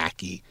pretty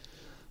wacky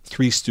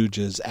Three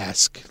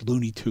Stooges-esque,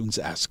 Looney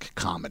Tunes-esque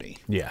comedy.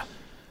 Yeah.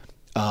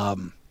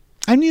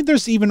 I mean,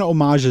 there's even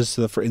homages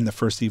to in the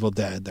first Evil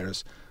Dead.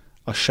 There's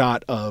a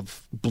shot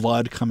of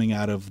blood coming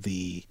out of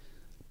the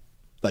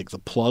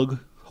plug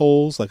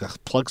holes, like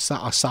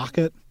a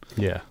socket.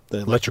 Yeah.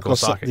 The electrical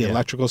socket. The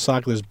electrical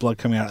socket, there's blood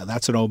coming out. And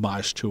that's an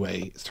homage to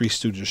a Three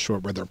Stooges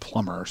short where they're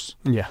plumbers.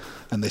 Yeah.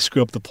 And they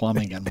screw up the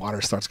plumbing and water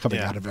starts coming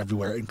out of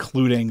everywhere,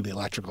 including the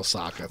electrical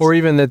sockets. Or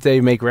even that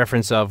they make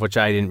reference of, which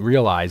I didn't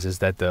realize, is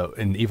that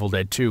in Evil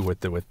Dead 2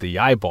 with the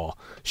eyeball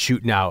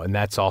shooting out, and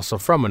that's also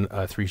from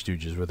Three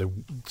Stooges, where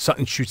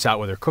something shoots out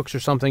with her cooks or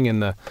something,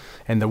 and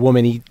the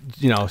woman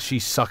she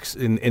sucks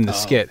in the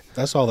skit.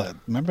 That's all that.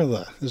 Remember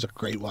there's a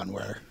great one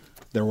where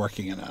they're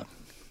working in a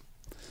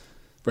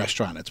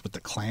restaurant. It's with the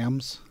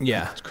clams.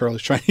 Yeah.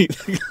 Curly's trying to eat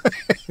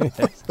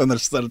then they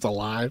said it's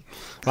alive.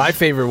 My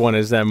favorite one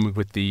is them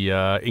with the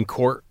in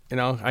court.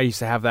 I used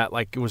to have that,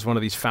 like it was one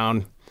of these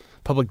found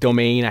public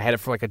domain. I had it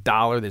for like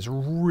 $1. This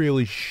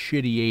really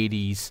shitty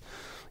 80s,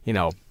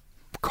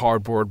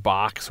 cardboard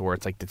box where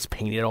it's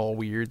painted all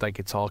weird, like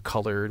it's all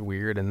colored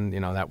weird, and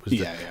that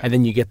was and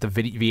then you get the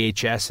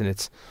VHS, and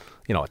it's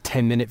a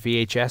 10-minute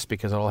VHS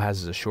because all it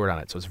has is a short on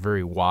it, so it's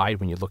very wide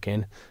when you look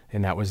in,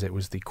 and it was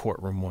the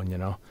courtroom one,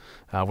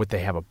 would they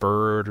have a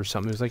bird or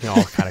something? It was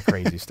all kind of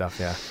crazy stuff.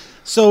 Yeah.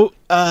 So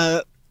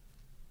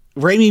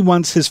Raimi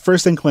wants, his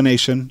first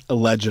inclination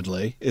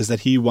allegedly is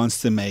that he wants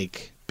to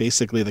make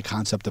basically the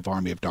concept of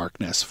Army of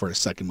Darkness for his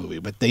second movie,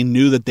 but they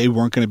knew that they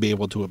weren't going to be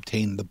able to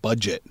obtain the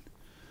budget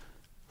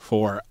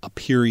for a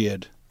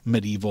period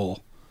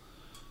medieval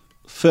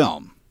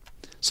film.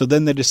 So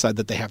then they decide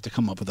that they have to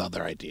come up with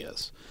other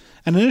ideas.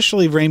 And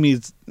initially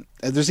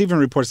there's even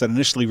reports that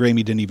initially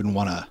Raimi didn't even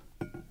want to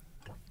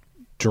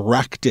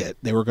direct it.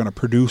 They were going to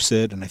produce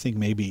it, and I think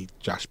maybe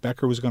Josh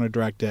Becker was going to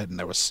direct it, and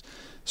there was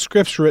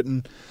scripts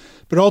written.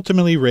 But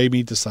ultimately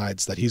Raimi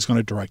decides that he's going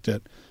to direct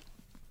it.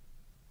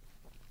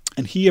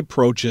 And he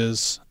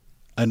approaches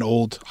an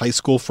old high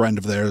school friend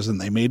of theirs,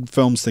 and they made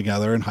films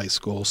together in high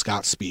school,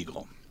 Scott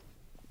Spiegel.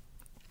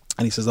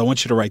 And he says, I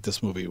want you to write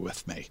this movie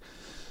with me.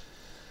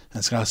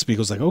 And Scott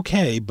Spiegel's like,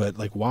 okay, but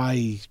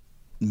why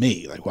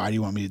me? Why do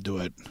you want me to do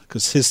it?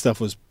 Because his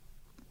stuff was,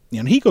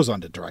 he goes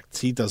on to direct.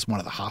 He does one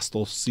of the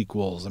Hostel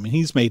sequels. I mean,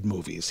 he's made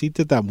movies. He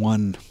did that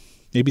one,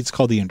 maybe it's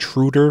called The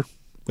Intruder,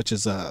 which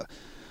is a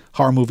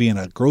horror movie in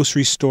a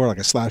grocery store, like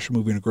a slasher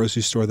movie in a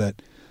grocery store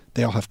that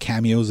they all have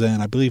cameos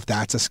in. I believe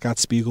that's a Scott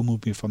Spiegel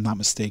movie, if I'm not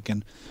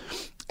mistaken.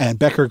 And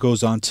Becker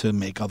goes on to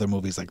make other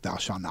movies like Thou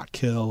Shalt Not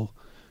Kill.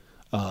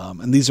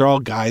 And these are all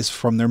guys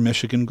from their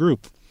Michigan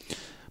group.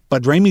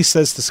 But Raimi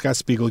says to Scott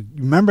Spiegel,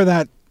 remember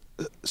that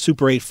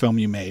Super 8 film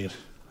you made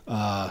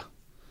called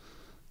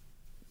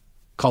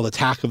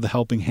Attack of the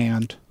Helping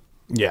Hand?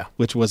 Yeah.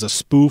 Which was a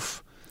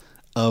spoof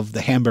of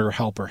the Hamburger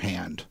Helper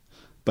hand.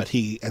 But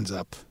he ends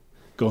up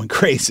going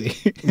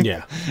crazy.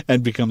 Yeah.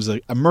 And becomes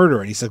a murderer.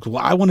 And he said,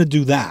 well, I want to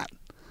do that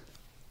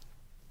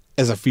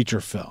as a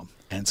feature film.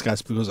 And Scott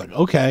Spiegel's like,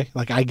 okay,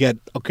 I get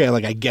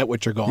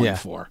what you're going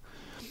for.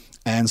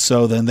 And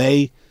so then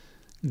they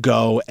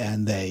go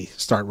and they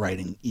start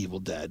writing Evil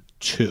Dead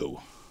 2.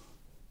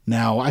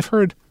 Now, I've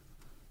heard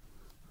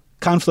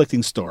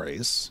conflicting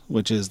stories,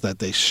 which is that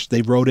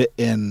they wrote it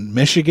in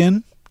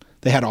Michigan.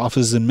 They had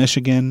offices in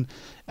Michigan,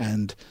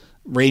 and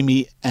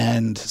Raimi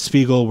and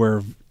Spiegel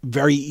were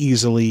very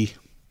easily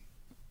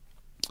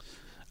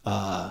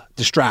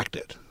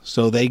distracted.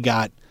 So they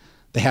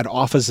had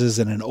offices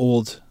in an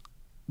old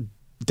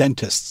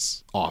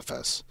dentist's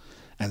office.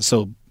 And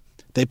so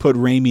they put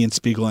Raimi and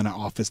Spiegel in an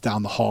office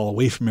down the hall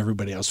away from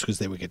everybody else because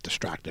they would get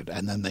distracted.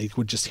 And then they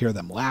would just hear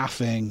them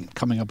laughing,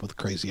 coming up with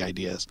crazy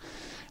ideas.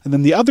 And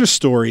then the other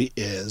story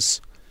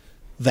is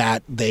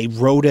that they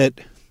wrote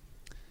it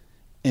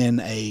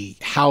in a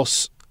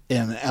house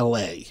in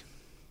L.A.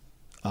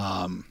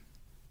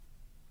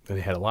 They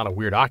had a lot of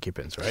weird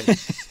occupants, right?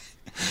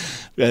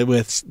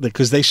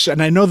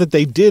 And I know that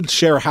they did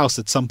share a house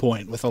at some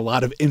point with a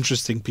lot of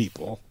interesting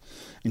people,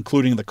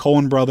 including the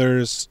Coen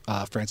brothers,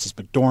 Frances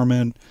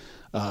McDormand,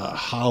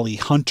 Holly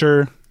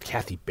Hunter,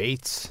 Kathy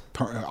Bates,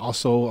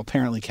 also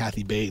apparently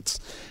Kathy Bates,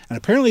 and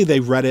apparently they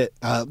read it.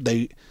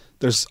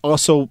 There's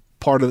also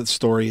part of the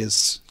story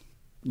is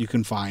you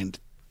can find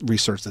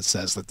research that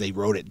says that they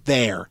wrote it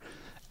there,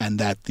 and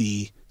that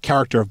the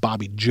character of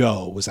Bobby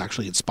Joe was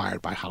actually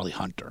inspired by Holly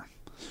Hunter,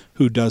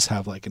 who does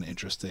have an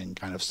interesting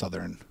kind of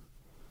Southern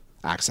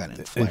accent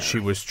and flair. And she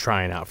was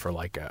trying out for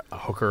a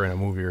hooker in a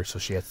movie, or so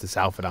she has this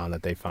outfit on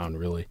that they found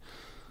really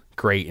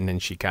great, and then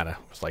she kind of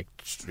was like,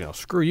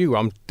 screw you,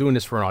 I'm doing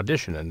this for an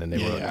audition, and then they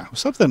wrote it.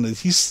 Something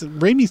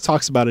Raimi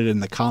talks about it in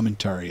the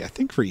commentary, I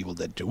think, for Evil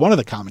Dead 2. One of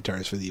the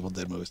commentaries for the Evil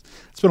Dead movies.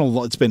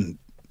 It's been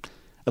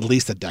at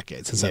least a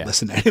decade since I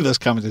listened to any of those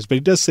commentaries, but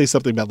he does say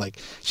something about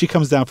she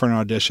comes down for an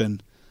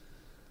audition,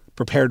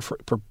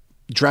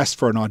 dressed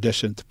for an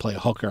audition to play a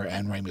hooker,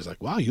 and Raimi's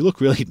like, wow, you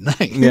look really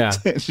nice.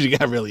 Yeah. She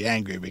got really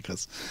angry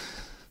because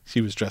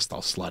she was dressed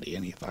all slutty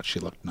and he thought she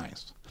looked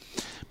nice.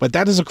 But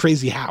that is a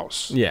crazy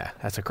house. Yeah,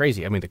 that's a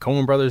crazy. I mean, the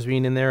Coen brothers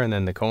being in there, and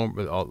then some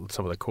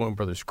of the Coen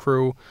brothers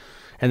crew,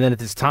 and then at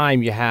this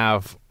time you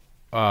have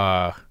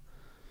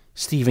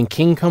Stephen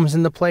King comes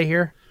into play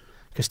here,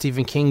 because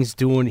Stephen King's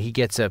he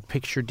gets a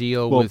picture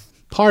deal with.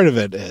 Part of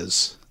it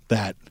is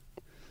that,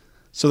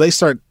 so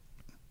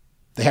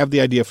they have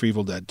the idea for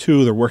Evil Dead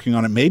 2. They're working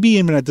on it. Maybe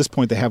even at this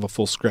point they have a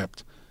full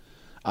script.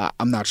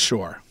 I'm not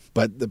sure,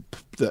 but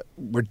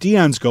where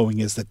Dion's going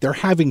is that they're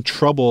having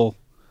trouble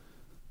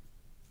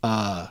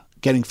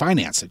getting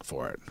financing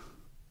for it.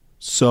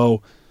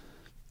 So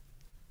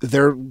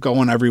they're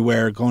going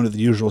everywhere, going to the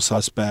usual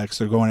suspects.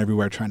 They're going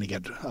everywhere trying to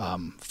get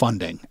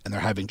funding, and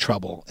they're having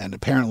trouble. And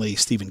apparently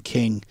Stephen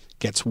King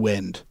gets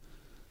wind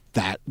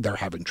that they're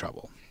having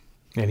trouble.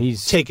 And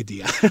he's take a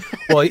Dion.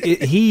 Well,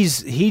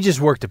 he just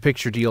worked a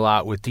picture deal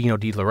out with Dino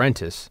De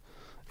Laurentiis,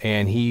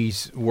 and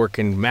he's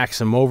working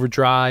Maximum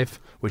Overdrive,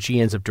 which he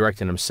ends up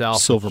directing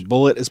himself. Silver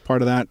Bullet is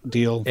part of that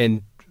deal.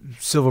 And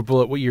Silver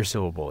Bullet, what year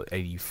Silver Bullet?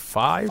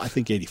 85? I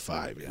think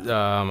 85,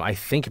 yeah. I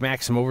think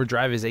Maximum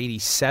Overdrive is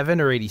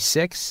 87 or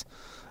 86.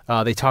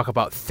 They talk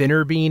about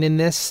Thinner being in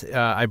this.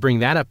 I bring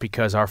that up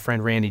because our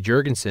friend Randy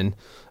Jurgensen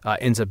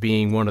ends up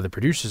being one of the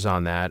producers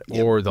on that,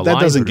 or the line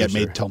that doesn't producer.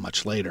 get made till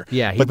much later.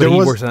 Yeah, but he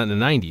works on it in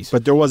the 90s.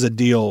 But there was a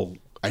deal,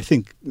 I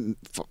think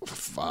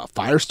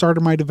Firestarter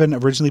might have been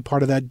originally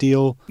part of that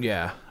deal.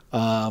 Yeah.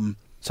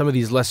 Some of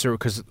these lesser,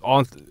 because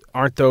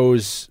aren't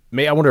those,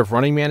 I wonder if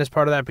Running Man is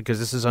part of that, because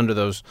this is under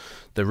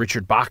the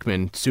Richard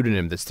Bachman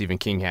pseudonym that Stephen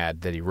King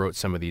had that he wrote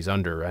some of these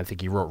under. I think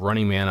he wrote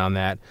Running Man on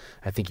that.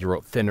 I think he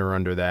wrote Thinner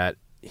under that.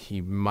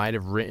 He might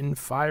have written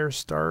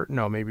Firestarter.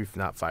 No, maybe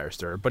not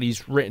Firestarter, but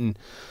he's written.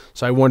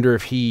 So I wonder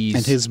if he's.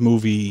 And his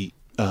movie,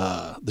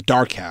 The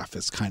Dark Half,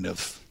 is kind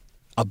of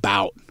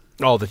about.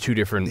 Oh, the two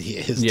different.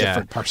 His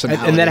different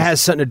personalities. And that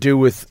has something to do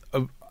with.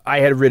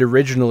 I had read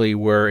originally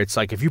where it's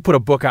like if you put a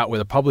book out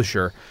with a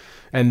publisher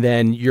and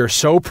then you're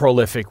so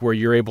prolific where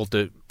you're able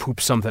to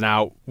poop something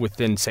out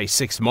within, say,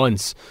 6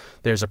 months,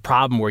 there's a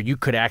problem where you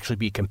could actually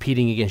be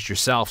competing against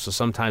yourself. So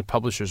sometimes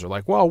publishers are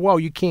like, whoa,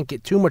 you can't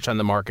get too much on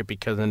the market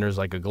because then there's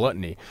like a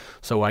gluttony.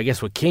 So I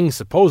guess what King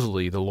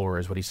supposedly, the lore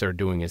is what he started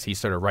doing is he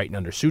started writing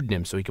under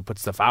pseudonym so he could put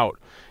stuff out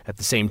at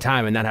the same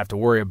time and not have to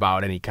worry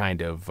about any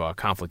kind of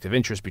conflict of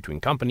interest between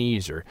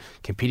companies or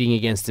competing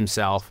against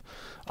himself.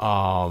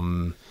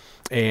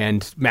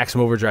 And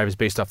Maximum Overdrive is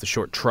based off the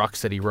short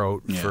trucks that he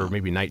wrote for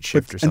maybe Night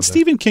Shift or something. And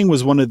Stephen King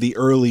was one of the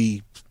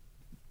early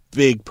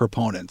big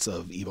proponents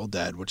of Evil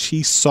Dead, which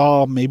he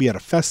saw maybe at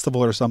a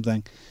festival or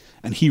something,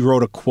 and he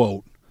wrote a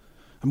quote.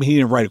 I mean, he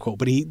didn't write a quote,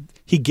 but he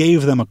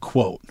gave them a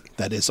quote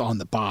that is on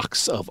the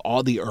box of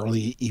all the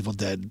early Evil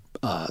Dead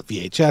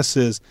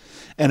VHSs,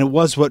 and it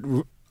was what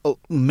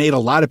made a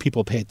lot of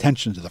people pay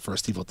attention to the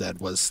first Evil Dead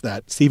was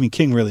that Stephen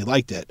King really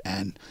liked it,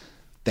 and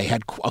they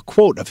had a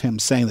quote of him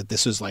saying that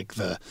this is like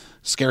the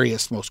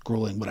scariest, most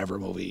grueling, whatever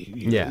movie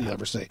you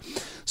ever see.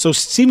 So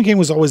Stephen King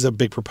was always a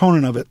big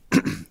proponent of it.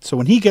 So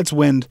when he gets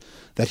wind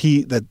that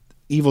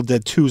Evil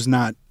Dead 2 is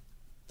not,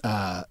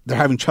 they're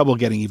having trouble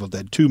getting Evil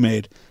Dead 2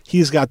 made,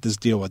 he's got this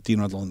deal with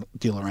Dino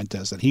De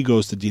Laurentiis, and he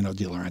goes to Dino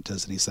De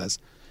Laurentiis and he says,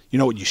 you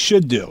know what you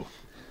should do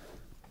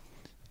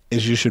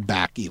is you should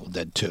back Evil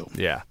Dead 2.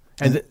 Yeah.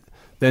 And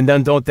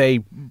then don't they?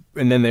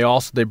 And then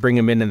they bring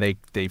him in and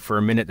they for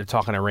a minute they're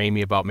talking to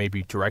Raimi about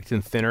maybe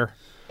directing Thinner,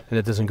 and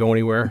it doesn't go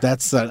anywhere.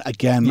 That's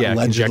again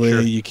allegedly.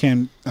 Conjecture. You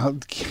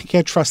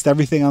can't trust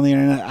everything on the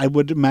internet. I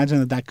would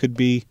imagine that could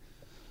be.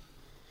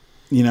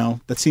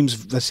 That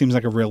seems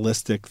like a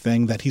realistic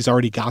thing that he's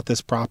already got this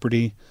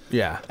property.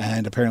 Yeah.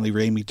 And apparently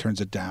Raimi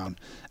turns it down.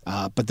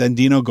 But then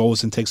Dino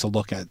goes and takes a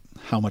look at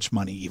how much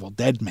money Evil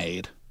Dead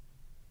made.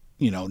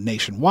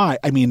 Nationwide.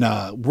 I mean,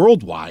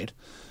 worldwide.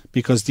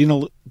 Because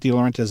Dino De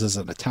Laurentiis is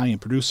an Italian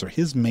producer,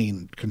 his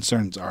main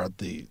concerns are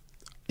the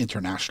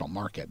international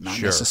market,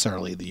 not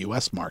necessarily the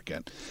U.S.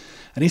 market.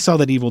 And he saw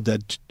that Evil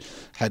Dead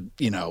had,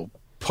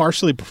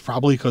 partially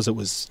probably because it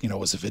was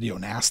a video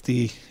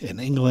nasty in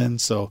England.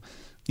 So,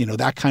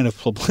 that kind of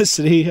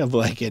publicity of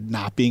like it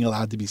not being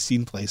allowed to be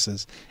seen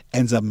places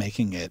ends up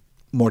making it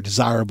more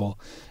desirable.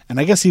 And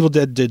I guess Evil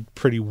Dead did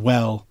pretty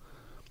well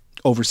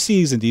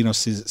overseas, and Dino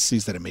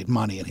sees that it made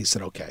money, and he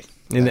said, okay.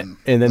 And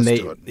then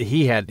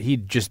he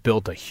just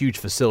built a huge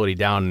facility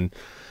down in,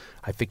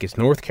 I think it's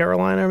North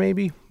Carolina,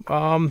 maybe,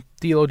 Dino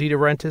De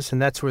Laurentiis,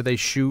 and that's where they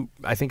shoot.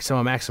 I think some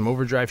of Maximum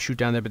Overdrive shoot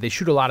down there, but they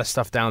shoot a lot of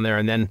stuff down there.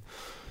 And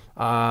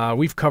then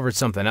we've covered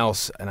something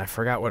else, and I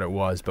forgot what it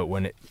was. But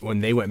when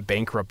they went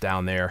bankrupt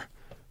down there,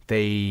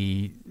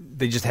 they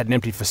just had an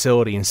empty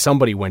facility, and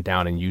somebody went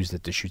down and used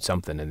it to shoot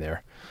something in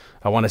there.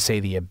 I want to say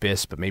the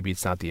Abyss, but maybe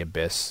it's not the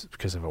Abyss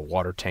because of a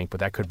water tank. But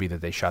that could be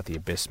that they shot the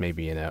Abyss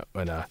maybe in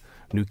a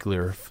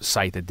nuclear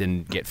site that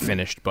didn't get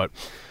finished. But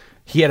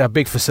he had a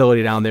big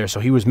facility down there, so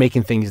he was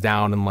making things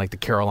down in like the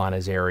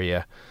Carolinas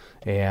area.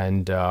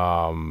 And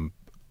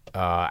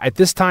at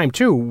this time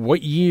too,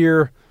 what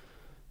year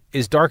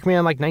is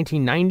Darkman? Like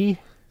 1990?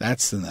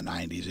 That's in the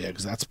 90s, yeah,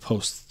 because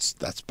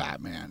that's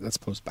Batman. That's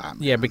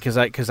post-Batman. Yeah, because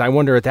I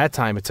wonder at that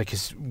time, it's like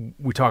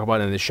we talk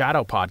about in the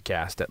Shadow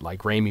podcast that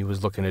like Raimi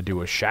was looking to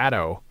do a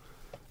Shadow.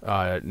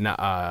 And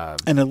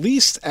at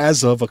least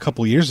as of a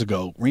couple years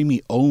ago,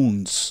 Raimi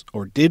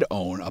did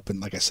own up in,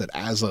 like I said,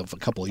 as of a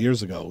couple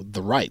years ago,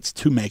 the rights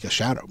to make a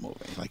Shadow movie.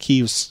 Like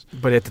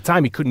but at the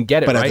time he couldn't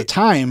get it. But right? at the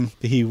time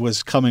he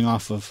was coming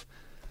off of,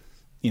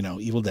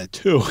 Evil Dead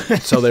 2.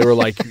 So they were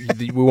like,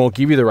 we won't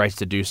give you the rights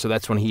to do. So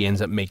that's when he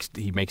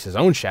makes his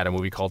own Shadow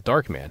movie called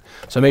Darkman.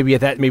 So maybe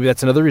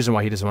that's another reason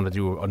why he doesn't want to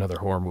do another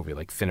horror movie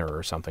like Thinner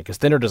or something, because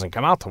Thinner doesn't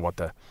come out till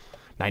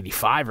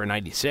 95 or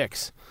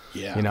 96.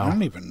 Yeah, I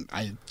don't even.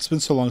 It's been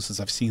so long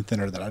since I've seen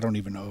Thinner that I don't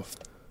even know if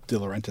De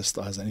Laurentiis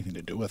still has anything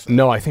to do with it.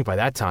 No, I think by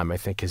that time, I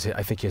think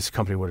his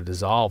company would have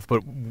dissolved.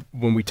 But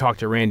when we talked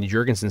to Randy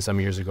Jurgensen some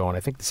years ago, and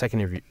I think the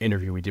second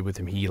interview we did with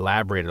him, he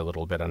elaborated a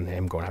little bit on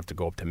him going to have to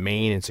go up to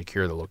Maine and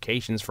secure the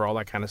locations for all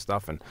that kind of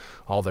stuff and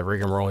all the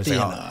rigmarole.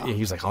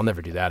 He's like, I'll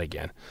never do that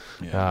again.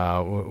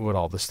 Yeah. With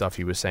all the stuff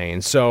he was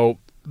saying. So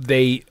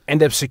they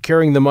end up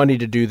securing the money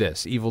to do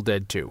this, Evil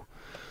Dead 2.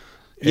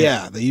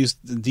 Yeah, they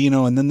used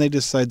Dino, and then they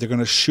decide they're going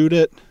to shoot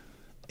it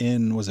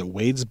in, was it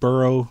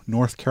Wadesboro,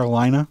 North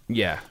Carolina?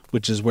 Yeah.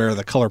 Which is where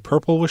The Color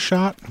Purple was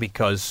shot.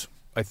 Because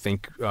I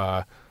think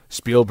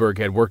Spielberg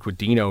had worked with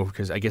Dino,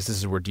 because I guess this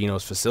is where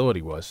Dino's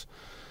facility was.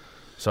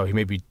 So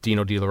maybe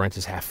Dino De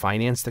Laurentiis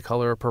half-financed The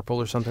Color Purple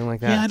or something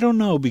like that? Yeah, I don't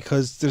know,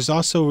 because there's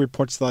also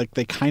reports that like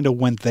they kind of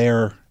went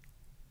there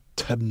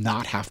to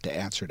not have to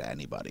answer to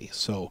anybody.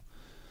 So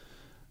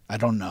I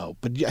don't know.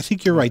 But I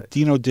think you're right.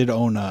 Dino did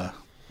own a...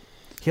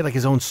 He had like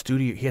his own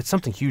studio. He had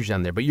something huge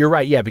down there. But you're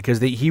right, yeah,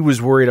 because he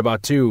was worried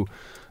about, too,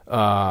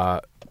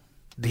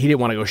 he didn't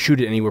want to go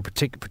shoot it anywhere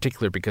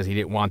particular because he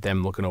didn't want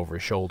them looking over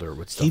his shoulder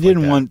with stuff He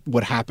didn't want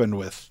what happened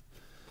with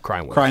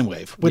Crime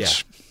Wave,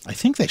 which I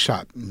think they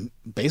shot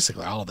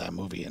basically all of that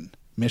movie in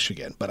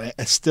Michigan. But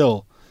I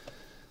still,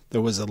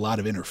 there was a lot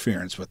of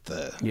interference with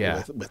the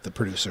with the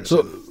producers.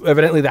 So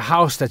evidently the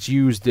house that's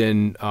used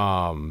in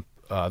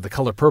The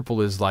Color Purple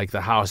is like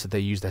the house that they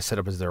used to set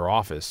up as their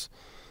office.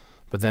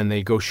 But then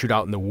they go shoot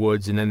out in the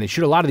woods, and then they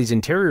shoot a lot of these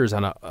interiors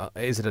on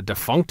is it a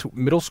defunct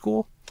middle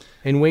school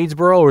in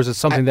Wadesboro, or is it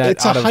something that...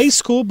 It's a high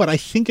school, but I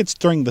think it's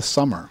during the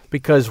summer.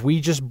 Because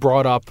we just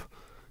brought up,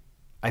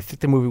 I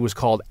think the movie was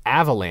called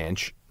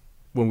Avalanche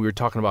when we were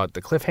talking about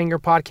the Cliffhanger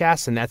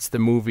podcast, and that's the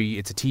movie,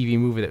 it's a TV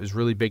movie that was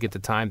really big at the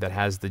time that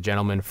has the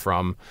gentleman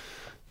from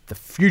The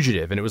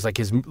Fugitive, and it was like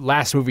his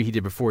last movie he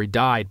did before he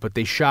died. But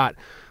they shot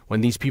when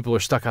these people are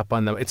stuck up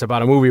on it's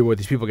about a movie where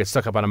these people get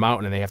stuck up on a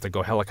mountain and they have to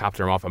go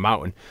helicopter them off a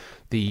mountain.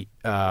 The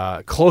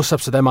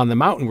close-ups of them on the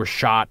mountain were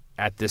shot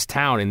at this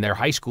town in their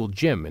high school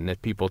gym, and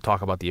that people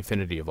talk about the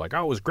affinity of like,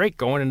 oh, it was great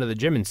going into the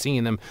gym and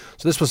seeing them.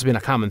 So this must have been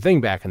a common thing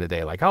back in the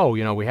day. Like, oh,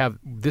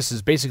 this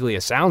is basically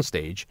a sound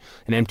stage,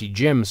 an empty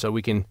gym, so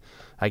we can,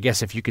 I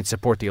guess if you could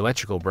support the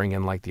electrical, bring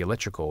in like the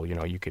electrical,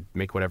 you could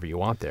make whatever you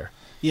want there.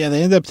 Yeah,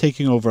 they ended up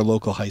taking over a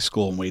local high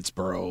school in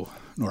Wadesboro,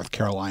 North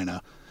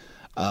Carolina.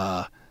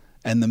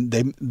 And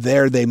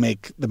they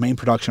make the main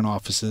production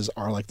offices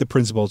are like the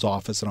principal's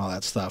office and all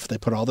that stuff. They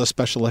put all the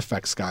special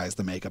effects guys,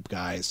 the makeup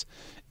guys,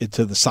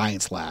 into the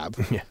science lab.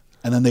 Yeah.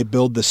 And then they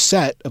build the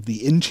set of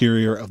the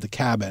interior of the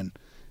cabin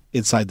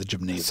inside the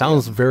gymnasium.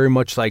 Sounds very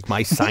much like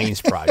my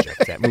science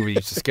project. That movie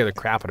used to scare the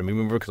crap out of me.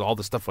 Remember, because all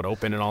the stuff would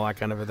open and all that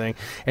kind of a thing.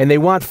 And they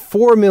want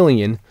 $4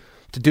 million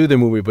to do the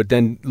movie, but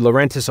then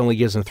Laurentis only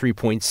gives them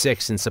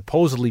 3.6, and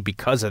supposedly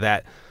because of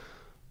that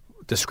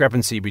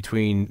discrepancy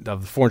between the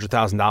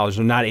 $400,000,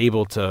 they're not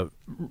able to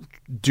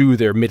do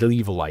their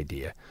medieval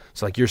idea.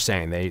 So like you're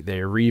saying,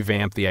 they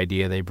revamp the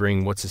idea. They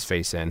bring what's his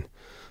face in,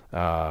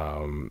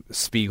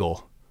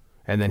 Spiegel,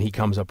 and then he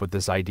comes up with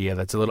this idea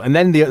that's a little. And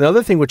then the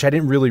other thing, which I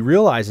didn't really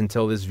realize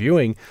until this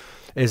viewing,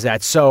 is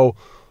that so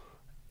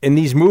in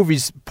these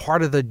movies,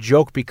 part of the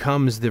joke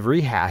becomes the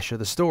rehash of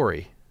the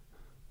story.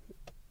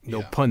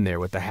 No pun there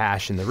with the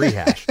hash and the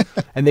rehash.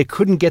 And they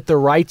couldn't get the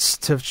rights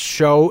to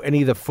show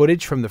any of the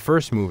footage from the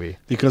first movie.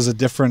 Because a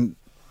different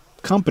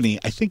company,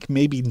 I think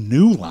maybe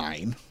New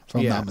Line, if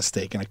I'm not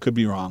mistaken, I could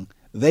be wrong,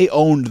 they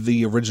owned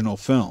the original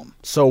film.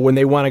 So when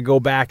they want to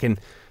go back and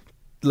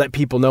let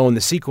people know in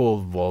the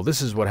sequel, well,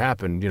 this is what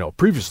happened,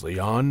 previously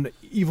on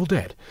Evil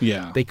Dead.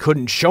 Yeah. They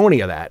couldn't show any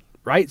of that,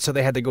 right? So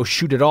they had to go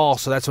shoot it all.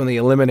 So that's when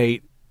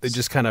they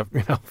just kind of,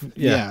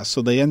 Yeah,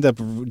 so they end up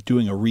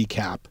doing a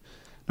recap.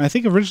 I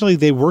think originally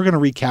they were going to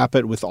recap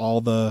it with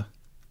all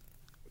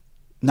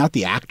not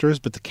the actors,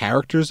 but the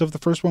characters of the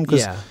first one.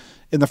 Because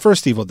in the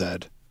first Evil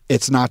Dead,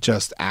 it's not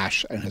just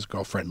Ash and his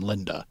girlfriend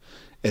Linda.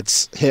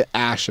 It's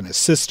Ash and his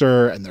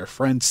sister and their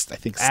friends, I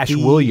think Ash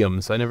Steve.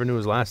 Williams. I never knew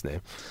his last name.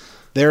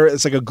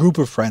 It's like a group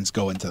of friends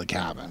go into the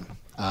cabin.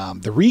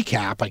 The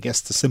recap, I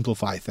guess to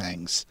simplify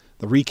things,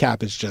 the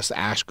recap is just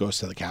Ash goes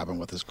to the cabin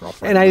with his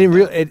girlfriend. And I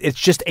didn't it's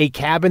just a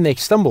cabin they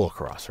stumble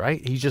across,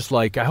 right? He's just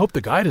like, I hope the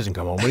guy doesn't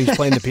come home when he's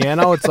playing the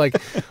piano. It's like,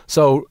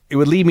 so it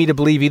would lead me to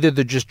believe either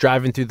they're just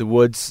driving through the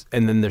woods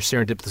and then they're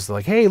serendipitous,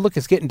 like, hey, look,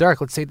 it's getting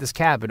dark. Let's take this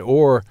cabin.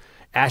 Or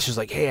Ash is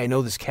like, hey, I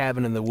know this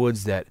cabin in the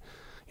woods that,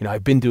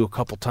 I've been to a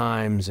couple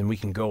times and we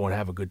can go and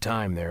have a good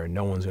time there and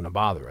no one's going to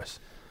bother us.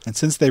 And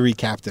since they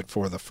recapped it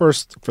for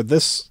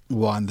this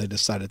one, they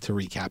decided to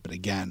recap it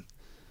again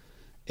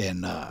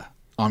in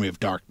Army of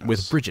Darkness.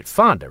 With Bridget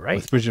Fonda, right?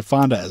 With Bridget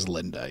Fonda as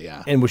Linda,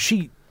 yeah. And was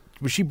she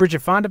Bridget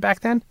Fonda back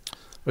then?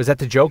 Was that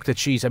the joke that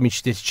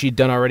she'd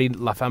done already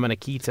La Femme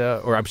Nikita,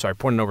 or I'm sorry,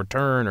 Point of No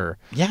Return, or?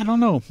 Yeah, I don't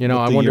know.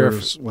 I wonder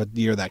what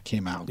year that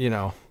came out.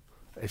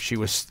 If she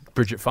was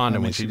Bridget Fonda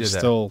when she did that.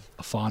 Still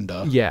a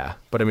Fonda. Yeah,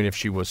 but if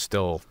she was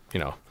still,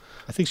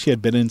 I think she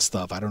had been in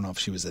stuff. I don't know if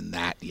she was in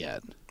that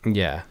yet.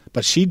 Yeah.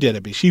 But she did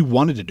it. She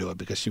wanted to do it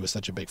because she was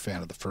such a big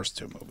fan of the first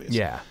two movies.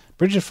 Yeah.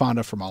 Bridget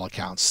Fonda, from all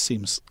accounts,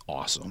 seems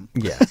awesome.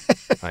 Yeah,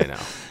 I know.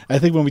 I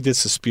think when we did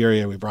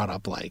Suspiria, we brought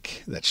up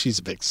that she's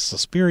a big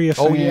Suspiria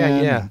fan. Oh,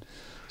 yeah.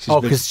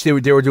 Because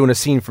they were doing a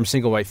scene from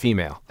Single White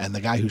Female. And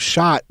the guy who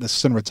shot the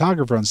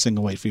cinematographer on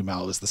Single White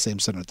Female was the same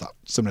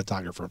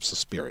cinematographer of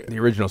Suspiria. The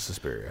original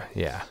Suspiria,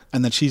 yeah.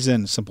 And then she's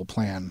in Simple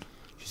Plan.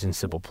 She's in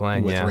Simple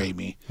Plan, with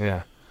Raimi.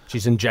 Yeah.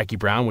 She's in Jackie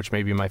Brown, which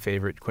may be my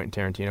favorite Quentin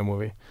Tarantino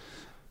movie.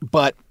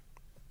 But,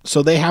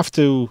 so they have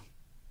to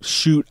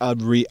shoot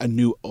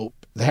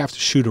they have to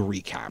shoot a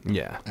recap.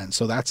 Yeah. And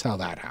so that's how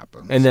that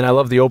happens. And then I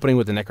love the opening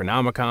with the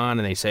Necronomicon, and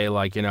they say,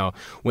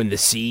 when the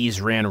seas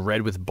ran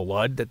red with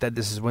blood, that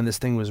this is when this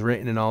thing was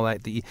written and all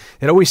that. It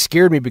always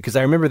scared me because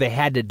I remember they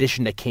had an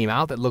edition that came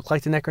out that looked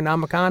like the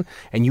Necronomicon,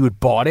 and you had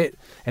bought it,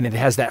 and it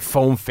has that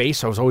foam face,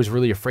 so I was always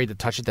really afraid to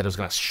touch it, that it was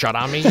going to shut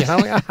on me.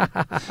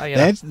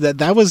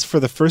 That was for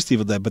the first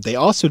Evil Dead, but they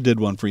also did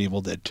one for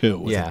Evil Dead 2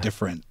 with a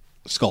different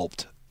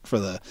sculpt for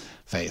the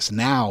face.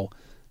 Now,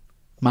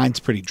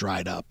 mine's pretty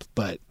dried up,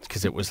 but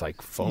because it was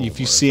like foam. If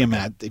you see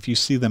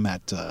them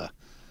at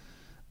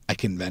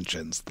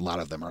conventions, a lot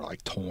of them are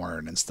like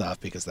torn and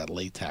stuff because that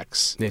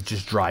latex. It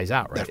just dries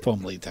out, right? That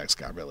foam latex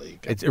got really.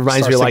 It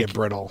reminds me like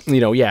brittle.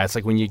 It's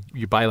like when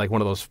you buy like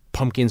one of those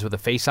pumpkins with a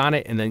face on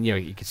it, and then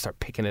you can start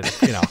picking it.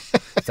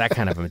 It's that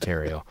kind of a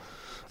material.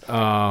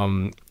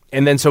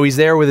 And then so he's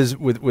there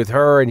with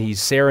her and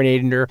he's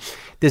serenading her.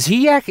 Does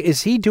he act?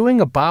 Is he doing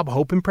a Bob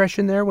Hope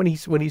impression there when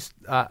he's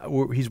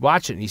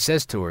watching? He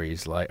says to her,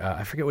 he's like,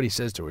 I forget what he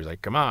says to her. He's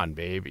like, "Come on,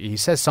 babe." He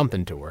says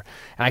something to her,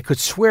 and I could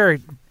swear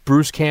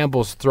Bruce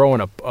Campbell's throwing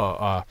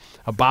a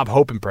Bob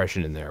Hope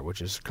impression in there,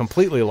 which is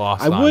completely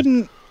lost. I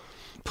wouldn't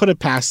put it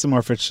past him, or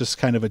if it's just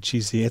kind of a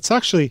cheesy. It's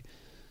actually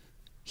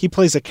he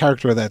plays a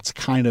character that's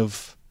kind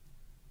of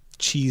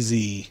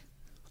cheesy,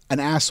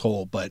 an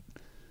asshole, but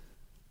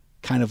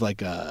kind of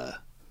like a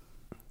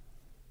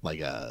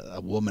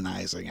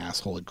womanizing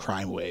asshole in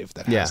Crime Wave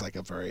that has like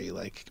a very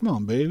like, come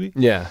on, baby,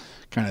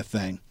 kind of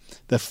thing.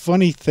 The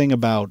funny thing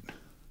about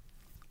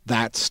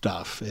that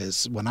stuff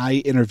is when I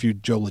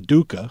interviewed Joe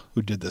LaDuca,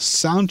 who did the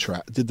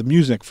soundtrack, did the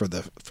music for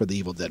the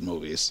Evil Dead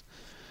movies.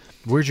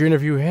 Where'd you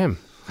interview him?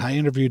 I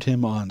interviewed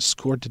him on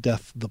Scored to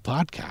Death, the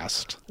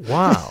podcast.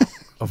 Wow.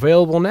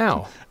 Available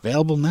now.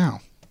 Available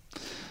now.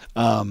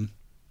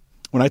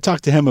 When I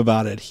talked to him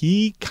about it,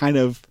 he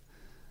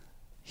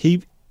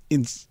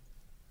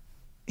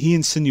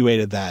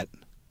insinuated that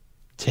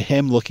to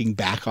him, looking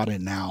back on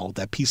it now,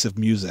 that piece of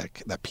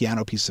music, that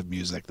piano piece of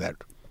music that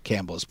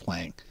Campbell is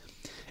playing,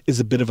 is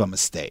a bit of a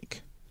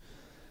mistake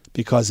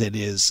because it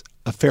is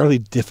a fairly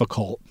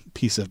difficult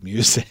piece of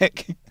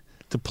music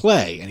to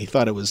play, and he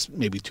thought it was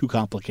maybe too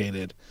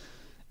complicated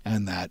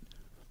and that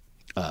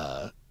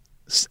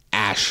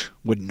Ash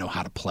wouldn't know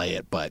how to play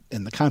it, but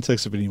in the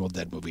context of an Evil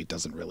Dead movie, it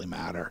doesn't really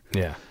matter.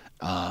 Yeah.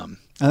 And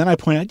then I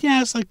pointed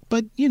out, it's like,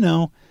 but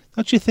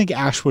don't you think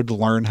Ash would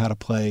learn how to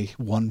play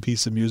one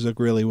piece of music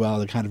really well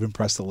to kind of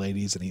impress the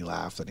ladies? And he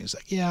laughed and he was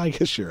like, yeah, I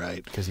guess you're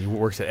right. Because he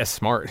works at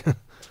S-Smart.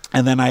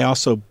 And then I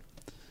also,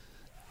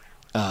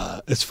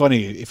 it's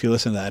funny if you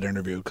listen to that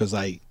interview, because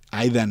I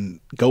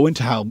then go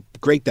into how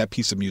great that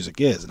piece of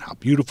music is and how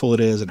beautiful it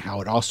is and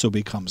how it also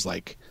becomes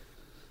like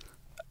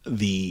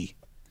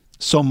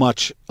so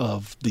much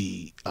of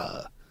the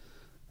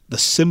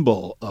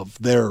symbol of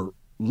their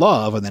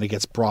love, and then it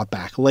gets brought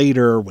back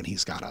later when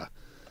he's got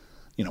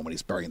when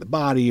he's burying the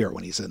body or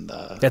when he's in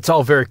the... That's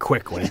all very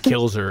quick. When he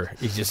kills her,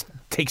 he just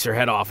takes her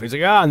head off. He's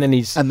like, and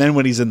then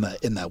when he's in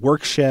the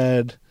work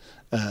shed,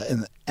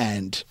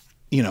 and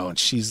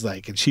she's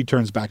like, and she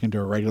turns back into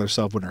her regular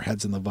self when her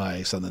head's in the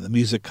vice, and then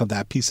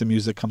that piece of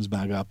music comes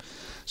back up.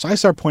 So I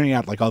start pointing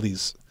out like all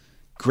these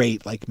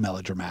great like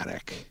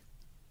melodramatic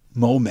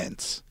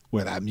moments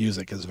where that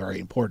music is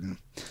very important.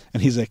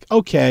 And he's like,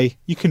 okay,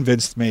 you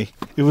convinced me.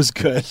 It was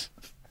good.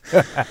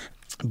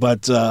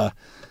 But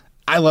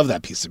I love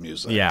that piece of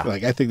music. Yeah.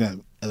 Like, I think that,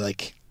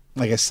 like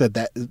I said,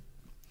 that... And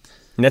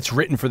that's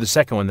written for the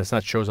second one. That's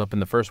not shows up in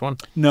the first one?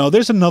 No,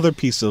 there's another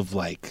piece of,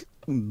 like...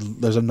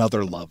 There's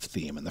another love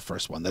theme in the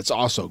first one that's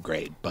also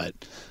great, but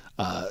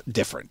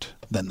different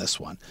than this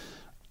one.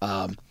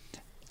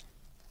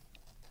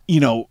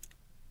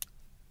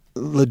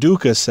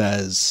 LaDuca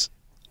says...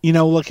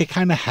 look, it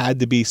kind of had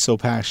to be so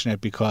passionate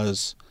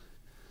because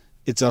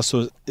it's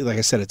also, like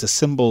I said, it's a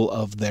symbol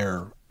of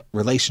their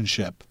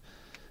relationship.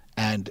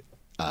 And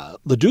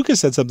LaDuca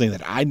said something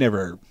that I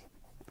never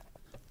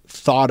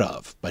thought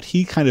of, but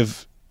he kind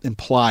of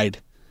implied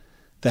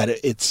that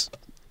it's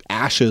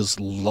Ash's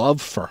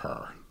love for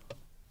her,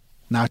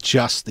 not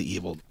just the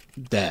Evil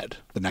Dead,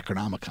 the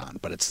Necronomicon,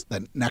 but it's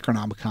the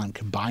Necronomicon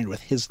combined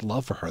with his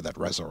love for her that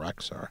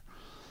resurrects her.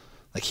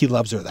 Like, he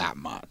loves her that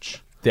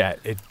much.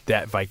 That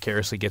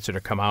vicariously gets her to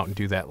come out and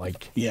do that,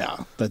 like...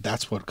 Yeah,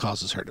 that's what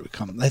causes her to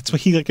become... That's what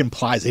he, like,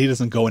 implies. He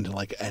doesn't go into,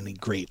 like, any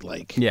great,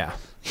 like... Yeah.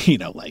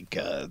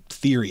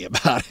 Theory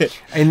about it.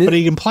 But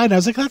he implied, I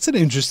was like, that's an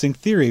interesting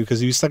theory, because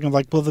he was thinking,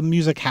 like, well, the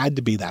music had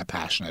to be that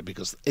passionate,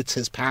 because it's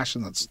his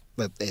passion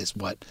that is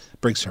what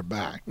brings her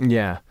back.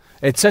 Yeah.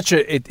 It's such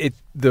a...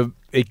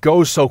 It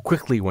goes so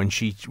quickly when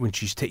she's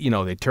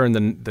they turn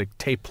the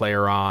tape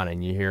player on,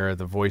 and you hear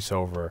the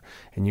voiceover,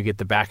 and you get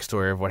the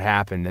backstory of what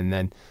happened, and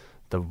then...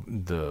 The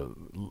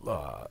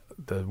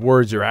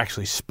words are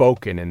actually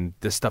spoken, and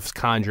this stuff's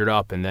conjured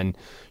up, and then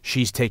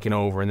she's taken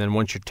over, and then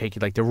once you're taken,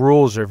 like the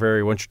rules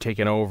are once you're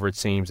taken over, it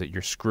seems that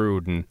you're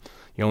screwed, and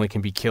you only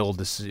can be killed.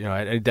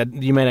 That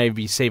you may not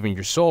be saving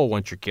your soul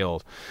once you're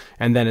killed,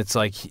 and then it's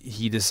like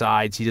he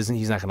decides he's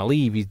not going to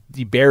leave.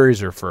 He buries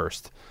her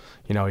first.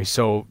 He's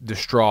so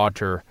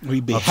distraught or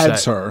he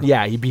beheads upset. her.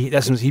 Yeah, he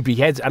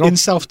beheads. In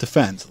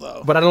self-defense,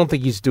 though. But I don't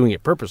think he's doing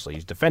it purposely.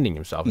 He's defending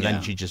himself, and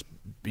Yeah. then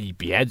he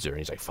beheads her, and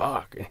he's like,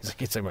 "Fuck!" And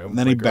and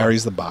then he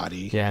buries the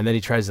body. Yeah, and then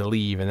he tries to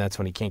leave, and that's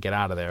when he can't get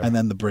out of there. And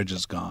then the bridge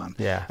is gone.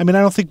 Yeah. I mean,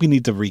 I don't think we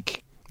need to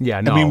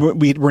Yeah, no. I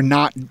mean, we're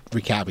not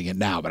recapping it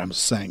now, but I'm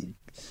just saying,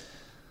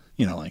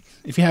 like,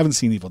 if you haven't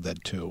seen Evil Dead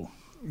 2,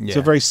 it's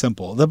very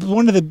simple.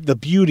 One of the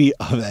beauty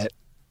of it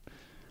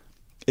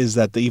is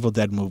that the Evil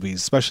Dead movies,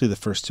 especially the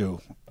first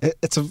two,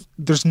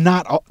 there's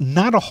not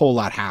a whole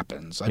lot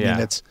happens. I mean,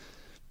 it's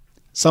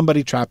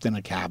somebody trapped in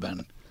a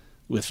cabin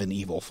with an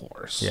evil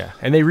force. Yeah,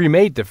 and they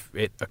remade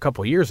it a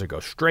couple years ago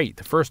straight,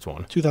 the first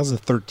one.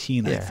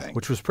 2013, I think.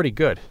 Which was pretty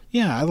good.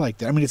 Yeah, I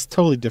liked it. I mean, it's a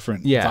totally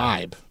different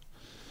vibe.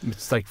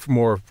 It's like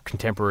more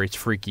contemporary, it's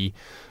freaky.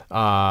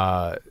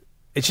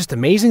 It's just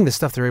amazing the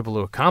stuff they're able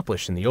to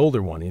accomplish in the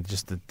older one. It's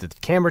just the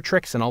camera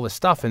tricks and all this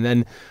stuff, and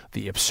then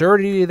the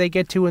absurdity they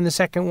get to in the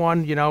second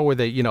one. Where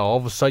they, all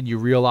of a sudden you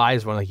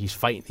realize when he's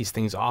fighting these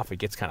things off, it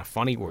gets kind of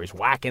funny. Where he's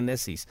whacking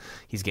this, he's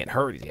getting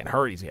hurt, he's getting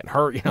hurt, he's getting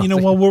hurt.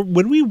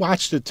 When we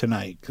watched it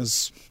tonight,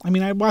 because I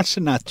mean, I watched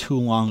it not too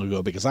long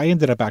ago, because I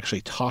ended up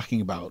actually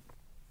talking about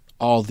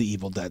all the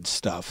Evil Dead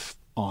stuff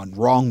on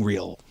Wrong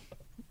Reel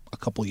a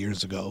couple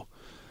years ago,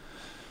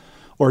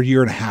 or a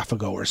year and a half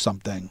ago, or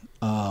something.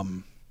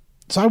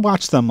 So I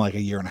watched them like a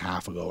year and a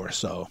half ago or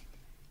so.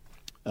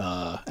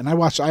 And I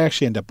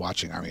actually end up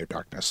watching Army of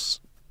Darkness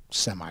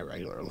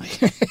semi-regularly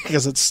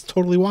because it's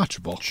totally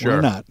watchable.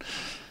 Sure. Why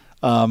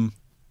not?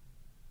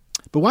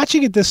 But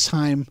watching it this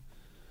time,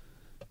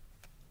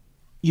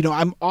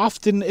 I'm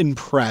often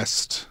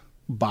impressed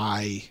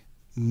by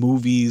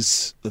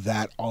movies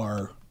that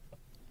are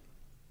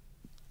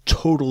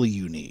totally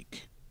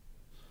unique.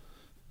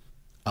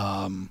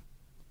 And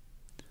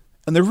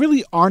there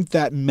really aren't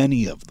that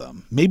many of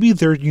them. Maybe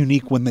they're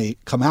unique when they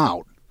come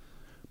out,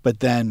 but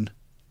then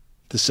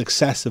the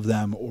success of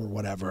them or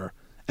whatever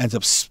ends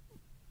up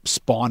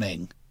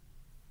spawning,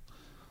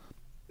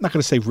 I'm not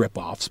going to say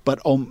rip-offs, but,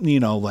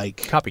 like...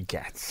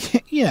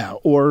 Copycats. Yeah,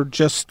 or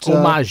just...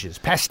 Homages,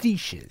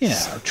 pastiches.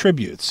 Yeah, or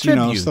tributes,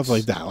 Tributes. stuff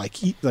like that.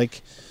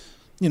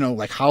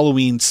 Like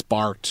Halloween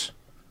sparked,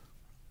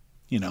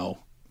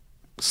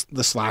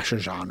 the slasher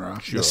genre.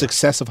 Sure. The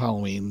success of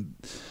Halloween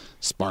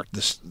sparked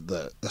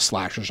the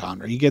slasher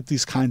genre. You get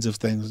these kinds of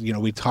things.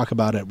 We talk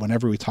about it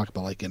whenever we talk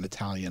about like an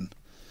Italian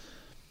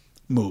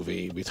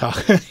movie. We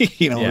talk, when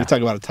we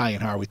talk about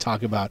Italian horror, we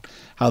talk about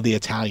how the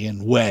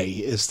Italian way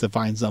is to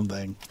find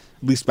something.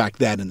 At least back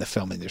then in the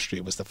film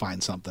industry, was to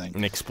find something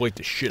And exploit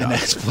the shit and out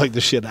of it. exploit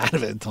the shit out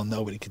of it until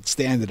nobody could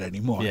stand it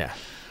anymore. Yeah.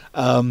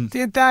 The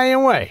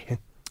Italian way.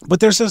 But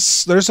there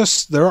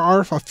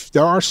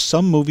are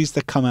some movies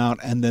that come out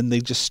and then they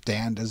just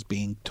stand as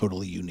being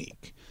totally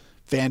unique.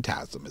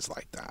 Phantasm is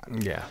like that.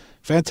 Yeah.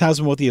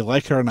 Phantasm, whether you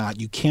like it or not,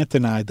 you can't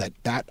deny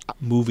that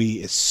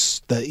movie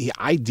is the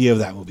idea of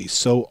that movie is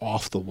so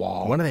off the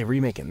wall. When are they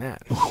remaking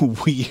that?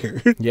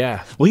 Weird.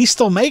 Yeah. Well, he's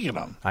still making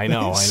them. I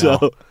know.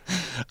 So,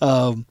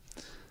 and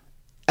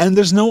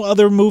there's no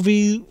other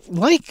movie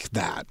like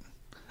that.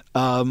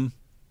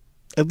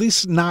 At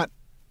least not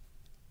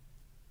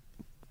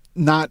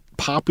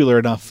popular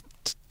enough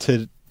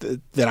that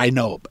I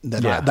know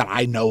that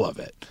I know of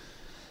it.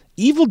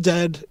 Evil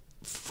Dead,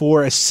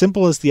 for as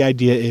simple as the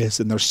idea is,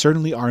 and there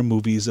certainly are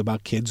movies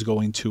about kids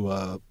going to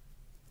a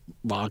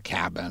log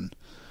cabin,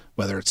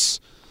 whether it's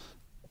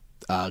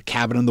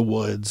Cabin in the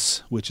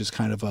Woods, which is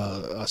kind of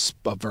a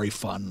very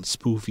fun,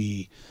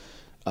 spoofy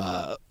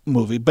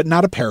movie, but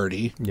not a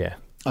parody. Yeah.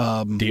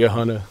 Deer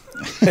Hunter.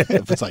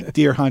 If it's like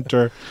Deer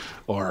Hunter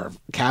or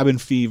Cabin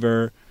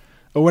Fever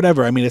or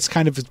whatever, I mean, it's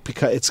kind of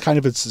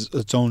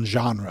its own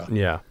genre.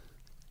 Yeah.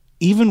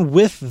 Even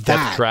with that,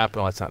 Death Trap.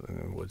 Oh, that's not in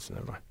the woods.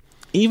 Never mind.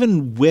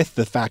 Even with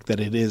the fact that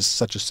it is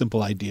such a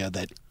simple idea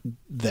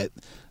that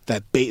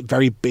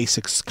very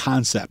basic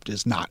concept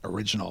is not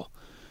original,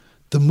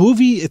 the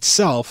movie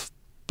itself,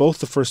 both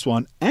the first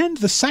one and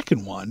the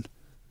second one,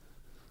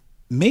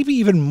 maybe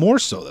even more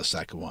so the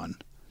second one,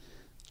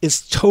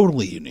 is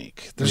totally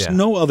unique. There's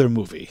no other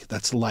movie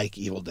that's like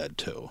Evil Dead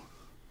 2.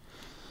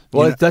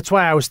 Well, that's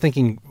why I was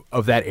thinking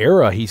of that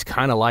era. He's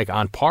kind of like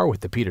on par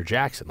with the Peter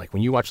Jackson. Like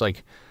when you watch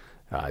like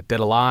Dead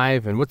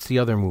Alive, and what's the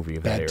other movie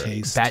of that era?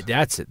 Taste.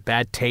 That's it.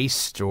 Bad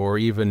Taste, or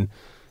even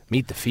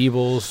Meet the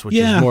Feebles, which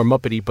is more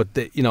Muppety. But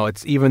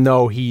it's even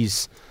though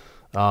he's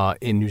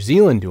in New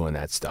Zealand doing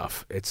that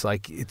stuff, it's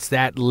like it's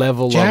that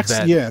level of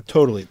that. Yeah,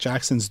 totally.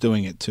 Jackson's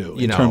doing it too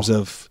in terms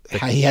of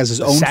how he has his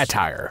own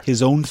satire,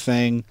 his own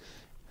thing.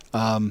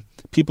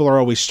 People are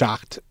always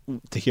shocked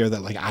to hear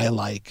that. Like I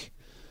like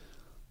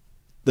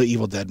the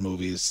Evil Dead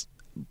movies,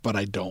 but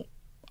I don't.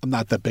 I'm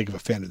not that big of a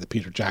fan of the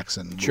Peter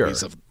Jackson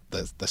movies of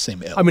the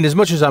same ilk. I mean, as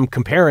much as I'm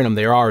comparing them,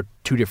 there are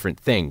two different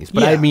things.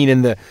 But I mean,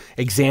 in the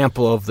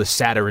example of the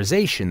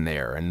satirization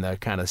there and the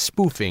kind of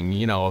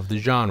spoofing, of the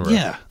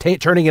genre,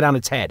 turning it on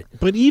its head.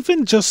 But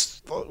even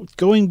just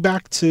going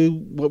back to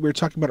what we were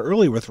talking about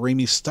earlier with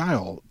Raimi's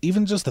style,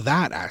 even just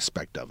that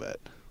aspect of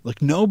it,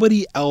 like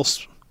nobody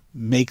else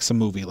makes a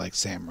movie like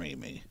Sam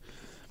Raimi.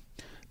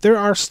 There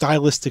are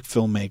stylistic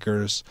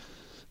filmmakers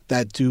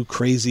that do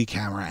crazy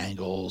camera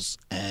angles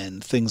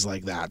and things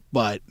like that,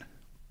 but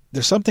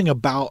there's something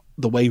about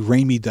the way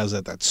Raimi does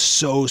it that's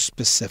so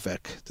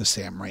specific to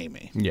Sam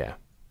Raimi. Yeah.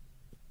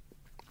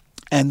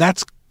 And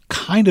that's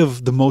kind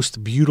of the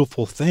most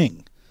beautiful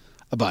thing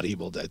about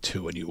Evil Dead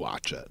 2 when you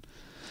watch it,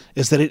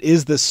 is that it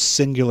is this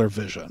singular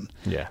vision.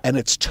 Yeah. And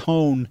its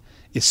tone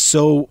is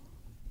so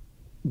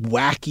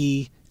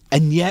wacky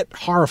and yet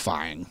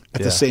horrifying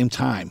at the same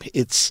time.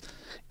 It's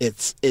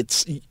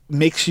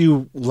makes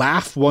you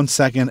laugh 1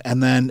 second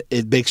and then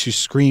it makes you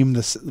scream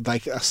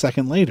like a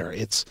second later.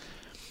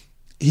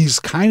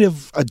 He's kind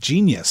of a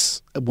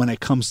genius when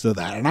it comes to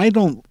that. And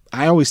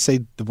I always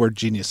say the word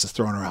genius is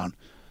thrown around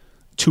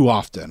too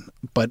often,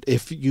 but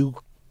if you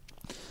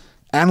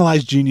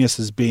analyze genius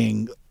as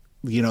being,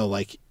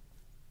 like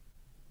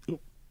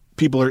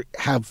people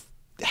have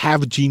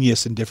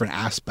genius in different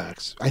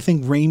aspects, I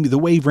think the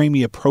way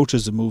Raimi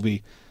approaches a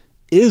movie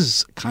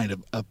is kind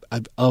of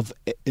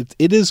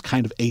it is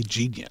kind of a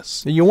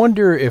genius. You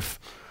wonder if,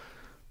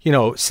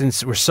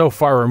 since we're so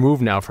far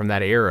removed now from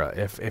that era,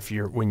 if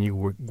when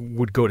you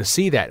would go to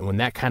see that, and when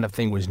that kind of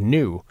thing was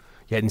new,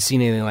 you hadn't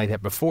seen anything like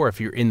that before,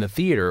 if you're in the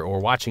theater or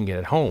watching it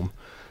at home,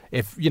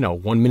 if,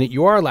 1 minute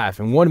you are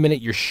laughing, 1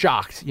 minute you're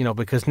shocked,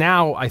 because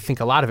now I think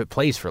a lot of it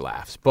plays for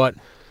laughs. But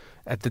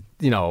at the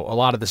a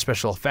lot of the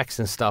special effects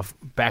and stuff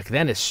back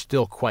then is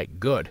still quite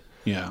good.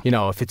 Yeah.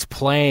 If it's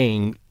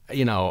playing,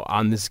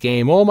 on this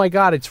game, oh my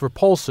God, it's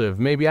repulsive.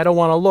 Maybe I don't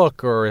want to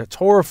look, or it's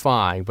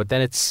horrifying, but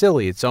then it's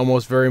silly. It's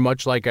almost very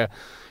much like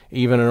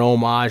even an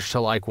homage to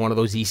like one of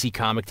those EC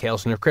comic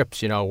Tales from the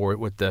Crypts, where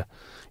with the,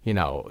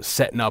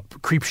 setting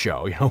up Creep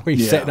Show, where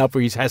he's setting up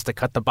where he has to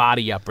cut the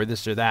body up or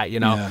this or that,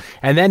 Yeah.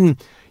 And then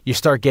you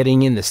start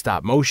getting into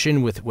stop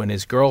motion with when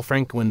his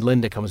girlfriend, when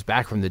Linda comes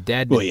back from the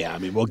dead. Well, yeah, I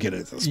mean, we'll get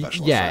into the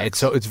special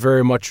effects. It's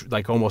very much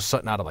like almost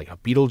something out of like a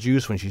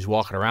Beetlejuice when she's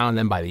walking around. And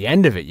then by the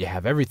end of it, you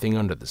have everything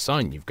under the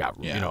sun. You've got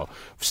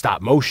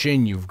stop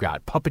motion, you've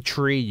got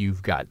puppetry,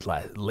 you've got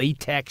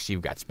latex,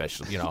 you've got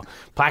special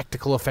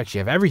practical effects. You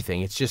have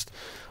everything. It's just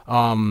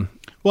well,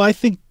 I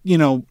think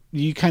you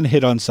kind of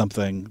hit on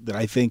something that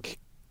I think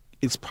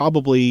it's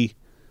probably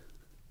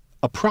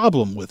a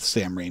problem with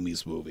Sam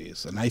Raimi's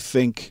movies, and I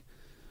think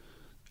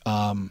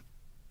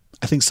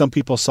some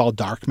people saw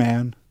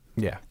Darkman,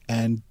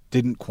 and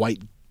didn't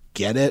quite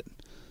get it.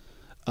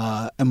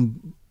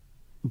 And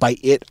by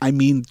it, I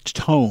mean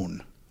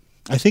tone.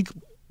 I think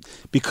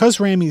because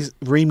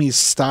Raimi's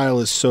style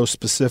is so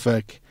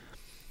specific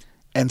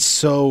and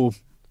so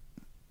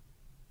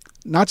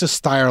not just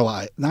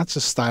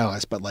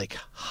stylized, but like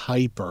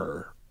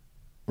hyper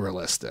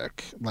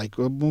realistic. Like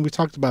when we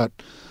talked about,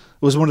 it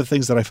was one of the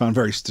things that I found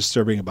very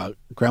disturbing about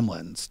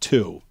Gremlins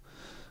 2.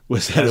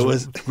 Was that it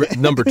was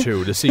number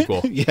 2, the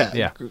sequel.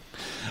 yeah.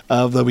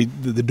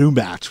 The Doom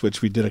Match,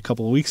 which we did a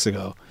couple of weeks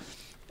ago,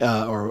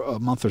 or a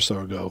month or so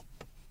ago.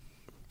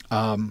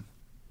 I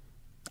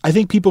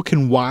think people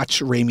can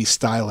watch Raimi's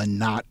style and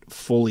not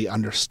fully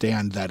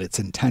understand that it's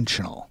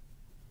intentional.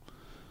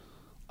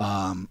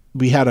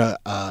 We had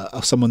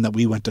someone that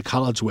we went to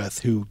college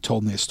with who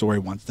told me a story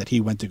once that he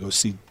went to go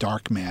see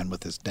Darkman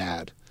with his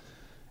dad,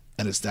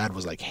 and his dad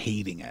was like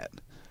hating it,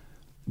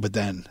 but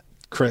then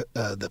Chris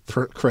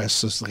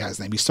is the guy's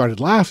name. He started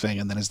laughing,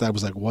 and then his dad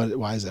was like, "What?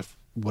 Why is it?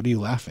 What are you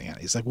laughing at?"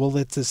 He's like, "Well,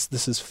 this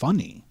is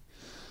funny,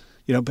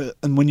 But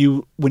and when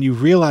you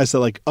realize that,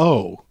 like,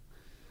 oh,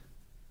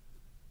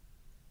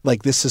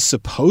 like this is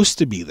supposed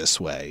to be this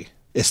way.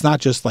 It's not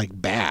just like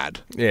bad.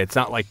 Yeah, it's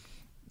not like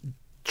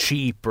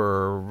cheap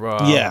or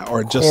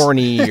or just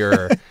corny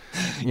or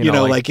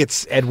like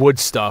it's Ed Wood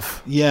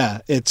stuff.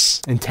 Yeah,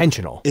 it's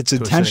intentional. It's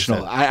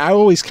intentional. I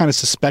always kind of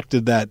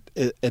suspected that.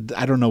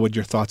 I don't know what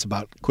your thoughts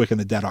about Quick and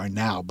the Dead are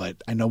now,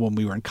 but I know when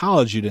we were in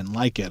college you didn't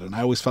like it, and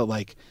I always felt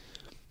like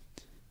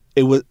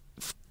it was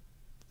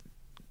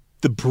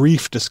the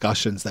brief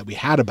discussions that we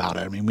had about it.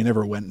 I mean, we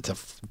never went into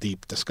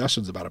deep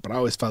discussions about it, but I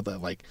always felt that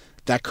like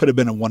that could have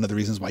been one of the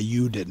reasons why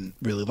you didn't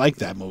really like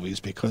that movie, is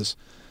because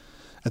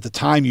at the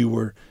time you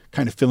were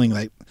kind of feeling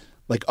like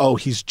oh,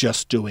 he's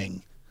just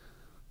doing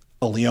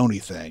a Leone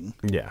thing.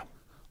 Yeah.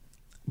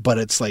 But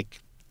it's like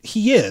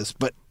he is,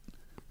 but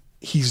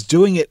he's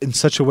doing it in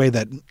such a way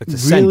that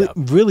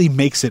really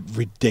makes it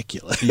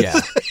ridiculous. Yeah.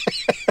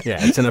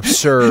 Yeah, it's an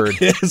absurd,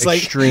 it's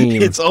extreme.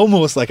 Like, it's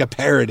almost like a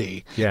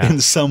parody in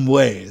some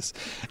ways.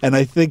 And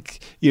I think,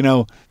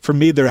 for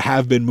me, there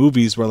have been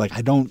movies where like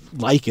I don't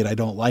like it,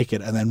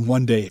 and then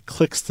one day it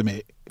clicks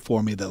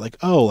for me that like,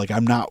 oh, like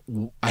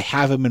I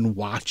haven't been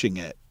watching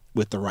it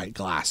with the right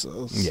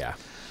glasses. Yeah.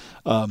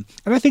 And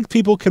I think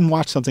people can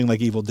watch something like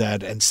Evil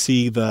Dead and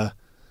see the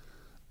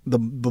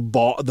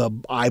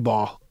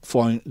eyeball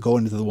go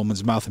into the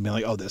woman's mouth and be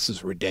like, oh, this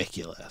is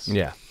ridiculous.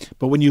 Yeah.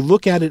 But when you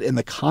look at it in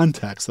the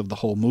context of the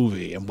whole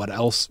movie and what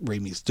else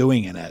Raimi's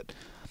doing in it,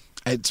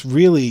 it's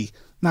really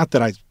not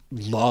that I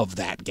love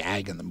that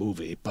gag in the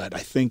movie, but I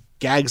think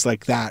gags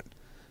like that,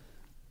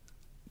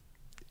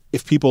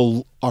 if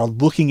people are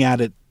looking at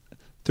it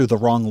through the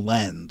wrong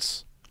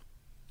lens,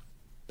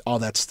 all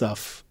that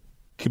stuff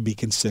could be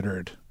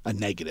considered a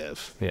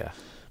negative. Yeah.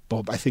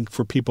 But I think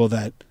for people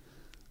that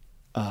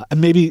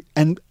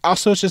and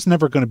also it's just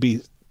never going to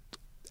be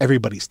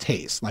everybody's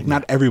taste. Like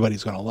not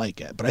everybody's going to like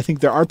it, but I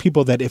think there are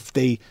people that if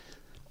they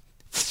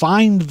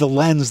find the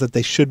lens that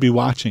they should be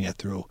watching it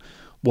through,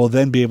 will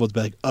then be able to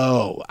be like,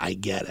 oh, I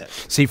get it.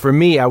 See, for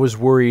me, I was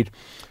worried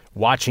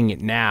watching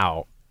it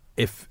now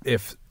if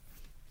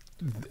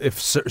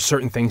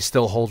certain things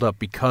still hold up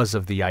because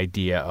of the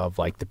idea of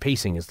like the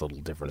pacing is a little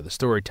different of the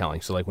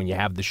storytelling. So like when you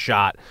have the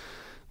shot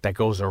that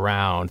goes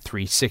around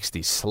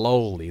 360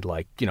 slowly,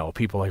 like,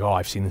 people are like, oh,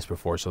 I've seen this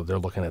before, so they're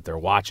looking at their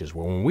watches.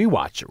 Where when we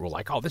watch it, we're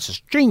like, oh, this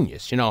is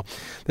genius.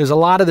 There's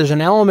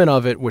an element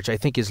of it which I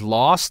think is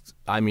lost.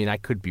 I mean, I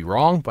could be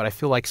wrong, but I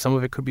feel like some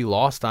of it could be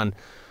lost on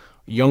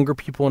younger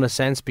people in a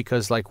sense,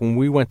 because like when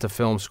we went to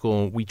film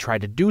school, we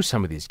tried to do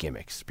some of these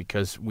gimmicks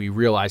because we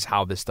realized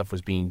how this stuff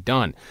was being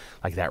done,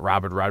 like that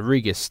Robert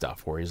Rodriguez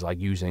stuff where he's like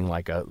using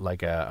like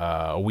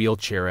a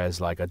wheelchair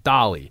as like a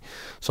dolly.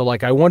 So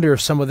like I wonder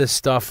if some of this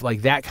stuff,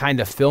 like that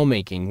kind of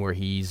filmmaking where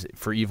he's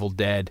for Evil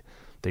Dead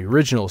The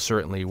original,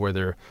 certainly, where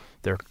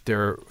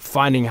they're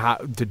finding how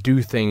to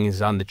do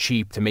things on the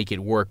cheap to make it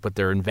work, but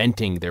they're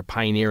inventing, they're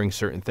pioneering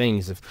certain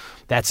things. If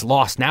that's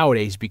lost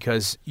nowadays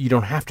because you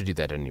don't have to do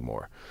that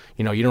anymore.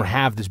 You know, you don't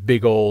have this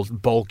big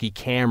old bulky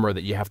camera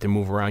that you have to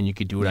move around. You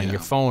could do it on your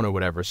phone or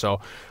whatever. So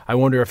I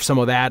wonder if some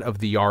of that of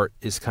the art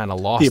is kind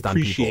of lost on people. The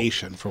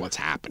appreciation for what's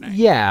happening.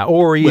 Yeah,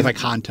 or even with a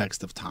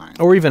context of time,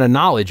 or even a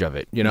knowledge of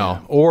it. You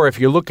know, or if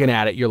you're looking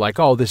at it, you're like,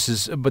 oh, this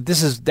is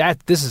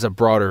a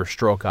broader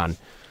stroke on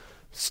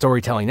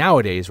storytelling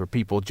nowadays, where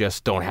people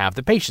just don't have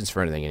the patience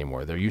for anything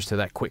anymore. They're used to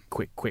that quick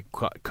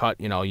cut.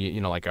 You know,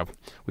 like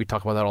we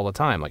talk about that all the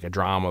time. Like a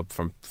drama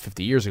from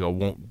 50 years ago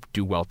won't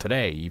do well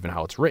today, even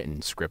how it's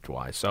written script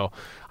wise. So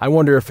I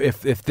wonder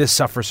if this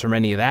suffers from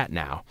any of that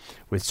now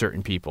with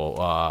certain people,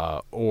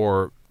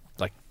 or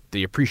like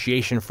the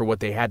appreciation for what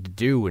they had to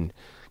do and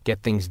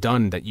get things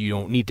done that you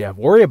don't need to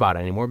worry about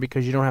anymore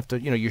because you don't have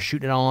to. You know, you're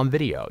shooting it all on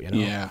video. You know.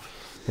 Yeah.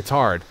 It's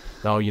hard.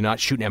 No, you're not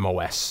shooting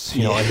MOS,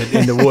 you know,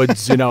 in the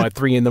woods, you know, at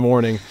 3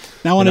 a.m.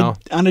 Now,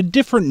 on a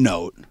different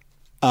note,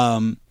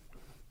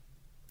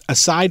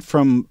 aside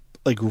from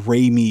like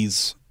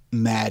Raimi's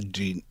mad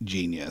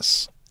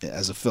genius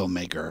as a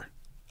filmmaker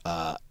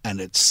and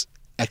its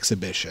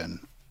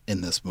exhibition in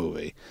this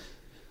movie,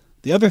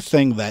 the other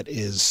thing that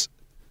is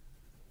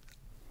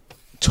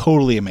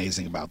totally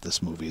amazing about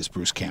this movie is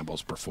Bruce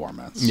Campbell's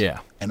performance. Yeah.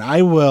 And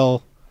I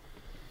will,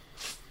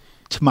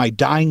 to my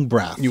dying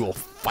breath, you will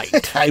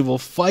fight. I will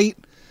fight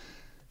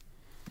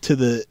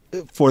to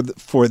for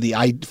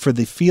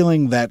the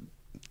feeling that,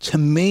 to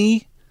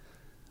me,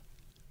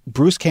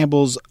 Bruce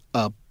Campbell's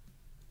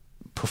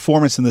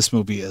performance in this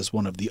movie is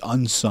one of the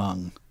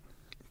unsung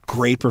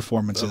great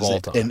performances of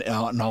all time.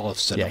 in all of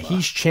cinema. Yeah,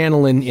 he's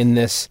channeling in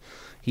this.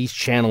 He's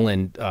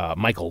channeling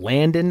Michael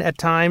Landon at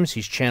times.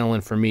 He's channeling,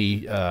 for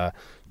me,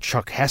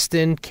 Chuck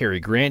Heston, Cary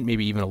Grant,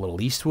 maybe even a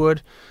little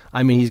Eastwood.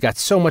 I mean, he's got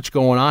so much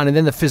going on. And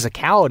then the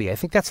physicality, I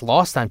think that's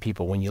lost on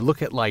people when you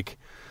look at, like,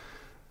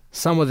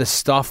 some of the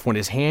stuff when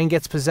his hand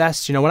gets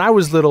possessed. You know, when I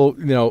was little,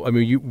 you know, I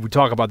mean, we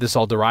talk about this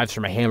all derives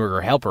from a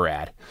Hamburger Helper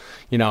ad,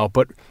 you know,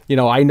 but, you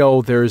know, I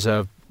know there's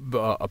a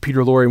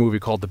Peter Lorre movie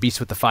called The Beast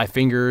with the Five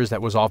Fingers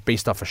that was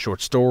based off a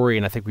short story,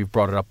 and I think we've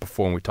brought it up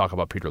before when we talk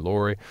about Peter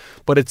Lorre.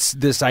 But it's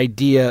this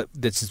idea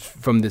that's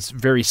from this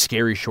very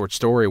scary short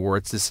story where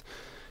it's this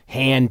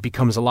hand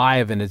becomes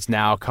alive and it's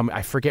now coming.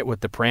 I forget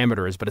what the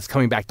parameter is, but it's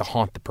coming back to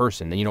haunt the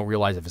person. And you don't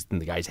realize if it's in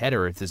the guy's head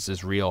or if it's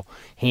this real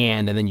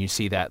hand. And then you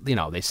see that, you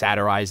know, they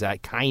satirize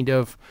that kind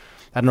of.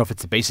 I don't know if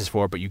it's the basis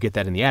for it, but you get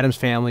that in the Addams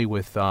Family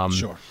with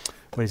sure.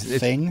 What is it?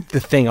 Thing?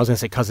 The Thing. I was going to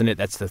say Cousin It.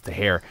 That's the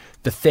hair.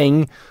 The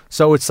Thing.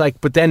 So it's like,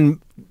 but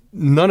then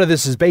none of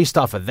this is based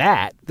off of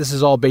that. This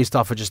is all based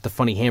off of just the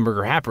funny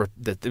Hamburger Helper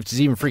that which is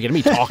even freaking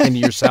me talking to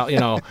yourself, you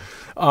know.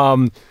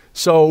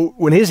 So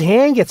when his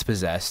hand gets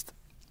possessed,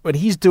 but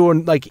he's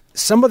doing like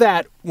some of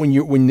that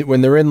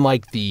when they're in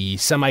like the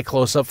semi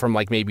close up from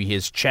like maybe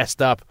his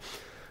chest up,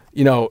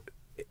 you know,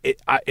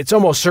 it's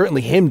almost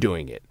certainly him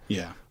doing it.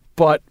 Yeah.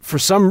 But for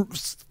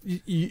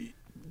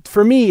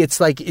me, it's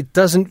like it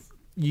doesn't.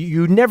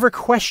 You never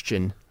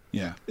question.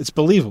 Yeah, it's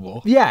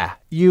believable. Yeah,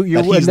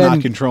 that he's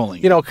not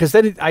controlling. You know, because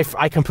then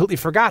I completely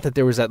forgot that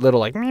there was that little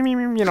like you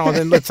know.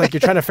 Then it's like you're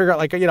trying to figure out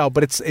like you know,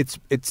 but it's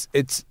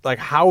like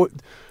how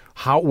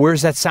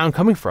where's that sound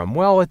coming from?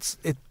 Well,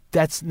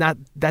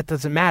 that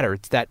doesn't matter.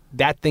 It's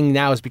that thing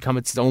now has become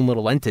its own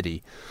little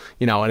entity,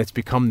 you know, and it's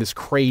become this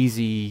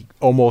crazy,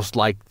 almost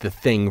like the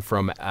Thing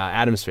from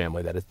Addams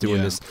Family that is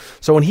doing this.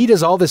 So when he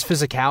does all this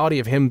physicality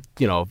of him,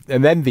 you know,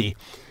 and then the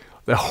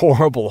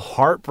horrible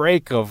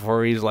heartbreak of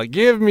where he's like,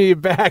 give me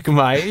back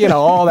my, you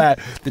know, all that,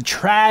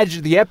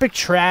 the epic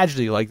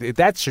tragedy, like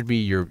that should be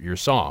your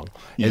song,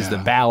 is the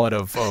ballad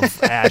of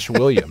Ash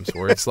Williams,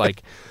 where it's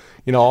like,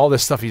 you know, all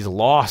this stuff he's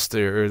lost,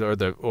 or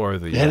the.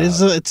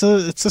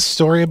 It's a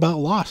story about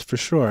loss for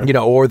sure. You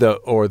know, or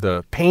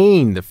the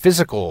pain, the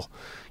physical.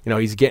 You know,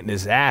 he's getting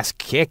his ass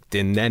kicked,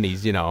 and then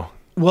he's, you know.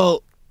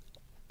 Well,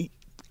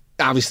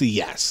 obviously,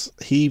 yes,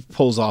 he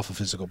pulls off a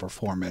physical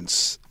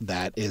performance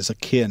that is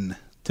akin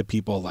to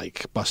people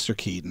like Buster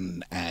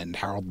Keaton and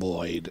Harold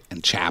Lloyd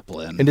and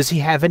Chaplin. And does he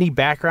have any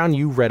background?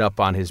 You read up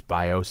on his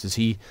bios. Does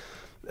he?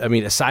 I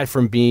mean, aside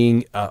from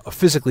being a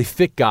physically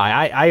fit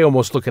guy, I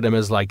almost look at him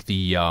as like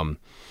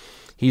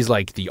he's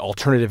like the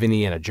alternative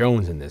Indiana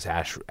Jones in this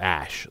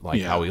Ash,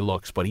 like how he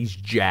looks, but he's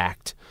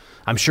jacked.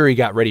 I'm sure he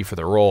got ready for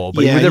the role,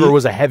 but he never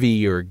was a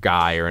heavier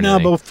guy or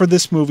anything. No, but for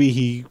this movie,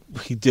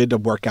 he did a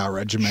workout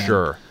regimen.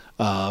 Sure.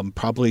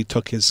 Probably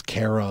took his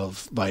care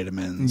of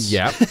vitamins.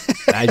 Yep,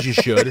 as you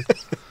should.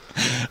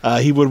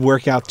 He would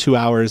work out 2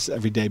 hours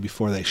every day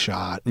before they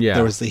shot.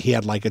 Yeah. He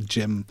had like a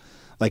gym,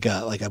 like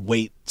a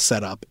weight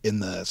set up in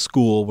the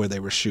school where they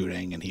were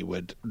shooting, and he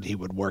would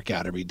work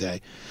out every day.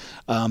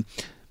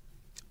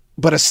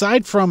 But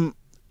aside from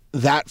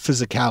that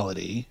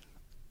physicality,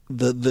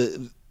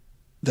 the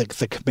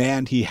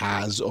command he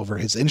has over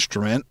his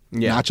instrument,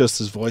 not just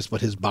his voice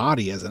but his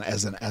body as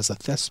a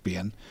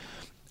thespian.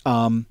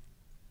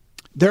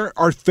 There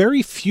are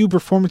very few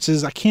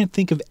performances, I can't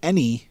think of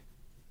any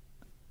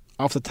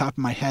off the top of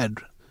my head,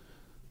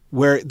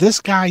 where this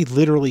guy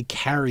literally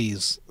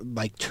carries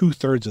like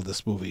 2/3 of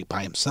this movie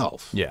by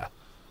himself. Yeah.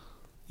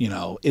 You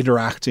know,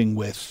 interacting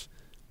with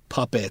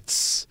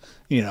puppets,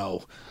 you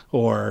know,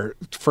 or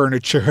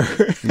furniture.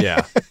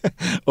 Yeah.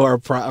 or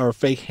a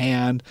fake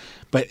hand.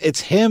 But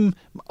it's him.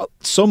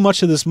 So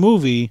much of this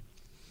movie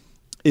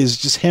is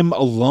just him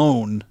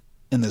alone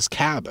in this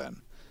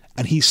cabin.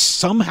 And he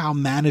somehow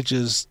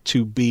manages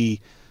to be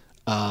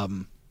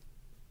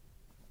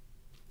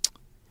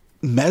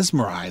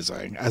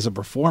mesmerizing as a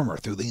performer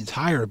through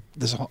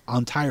this whole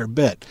entire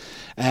bit.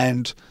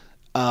 And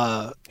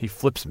he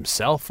flips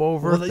himself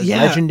over. well, It's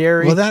yeah,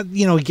 legendary. well, that,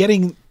 you know,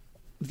 getting,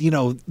 you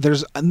know,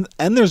 there's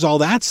all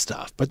that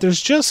stuff, but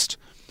there's just,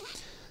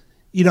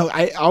 you know,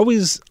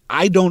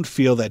 I don't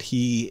feel that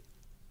he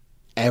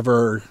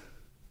ever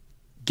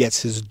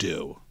gets his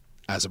due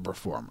as a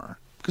performer.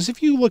 Because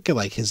if you look at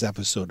like his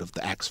episode of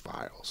the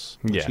X-Files,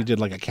 which Yeah. he did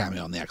like a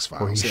cameo on the Where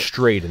X-Files, he's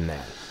straight in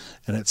that.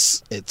 and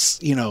it's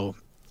you know,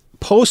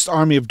 post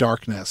Army of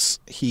Darkness,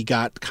 he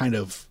got kind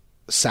of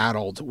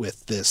saddled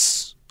with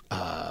this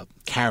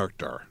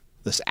character,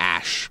 this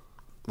Ash,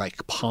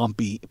 like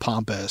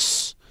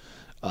pompous,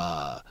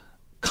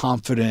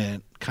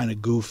 confident, kind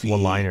of goofy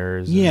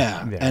One-liners.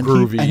 Yeah, and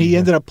groovy. he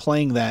ended up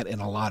playing that in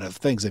a lot of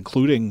things,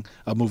 including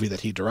a movie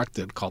that he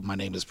directed called My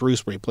Name is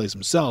Bruce, where he plays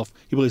himself.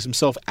 He plays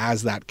himself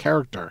as that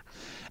character,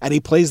 and he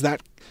plays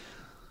that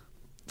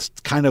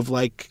kind of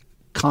like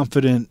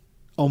confident,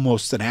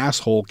 almost an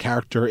asshole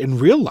character in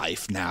real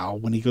life now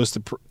when he goes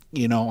to,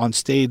 you know, on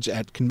stage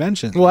at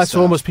conventions. Well, and that's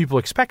stuff. what most people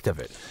expect of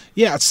it.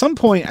 Yeah, at some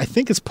point, I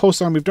think it's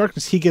post Army of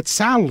Darkness, he gets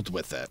saddled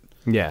with it.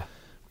 Yeah.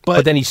 But-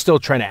 But then he's still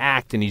trying to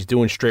act, and he's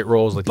doing straight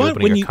roles like the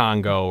opening of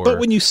Congo or But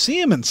when you see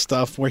him in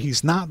stuff where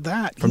he's not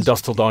that, From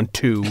Dusk Till Dawn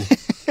 2.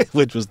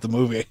 which was the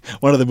movie,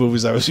 one of the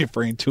movies I was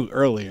referring to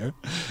earlier,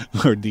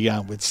 where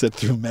Dion would sit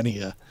through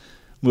many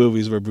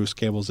movies where Bruce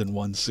Campbell's in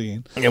one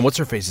scene. And what's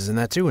her face is in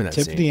that too in that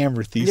Tiffany scene.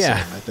 Amber Thiessen, Yeah.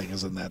 I think,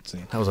 is in that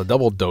scene. That was a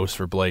double dose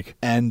for Blake.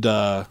 And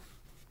but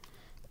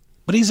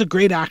he's a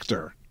great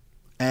actor,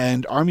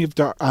 and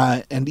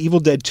and Evil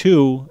Dead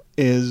 2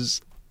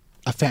 is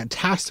a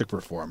fantastic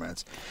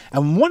performance.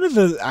 And one of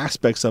the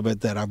aspects of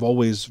it that I've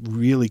always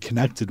really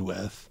connected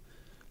with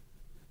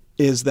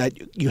is that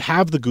you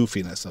have the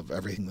goofiness of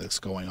everything that's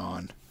going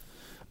on,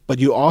 but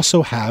you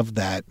also have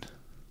that.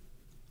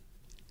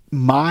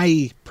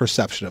 My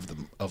perception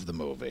of the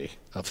movie,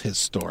 of his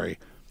story,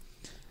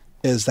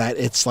 is that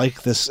it's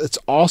like this. It's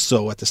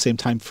also at the same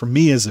time, for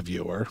me as a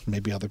viewer,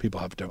 maybe other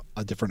people have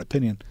a different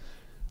opinion,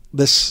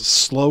 this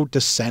slow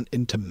descent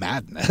into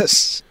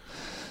madness.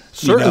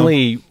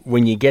 Certainly,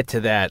 when you get to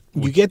that,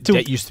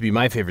 that used to be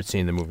my favorite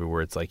scene in the movie,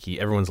 where it's like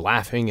everyone's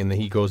laughing, and then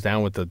he goes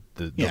down with the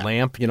Yeah.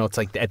 lamp. You know, it's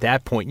like at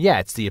that point, yeah,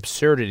 it's the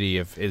absurdity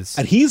of his.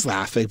 And he's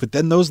laughing, but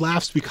then those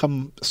laughs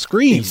become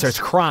screams. He starts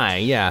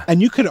crying. Yeah,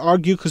 And you could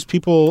argue, because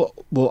people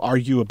will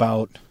argue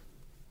about,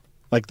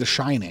 like, The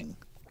Shining.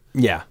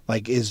 yeah,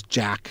 Like, is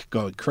Jack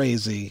going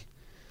crazy,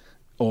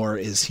 or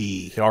is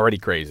he, he's already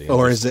crazy.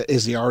 or is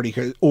he already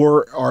crazy,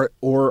 or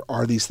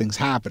are these things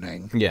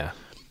happening? yeah,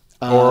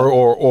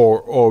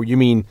 or you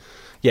mean,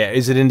 yeah?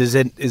 Is it in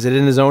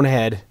his own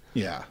head?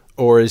 Yeah.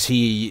 Or is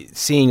he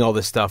seeing all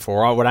this stuff?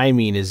 Or what I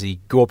mean is he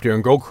go up there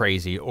and go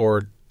crazy?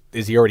 Or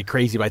is he already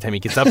crazy by the time he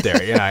gets up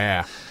there?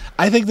 Yeah.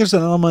 I think there's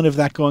an element of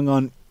that going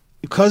on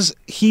because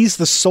he's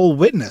the sole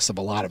witness of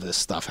a lot of this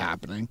stuff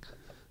happening.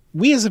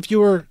 We as a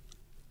viewer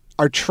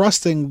are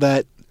trusting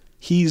that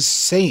he's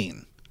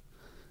sane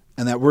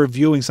and that we're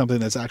viewing something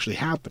that's actually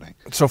happening.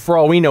 So for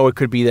all we know, it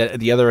could be that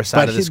the other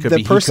side But of this could the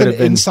be person he could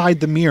have been inside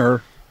the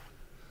mirror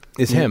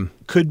is him.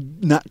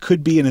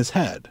 could be in his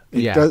head.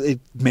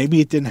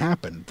 Maybe it didn't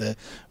happen.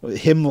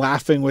 Him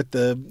laughing with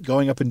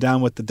going up and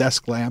down with the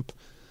desk lamp.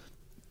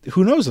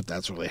 Who knows if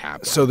that's really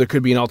happened? So there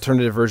could be an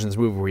alternative version of this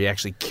movie where he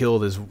actually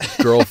killed his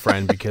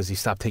girlfriend because he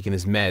stopped taking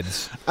his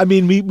meds. I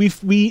mean,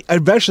 we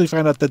eventually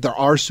find out that there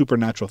are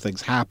supernatural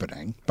things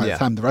happening by Yeah. the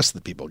time the rest of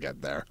the people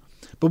get there.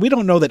 But we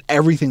don't know that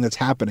everything that's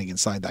happening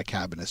inside that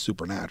cabin is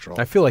supernatural.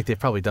 I feel like they've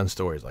probably done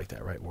stories like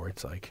that, right? Where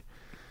it's like,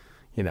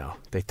 you know,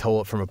 they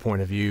told it from a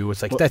point of view.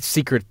 It's like that's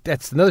secret.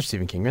 That's another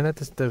Stephen King, right?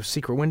 That's the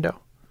Secret Window.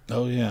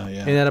 Oh yeah.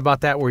 And then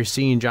about that where he's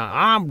seeing John.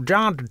 I'm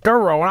John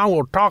Turturro, and I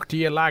will talk to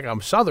you like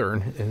I'm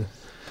Southern. And,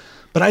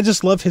 But I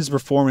just love his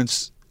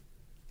performance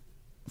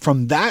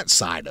from that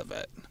side of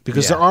it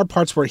because Yeah. there are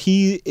parts where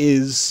he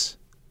is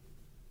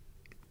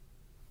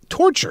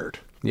tortured,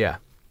 yeah.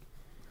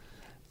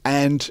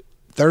 and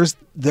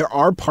there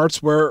are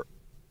parts where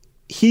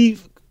he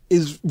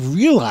is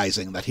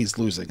realizing that he's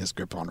losing his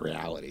grip on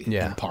reality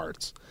in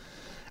parts.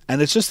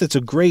 And it's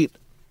great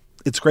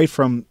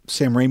from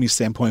Sam Raimi's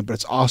standpoint, but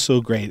it's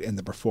also great in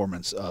the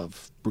performance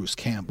of Bruce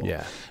Campbell.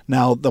 Yeah.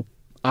 Now,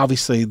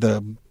 obviously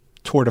the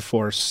tour de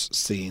force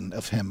scene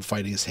of him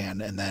fighting his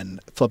hand and then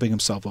flipping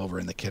himself over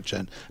in the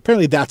kitchen,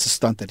 apparently that's a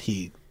stunt that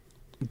he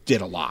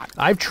did a lot.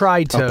 I've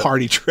tried to A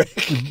party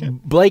trick.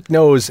 Blake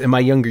knows in my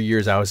younger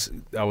years I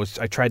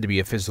tried to be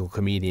a physical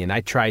comedian.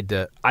 I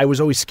was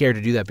always scared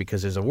to do that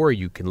because there's a worry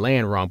you can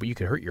land wrong, but you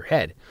can hurt your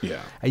head.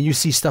 Yeah. And you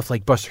see stuff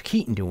like Buster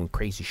Keaton doing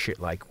crazy shit,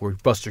 like where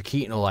Buster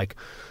Keaton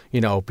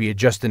will be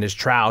adjusting his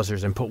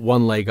trousers and put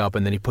one leg up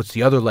and then he puts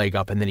the other leg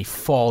up and then he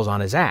falls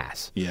on his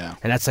ass. Yeah.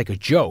 And that's like a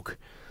joke.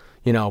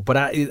 But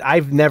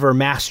I've never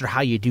mastered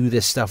how you do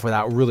this stuff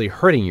without really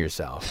hurting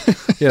yourself.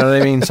 You know what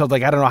I mean? So, I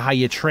don't know how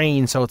you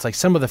train. So it's like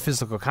some of the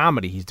physical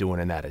comedy he's doing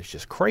in that is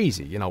just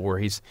crazy,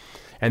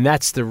 and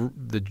that's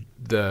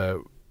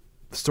the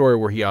story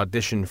where he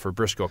auditioned for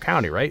Briscoe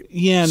County, right?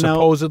 Yeah,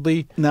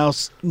 supposedly. Now,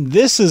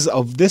 this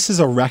is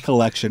a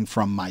recollection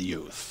from my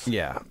youth.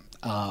 Yeah.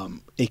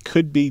 It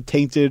could be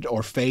tainted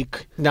or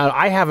fake. Now,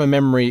 I have a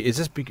memory. Is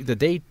this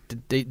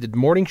the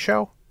morning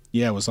show?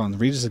 Yeah, it was on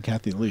Regis and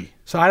Kathy Lee.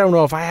 So I don't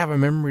know if I have a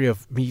memory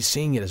of me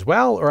seeing it as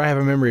well, or I have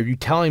a memory of you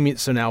telling me it,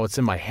 so now it's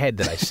in my head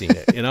that I've seen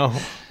it,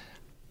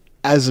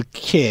 As a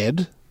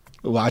kid,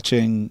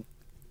 watching,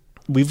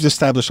 we've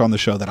established on the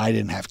show that I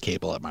didn't have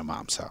cable at my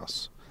mom's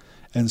house.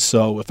 And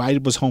so if I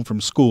was home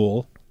from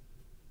school,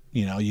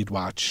 you'd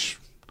watch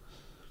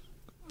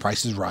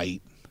Price is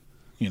Right,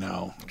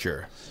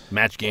 Sure.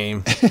 Match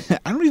Game.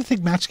 I don't even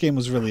think Match Game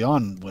was really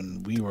on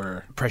when we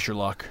were... Pressure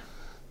Luck.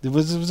 There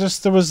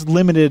was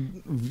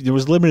limited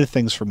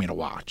things for me to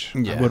watch.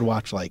 Yeah. I would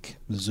watch like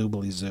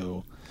Zoobly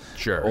Zoo,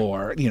 Sure,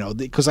 or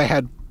because I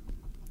had,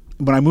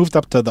 when I moved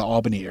up to the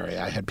Albany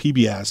area, I had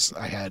PBS,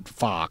 I had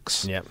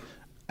Fox, Yep.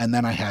 and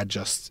then I had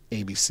just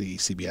ABC,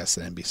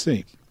 CBS, and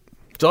NBC.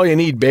 It's all you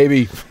need,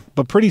 baby.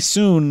 But pretty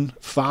soon,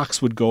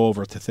 Fox would go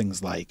over to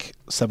things like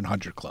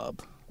 700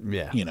 Club.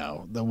 Yeah.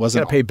 There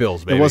wasn't Gotta pay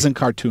bills, baby. There wasn't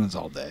cartoons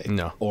all day.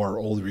 No. Or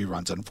old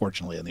reruns,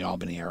 unfortunately, in the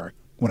Albany era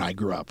when I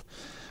grew up.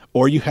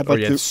 Or you had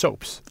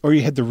soaps. Or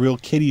you had the real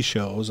kiddie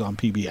shows on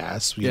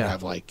PBS. You'd Yeah.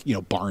 have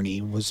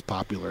Barney was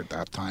popular at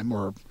that time,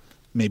 or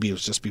maybe it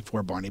was just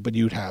before Barney. But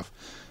you'd have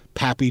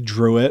Pappy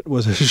Druitt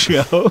was a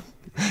show,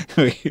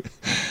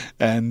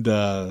 and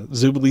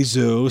Zoobly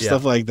Zoo,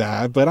 stuff like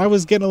that. But I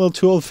was getting a little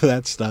too old for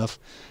that stuff,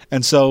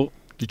 and so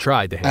You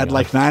tried to hang at on.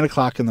 like 9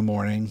 o'clock in the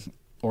morning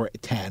or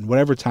 10,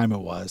 whatever time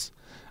it was,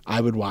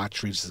 I would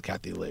watch Regis and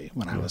Kathy Lee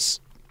when I was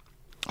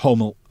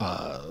home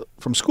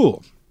from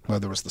school,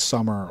 whether it was the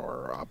summer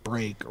or a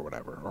break or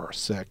whatever, or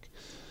sick.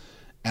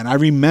 And I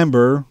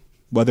remember,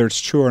 whether it's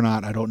true or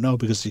not, I don't know,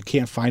 because you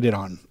can't find it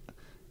on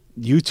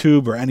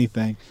YouTube or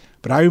anything.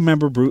 But I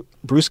remember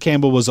Bruce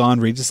Campbell was on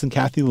Regis and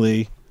Kathy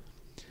Lee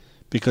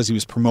because he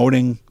was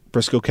promoting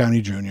Briscoe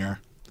County Jr.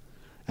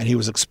 And he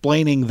was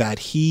explaining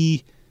that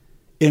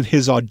in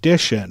his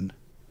audition,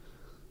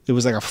 it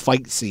was like a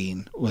fight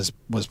scene was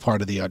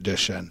part of the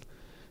audition.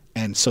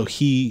 And so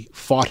he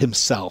fought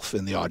himself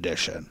in the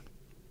audition.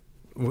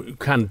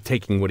 Kind of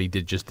taking what he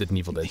did in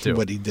Evil Dead 2.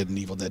 What he did in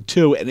Evil Dead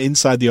 2. And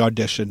inside the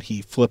audition,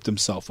 he flipped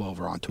himself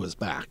over onto his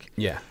back.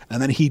 Yeah.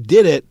 And then he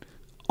did it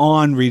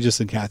on Regis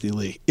and Kathy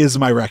Lee, is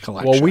my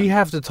recollection. Well, we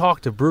have to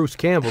talk to Bruce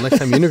Campbell next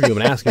time you interview him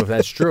and ask him if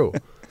that's true.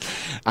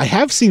 I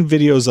have seen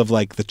videos of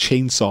like the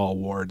Chainsaw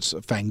Awards,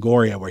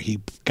 Fangoria, where he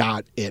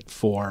got it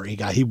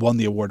he won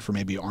the award for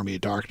maybe Army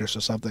of Darkness or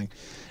something.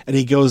 And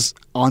he goes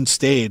on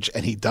stage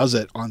and he does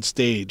it on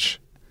stage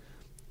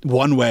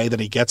one way, then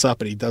he gets up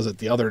and he does it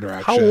the other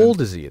direction. How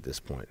old is he at this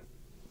point?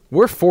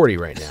 We're 40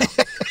 right now.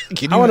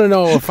 I want to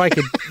know if I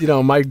could,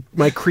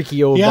 my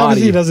creaky old he body.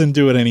 obviously doesn't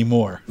do it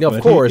anymore. Yeah, of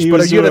course, he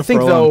but was you doing got to it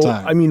think for a long though.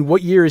 time. I mean,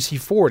 what year is he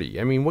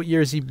 40? I mean, what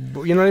year is he?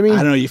 You know what I mean?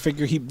 I don't know. You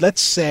figure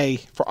let's say,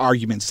 for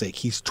argument's sake,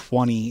 he's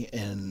 20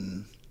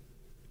 in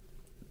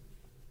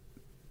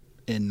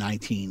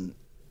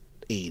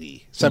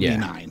 1980,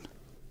 79. Yeah.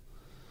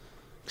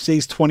 Say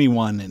he's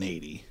 21 in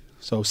 80.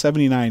 So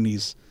 79,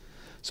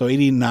 so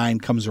 89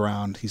 comes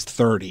around, he's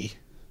 30.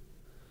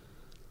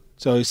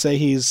 So say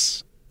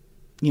he's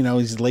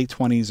late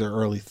 20s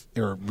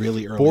or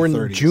really early Born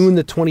 30s. June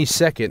the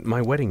 22nd,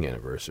 my wedding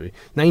anniversary,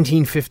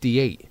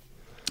 1958.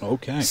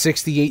 Okay.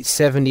 68,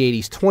 78.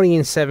 He's 20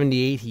 in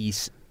 78.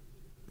 He's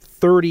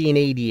 30 in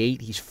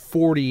 88. He's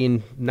 40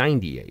 in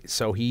 98.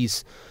 So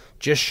he's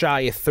just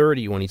shy of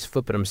 30 when he's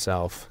flipping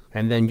himself.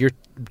 And then your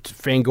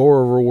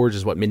Fangoria Awards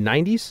is what,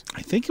 mid-90s?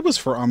 I think it was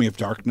for Army of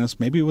Darkness.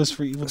 Maybe it was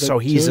for Evil Dead. So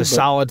he's a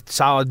solid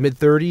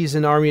mid-30s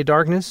in Army of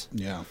Darkness.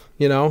 Yeah.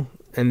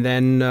 And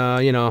then,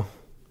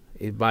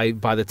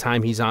 by the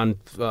time he's on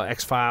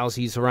X-Files,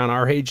 he's around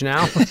our age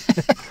now.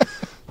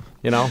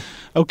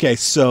 Okay,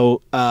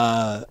 so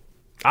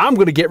I'm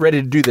going to get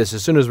ready to do this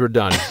as soon as we're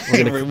done.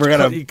 We're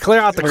going to clear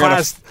out the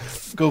class.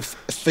 Go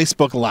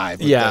Facebook Live.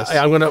 With Yeah, this.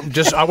 I'm going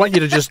to I want you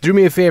to just do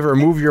me a favor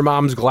and move your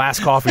mom's glass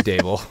coffee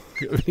table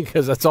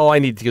because that's all I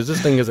need, because this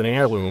thing is an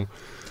heirloom.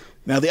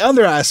 Now, the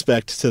other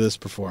aspect to this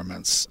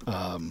performance,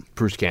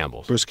 Bruce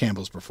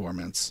Campbell's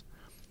performance,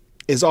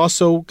 is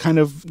also kind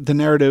of the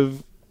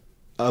narrative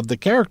of the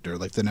character,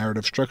 like the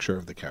narrative structure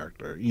of the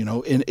character.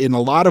 In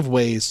a lot of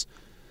ways,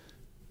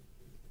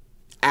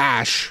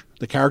 Ash,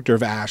 the character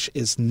of Ash,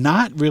 is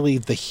not really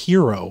the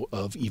hero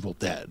of Evil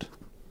Dead.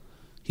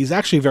 he's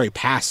actually very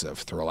passive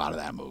through a lot of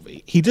that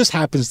movie. He just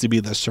happens to be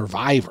the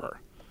survivor.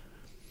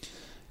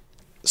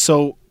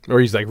 So,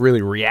 or he's like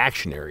really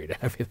reactionary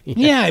to everything.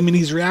 yeah, I mean,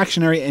 he's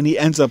reactionary and he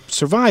ends up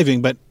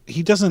surviving, but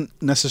he doesn't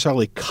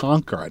necessarily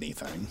conquer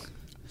anything.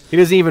 He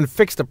doesn't even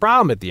fix the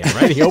problem at the end,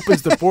 right? He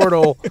opens the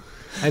portal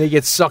and he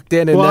gets sucked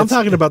in. And Well, I'm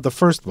talking about the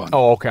first one.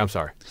 Oh, okay. I'm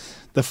sorry.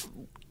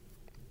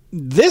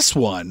 This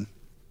one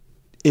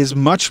is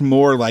much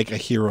more like a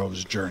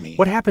hero's journey.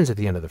 What happens at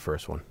the end of the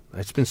first one?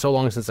 It's been so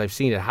long since I've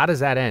seen it. How does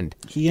that end?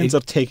 He ends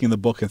up taking the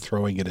book and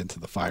throwing it into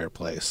the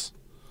fireplace.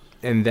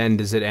 And then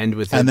does it end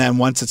with? And then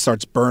once it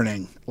starts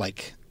burning,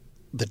 like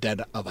the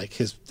dead, like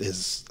his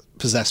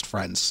possessed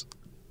friends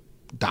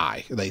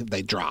die.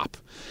 They drop,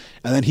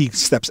 and then he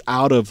steps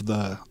out of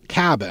the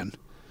cabin,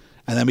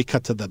 and then we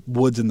cut to the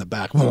woods in the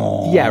back.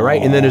 Yeah,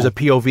 right. And then there's a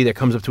POV that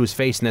comes up to his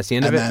face, and that's the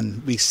end of it. And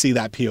then we see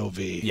that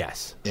POV.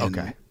 Yes.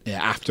 Okay.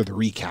 Yeah, after the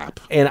recap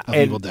of and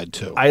Evil Dead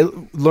 2. I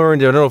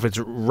learned, I don't know if it's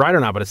right or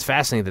not, but it's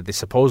fascinating that they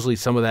supposedly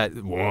some of that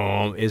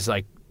is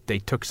like they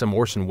took some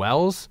Orson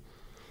Welles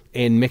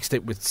and mixed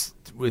it with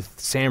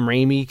Sam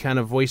Raimi kind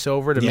of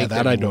voiceover to make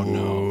that I don't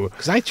know.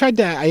 Because I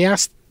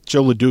asked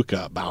Joe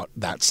LaDuca about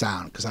that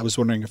sound because I was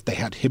wondering if they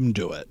had him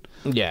do it.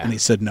 Yeah. And he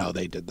said no,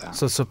 they did that.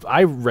 So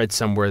I read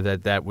somewhere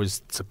that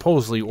was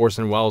supposedly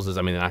Orson Welles',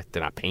 I mean,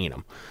 they're not paying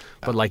him.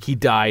 But like he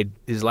died,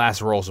 his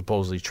last role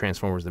supposedly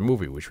Transformers the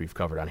movie, which we've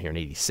covered on here in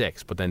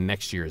 '86. But then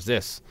next year is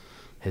this.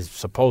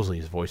 Supposedly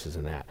his voice is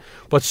in that.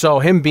 But so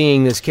him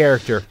being this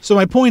character. So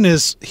my point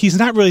is, he's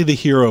not really the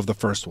hero of the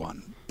first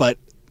one. But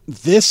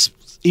this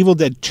Evil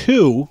Dead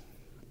 2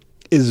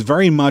 is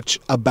very much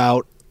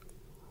about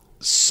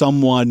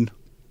someone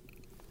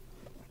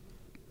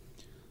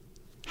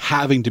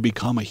having to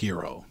become a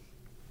hero.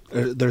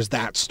 There's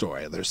that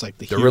story. There's like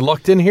the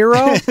reluctant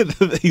hero.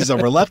 He's a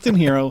reluctant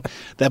hero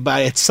that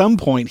at some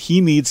point he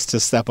needs to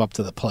step up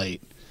to the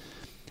plate.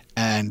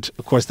 And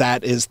of course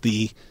that is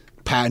the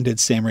patented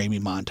Sam Raimi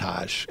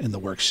montage in the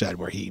work shed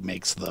where he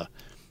makes the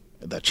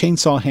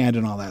chainsaw hand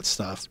and all that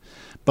stuff.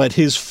 But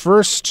his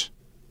first,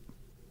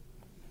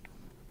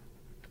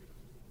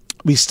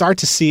 we start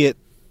to see it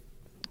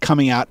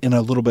coming out in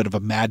a little bit of a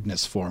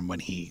madness form when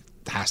he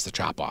has to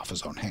chop off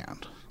his own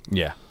hand.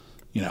 Yeah.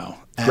 You know,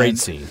 great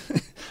scene.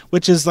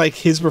 Which is like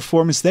his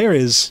performance there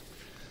is.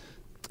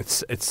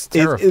 It's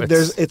terrifying.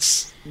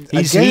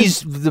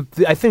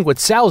 I think what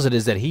sells it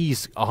is that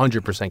he's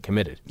 100%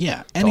 committed.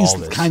 Yeah, and he's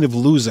kind of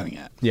losing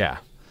it. Yeah,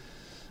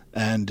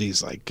 and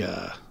he's like,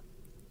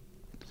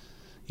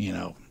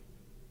 he's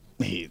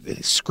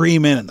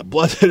screaming and the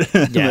blood.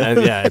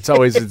 yeah.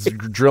 It's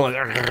drilling.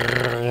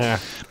 Yeah.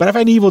 But I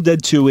find Evil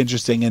Dead 2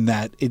 interesting in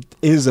that it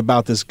is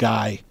about this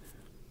guy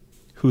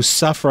who's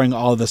suffering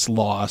all this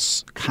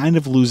loss, kind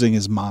of losing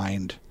his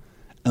mind,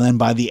 and then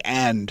by the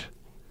end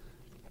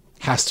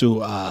has to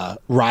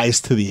rise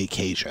to the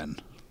occasion.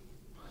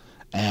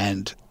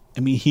 And I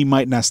mean, he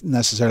might not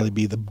necessarily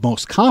be the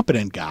most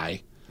competent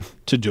guy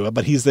to do it,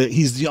 but he's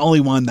the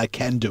only one that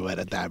can do it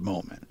at that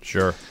moment.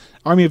 Sure.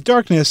 Army of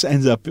Darkness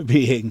ends up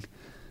being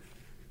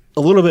a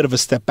little bit of a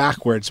step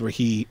backwards, where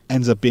he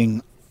ends up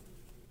being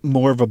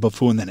more of a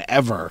buffoon than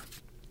ever,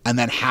 and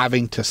then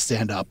having to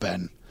stand up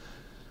and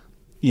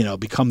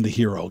become the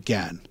hero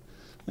again,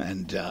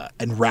 and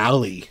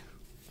rally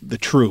the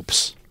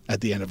troops at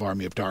the end of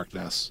Army of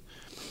Darkness.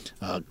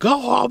 Go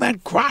home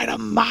and cry to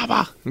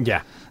mama.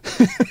 Yeah.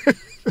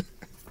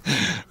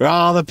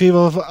 All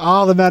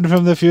the men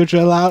from the future,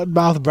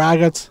 loudmouth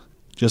braggarts.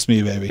 Just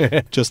me,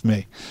 baby. Just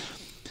me.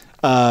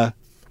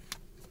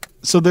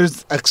 So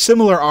there's a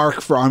similar arc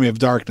for Army of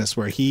Darkness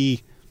where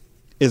he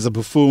is a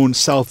buffoon,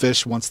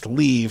 selfish, wants to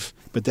leave,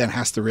 but then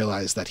has to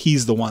realize that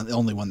he's the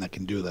only one that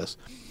can do this.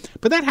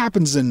 But that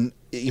happens in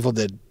Evil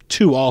Dead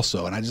 2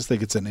 also, and I just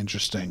think it's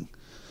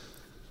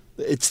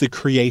it's the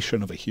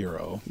creation of a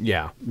hero.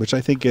 Yeah. Which I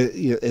think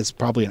is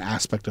probably an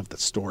aspect of the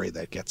story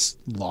that gets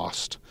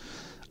lost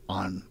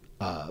on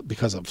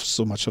because of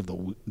so much of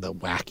the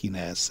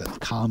wackiness and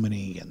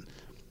comedy and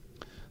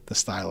the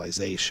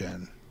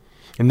stylization.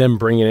 And then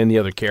bringing in the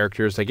other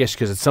characters, I guess,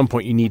 because at some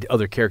point you need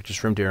other characters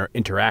for him to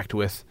interact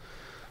with.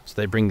 So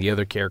they bring the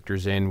other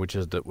characters in, which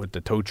is with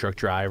the tow truck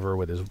driver,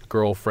 with his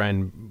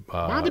girlfriend,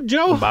 Baba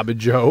Joe. Baba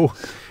Joe,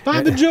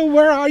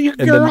 where are you,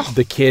 girl? And then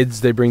the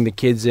kids, they bring the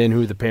kids in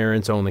who the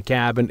parents own the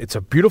cabin. It's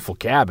a beautiful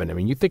cabin. I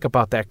mean, you think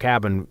about that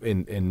cabin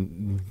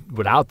in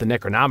without the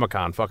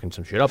Necronomicon fucking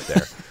some shit up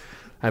there.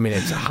 I mean,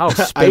 it's how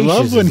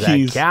spacious is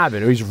that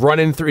cabin? He's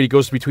running through. He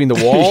goes between the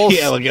walls.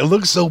 Yeah, like it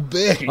looks so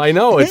big. I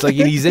know. It's like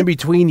he's in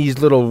between these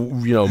little,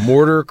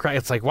 mortar.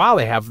 It's like, wow,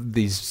 they have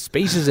these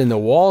spaces in the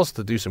walls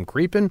to do some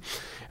creeping.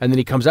 And then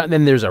he comes out, and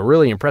then there's a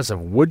really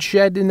impressive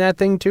woodshed in that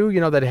thing too.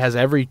 That has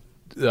every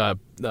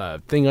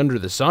thing under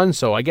the sun.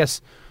 So I guess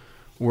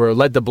we're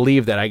led to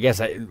believe that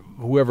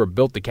whoever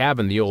built the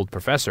cabin, the old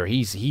professor,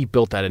 he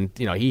built that, and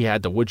he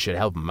had the woodshed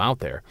help him out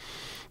there.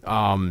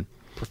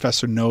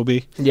 Professor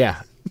Noby.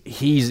 Yeah.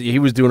 He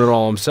was doing it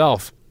all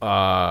himself,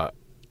 and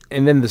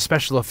then the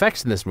special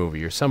effects in this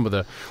movie are some of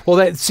the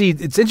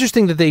it's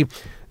interesting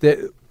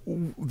that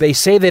they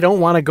say they don't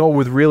want to go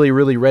with really,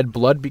 really red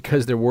blood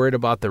because they're worried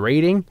about the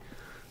rating.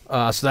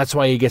 So that's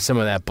why you get some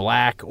of that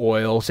black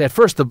oil. So at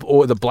first, the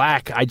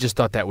black, I just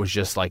thought that was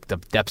just like the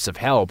depths of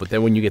hell. But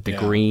then when you get the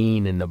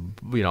green and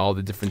all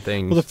the different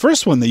things. Well, the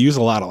first one, they use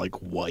a lot of like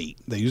white.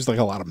 They use like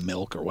a lot of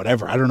milk or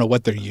whatever. I don't know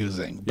what they're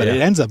using, but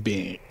it ends up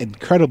being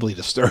incredibly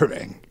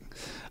disturbing.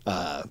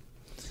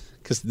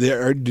 Because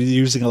they're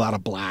using a lot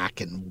of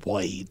black and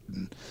white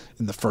in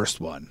the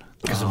first one.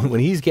 Because when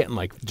he's getting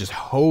like just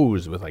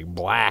hosed with like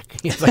black,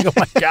 he's like, oh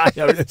my God,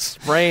 it's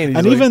spraying.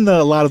 And even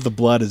a lot of the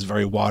blood is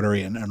very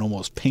watery and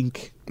almost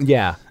pink.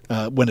 Yeah.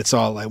 When it's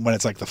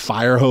like the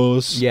fire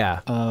hose.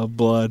 Yeah.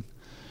 Blood.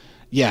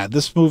 Yeah,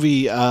 this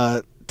movie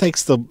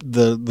takes the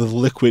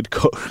liquid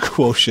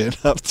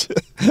quotient up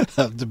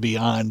to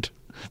beyond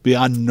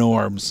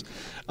norms.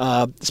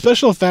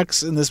 Special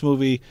effects in this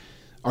movie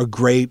are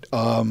great.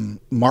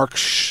 Mark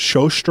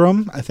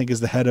Sjostrom, I think,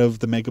 is the head of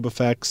the makeup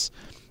effects,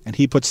 and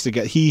he puts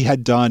together. He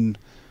had done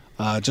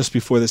just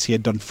before this. He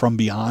had done From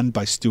Beyond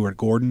by Stuart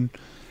Gordon,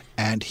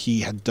 and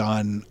he had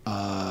done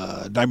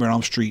Nightmare on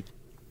Elm Street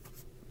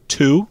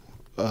 2,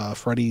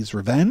 Freddy's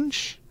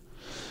Revenge.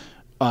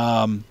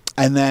 And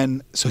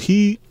then so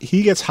he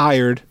gets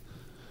hired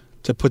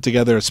to put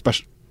together a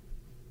special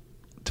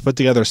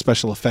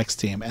effects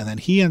team, and then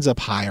he ends up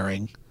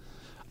hiring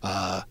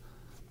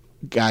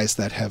guys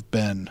that have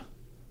been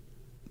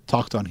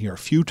talked on here a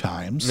few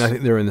times. I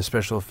think they're in the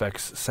special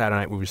effects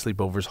Saturday Night Movie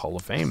Sleepovers Hall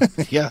of Fame.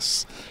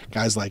 Yes.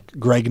 Guys like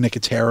Greg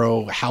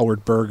Nicotero,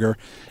 Howard Berger,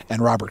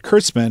 and Robert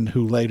Kurtzman,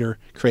 who later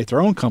create their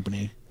own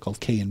company called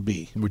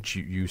K&B. Which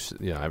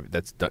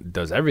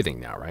does everything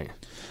now, right?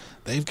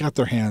 They've got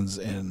their hands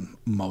in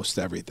most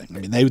everything. I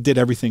mean, they did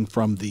everything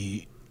from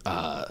the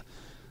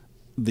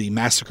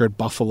Massacred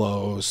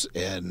Buffaloes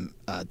and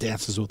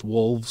Dances with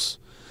Wolves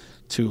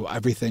to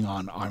everything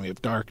on Army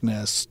of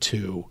Darkness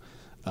to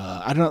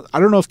I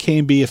don't know if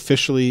K&B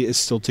officially is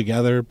still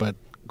together, but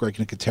Greg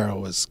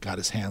Nicotero has got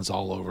his hands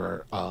all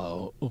over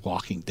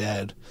Walking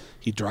Dead.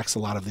 He directs a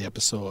lot of the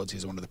episodes.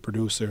 He's one of the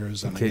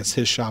producers, and I guess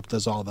his shop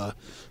does all the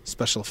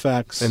special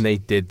effects. And they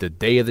did the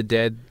Day of the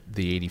Dead,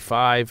 the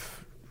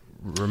 85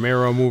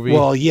 Romero movie.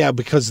 Well, yeah,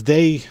 because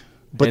they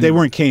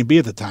weren't K&B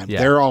at the time. Yeah.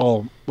 They're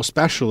all,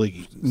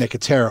 especially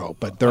Nicotero,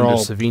 but they're under all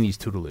Savini's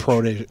tutelage.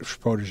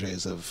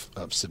 Proteges of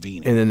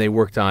Savini. And then they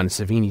worked on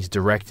Savini's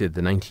directed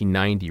the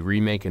 1990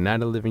 remake of Night of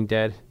the Living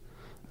Dead.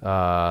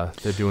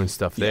 They're doing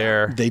stuff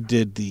there. They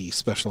did the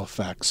special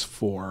effects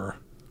for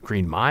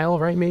Green Mile,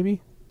 right? Maybe.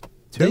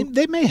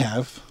 They may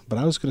have, but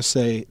I was going to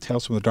say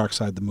Tales from the Dark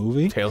Side of the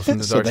movie. Tales from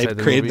the Dark Side of the movie. So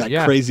they created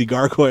that crazy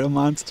gargoyle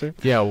monster.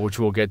 Yeah, which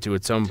we'll get to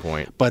at some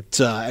point.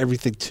 But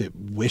everything to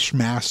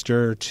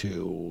Wishmaster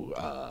to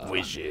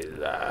Wishes,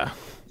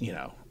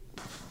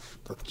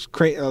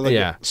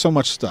 so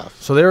much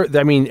stuff. So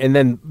and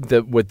then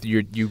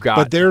you got,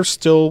 but they're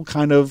still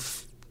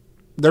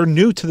they're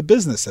new to the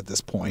business at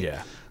this point.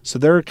 Yeah. So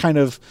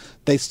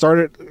they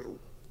started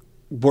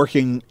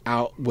working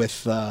out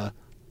with not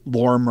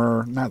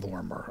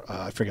Lorimer.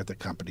 I forget the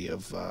company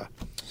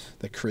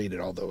that created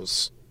all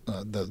those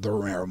the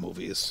Romero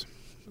movies,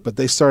 but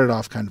they started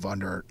off kind of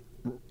under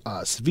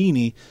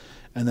Savini,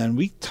 and then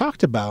we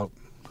talked about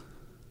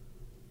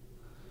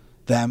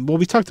them. Well,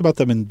 we talked about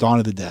them in Dawn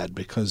of the Dead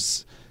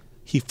because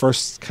he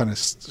first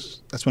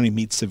that's when he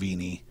meets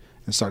Savini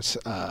and starts.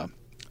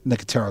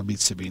 Nicotero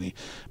meets Savini,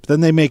 but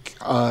then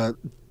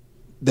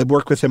they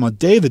work with him on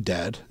Day of the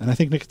Dead, and I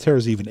think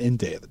Nicotero's even in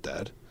Day of the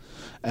Dead.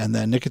 And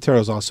then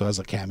Nicotero's also has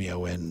a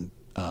cameo in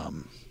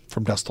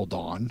From Dusk Till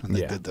Dawn, and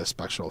they did the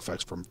special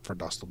effects for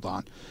Dusk Till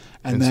Dawn.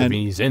 And then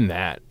Savini's in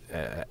that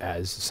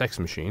as Sex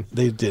Machine.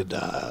 They did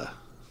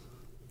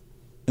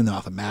In the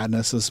Mouth of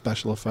Madness as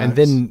special effects. And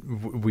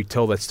then we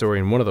tell that story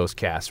in one of those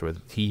casts where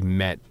he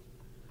met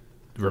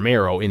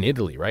Romero in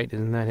Italy, right?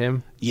 Isn't that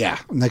him? Yeah,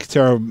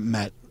 Nicotero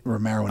met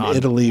Romero in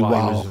Italy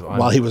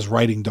while he was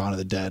writing Dawn of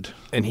the Dead.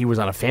 And he was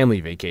on a family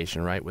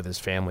vacation, right, with his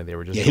family. They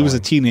were just he was a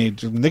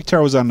teenager.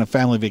 Nicotero was on a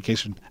family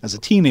vacation as a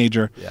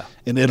teenager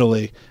in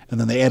Italy,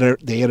 and then they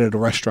added a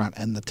restaurant,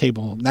 and the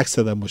table next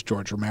to them was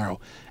George Romero.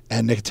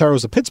 And Nicotero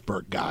was a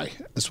Pittsburgh guy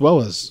as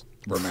well as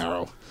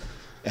Romero.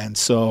 And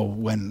so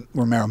when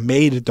Romero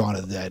made Dawn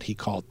of the Dead, he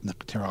called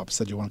Nicotero up and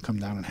said, "You want to come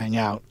down and hang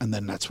out?" And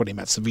then that's when he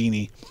met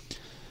Savini.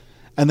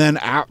 And then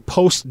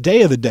post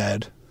Day of the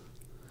Dead,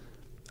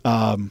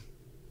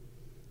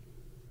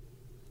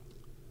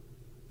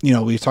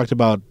 we talked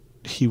about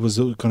he was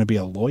going to be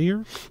a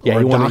lawyer. Yeah,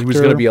 he was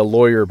going to be a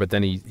lawyer, but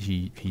then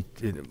he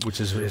which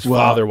is his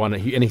father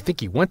wanted, and I think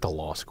he went to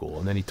law school,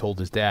 and then he told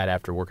his dad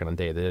after working on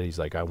Day of the Dead, he's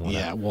like, I want.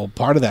 Yeah, well,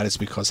 part of that is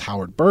because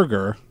Howard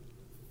Berger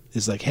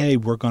is like, hey,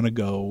 we're going to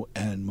go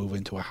and move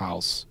into a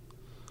house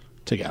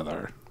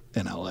together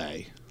in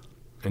L.A.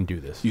 and do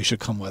this. You should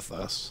come with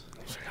us.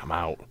 He's like, I'm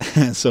out.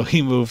 And so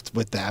he moved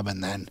with them,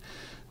 and then,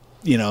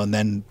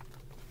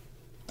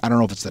 I don't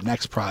know if it's the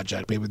next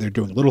project. Maybe they're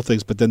doing little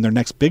things, but then their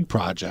next big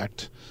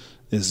project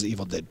is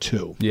Evil Dead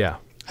 2. Yeah.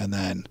 And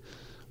then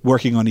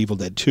working on Evil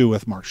Dead 2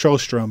 with Mark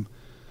Sjostrom,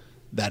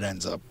 that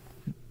ends up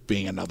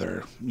being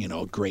another,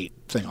 great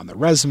thing on their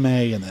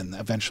resume, and then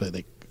eventually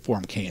they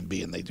form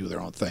K&B and they do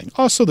their own thing.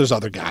 Also, there's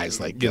other guys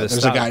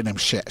there's a guy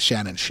named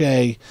Shannon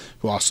Shea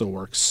who also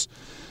works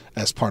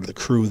as part of the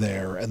crew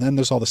there, and then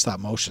there's all the stop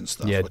motion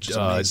stuff, which is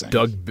amazing.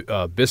 Doug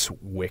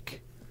Bisquick.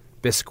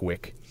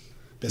 Bisquick.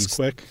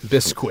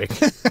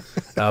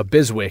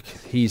 Biswick.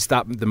 He's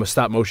the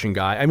stop motion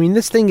guy. I mean,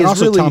 this thing is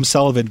also really... Tom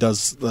Sullivan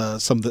does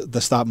some of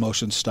the stop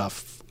motion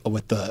stuff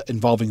with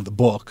involving the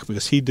book,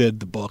 because he did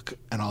the book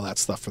and all that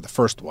stuff for the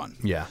first one.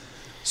 Yeah.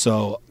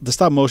 So the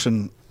stop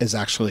motion is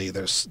actually,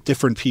 there's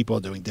different people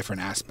doing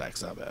different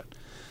aspects of it.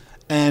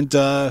 And,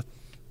 I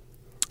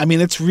mean,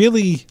 it's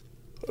really...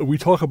 We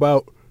talk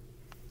about...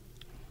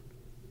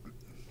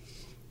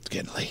 It's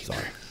getting late.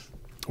 Sorry.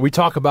 We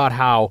talk about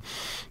how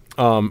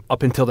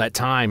up until that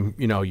time,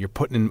 you're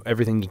putting in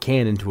everything you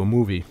can into a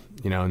movie,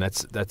 and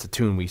that's a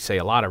tune we say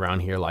a lot around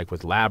here, like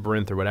with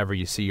Labyrinth or whatever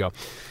you see.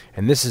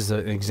 And this is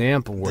an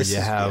example where you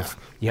have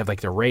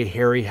like the Ray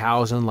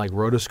Harryhausen, like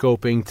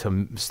rotoscoping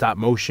to stop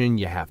motion.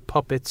 You have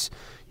puppets,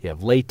 you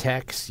have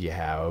latex, you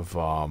have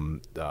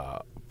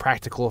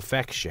practical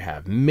effects, you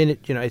have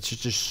it's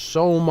just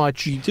so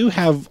much. You do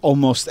have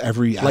almost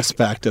every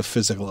aspect of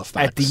physical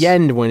effects. At the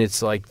end, when it's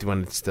the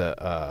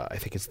I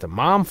think it's the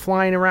mom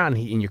flying around,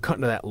 and you're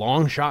cutting to that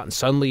long shot, and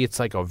suddenly it's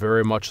like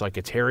very much like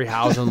it's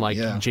Harryhausen, like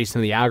Jason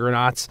and the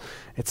Argonauts.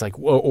 It's like,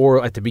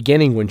 or at the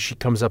beginning when she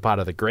comes up out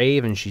of the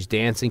grave and she's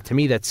dancing. To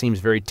me, that seems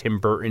very Tim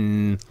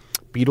Burton,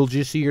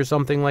 Beetlejuice or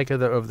something like of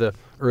the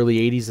early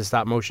 80s, the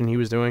stop motion he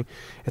was doing.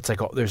 It's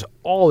like, there's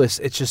all this.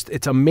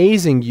 It's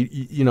amazing,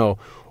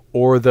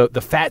 or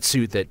the fat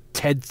suit that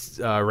Ted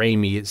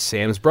Raimi,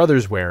 Sam's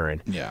brother's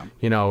wearing. Yeah.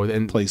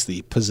 And plays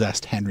the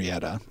possessed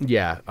Henrietta.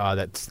 Yeah,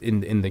 that's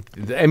in the.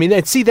 I mean,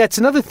 that's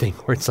another thing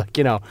where it's like,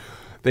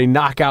 they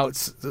knock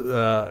out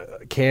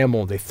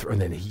Campbell,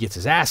 and then he gets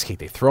his ass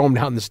kicked. They throw him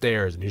down the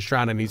stairs, and he's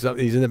trying, and he's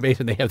in the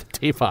basement. They have the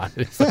tape on,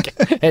 it's like,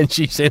 and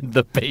she's in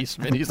the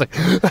basement. He's like,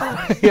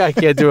 yeah, I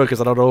can't do it because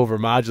I don't know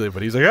overmodulate.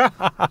 But he's like,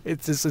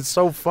 it's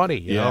so funny,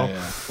 you know.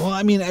 Yeah. Well,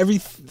 I mean,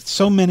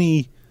 so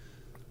many.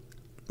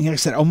 Like I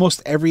said,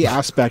 almost every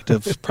aspect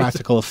of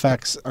practical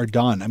effects are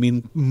done. I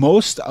mean,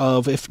 most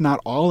of, if not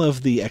all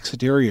of the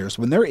exteriors,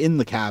 when they're in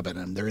the cabin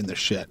and they're in the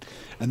shit,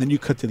 and then you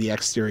cut to the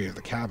exterior of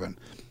the cabin,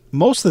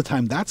 most of the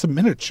time that's a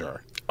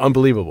miniature.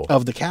 Unbelievable.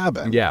 Of the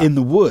cabin. Yeah. In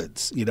the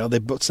woods.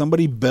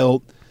 Somebody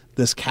built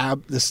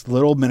this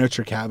little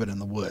miniature cabin in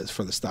the woods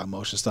for the stop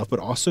motion stuff,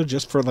 but also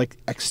just for like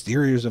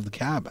exteriors of the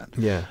cabin.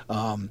 Yeah.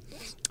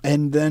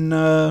 And then...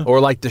 or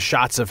like the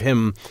shots of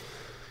him,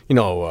 him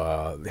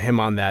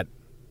on that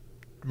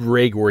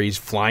rig where he's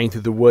flying through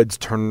the woods,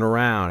 turning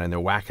around, and they're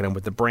whacking him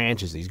with the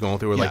branches. He's going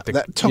through it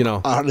that took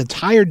an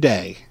entire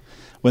day.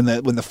 When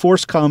the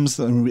force comes,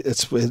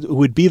 it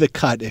would be the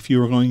cut if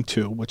you were going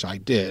to, which I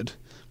did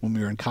when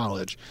we were in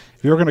college.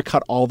 If you were going to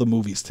cut all the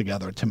movies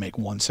together to make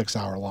one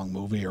 6-hour long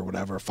movie or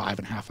whatever,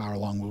 5.5 hour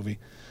long movie,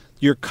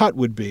 your cut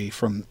would be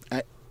from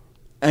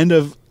end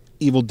of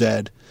Evil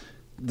Dead,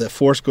 the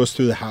force goes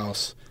through the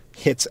house,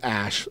 hits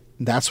Ash.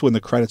 That's when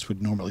the credits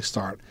would normally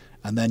start.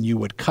 And then you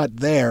would cut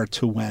there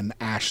to when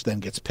Ash then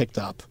gets picked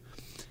up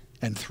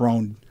and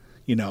thrown,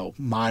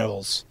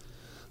 miles,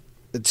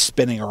 it's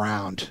spinning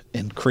around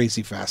in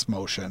crazy fast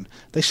motion.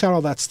 They shot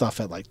all that stuff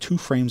at like 2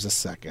 frames a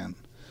second.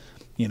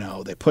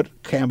 They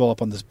put Campbell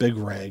up on this big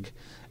rig,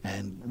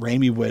 and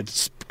Raimi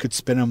could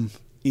spin him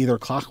either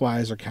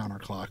clockwise or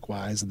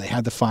counterclockwise, and they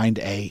had to find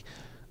a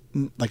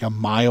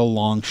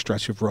mile-long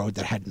stretch of road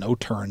that had no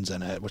turns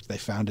in it, which they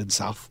found in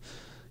South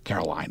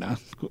Carolina.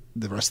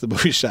 The rest of the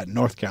movie is shot in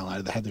North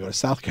Carolina. They had to go to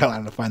South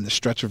Carolina to find the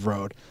stretch of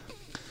road.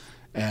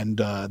 And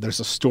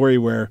there's a story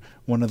where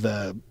one of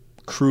the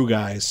crew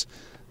guys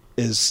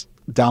is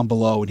down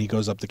below, and he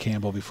goes up to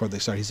Campbell before they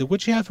start. He said,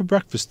 "What'd you have for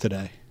breakfast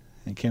today?"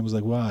 And Campbell's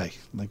like, "Why?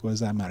 Like, what does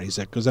that matter?" He's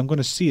like, "Because I'm going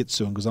to see it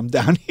soon, because I'm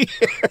down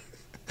here."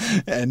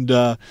 And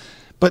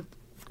but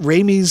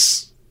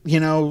Raimi's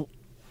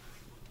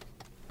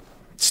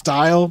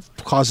style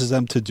causes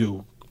them to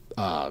do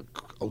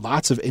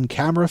lots of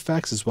in-camera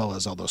effects as well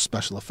as all those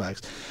special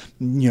effects,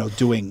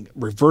 doing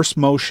reverse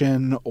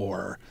motion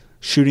or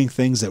shooting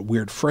things at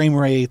weird frame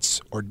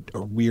rates or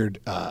weird,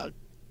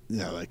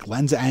 like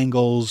lens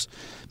angles,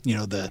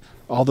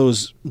 all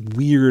those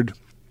weird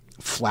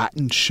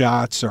flattened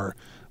shots, or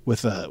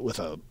with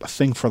a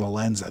thing for the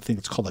lens. I think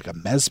it's called like a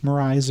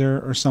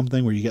mesmerizer or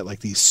something, where you get like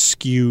these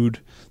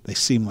skewed, they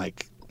seem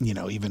like,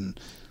 even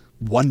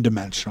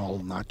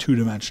one-dimensional, not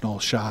two-dimensional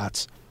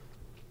shots.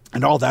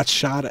 And all that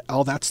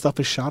stuff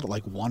is shot at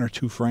like 1 or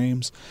 2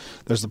 frames.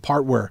 There's the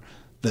part where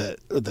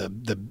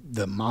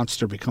the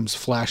monster becomes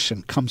flesh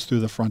and comes through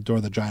the front door,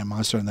 the giant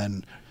monster, and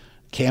then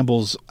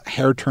Campbell's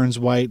hair turns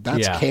white.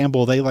 That's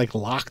Campbell. They like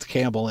locked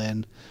Campbell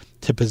in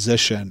to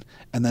position,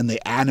 and then they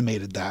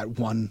animated that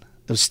one.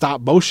 It was stop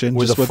motion.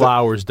 Where the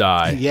flowers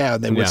die. Yeah,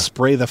 they would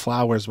spray the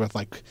flowers with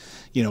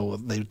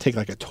they would take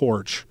like a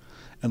torch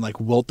and like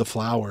wilt the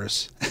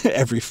flowers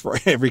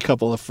every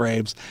couple of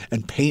frames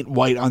and paint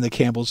white on the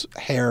Campbell's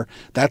hair.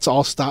 That's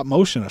all stop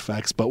motion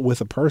effects, but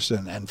with a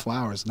person and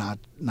flowers, not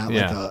like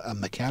a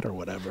maquette or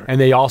whatever. And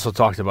they also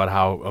talked about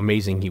how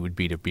amazing he would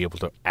be to be able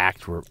to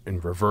act in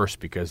reverse,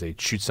 because they'd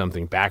shoot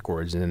something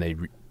backwards and then they'd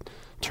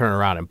turn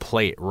around and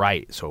play it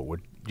right, so it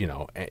would, you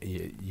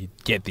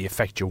get the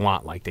effect you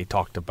want, like they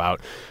talked about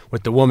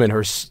with the woman,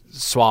 her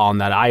swallowing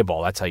that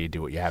eyeball. That's how you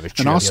do it. You have it.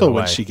 And also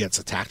when she gets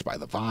attacked by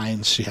the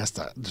vines, she has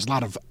to. There's a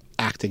lot of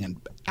acting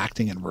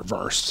in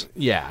reverse.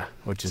 Yeah,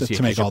 which is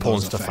to make all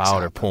pulling those stuff effects out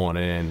happen. or pulling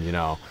it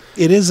in.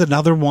 It is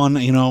another one.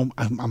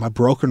 I'm a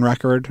broken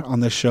record on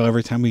this show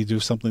every time we do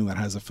something that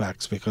has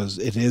effects, because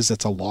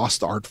it's a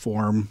lost art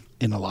form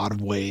in a lot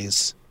of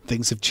ways.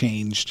 Things have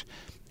changed.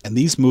 And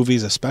these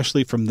movies,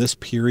 especially from this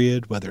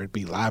period, whether it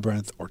be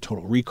Labyrinth or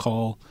Total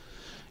Recall,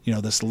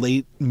 this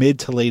mid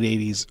to late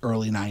 80s,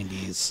 early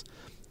 90s,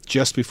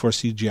 just before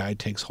CGI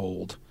takes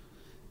hold,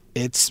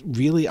 it's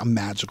really a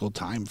magical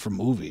time for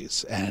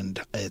movies. And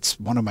it's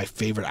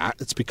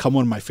become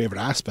one of my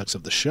favorite aspects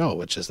of the show,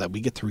 which is that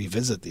we get to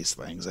revisit these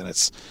things.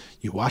 And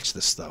you watch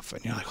this stuff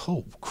and you're like,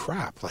 oh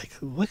crap, like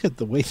look at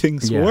the way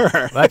things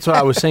were. That's what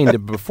I was saying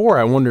before.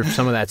 I wonder if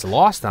some of that's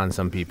lost on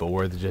some people,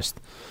 where they just...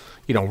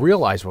 don't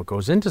realize what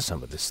goes into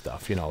some of this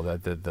stuff,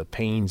 the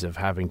pains of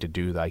having to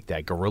do like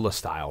that guerrilla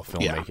style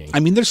filmmaking. Yeah.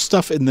 I mean, there's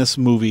stuff in this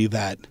movie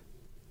that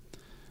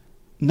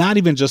not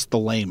even just the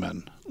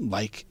layman,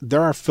 like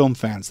there are film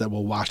fans that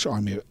will watch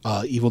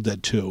Evil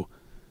Dead 2,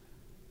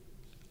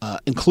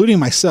 including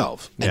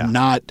myself,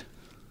 and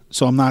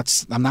so I'm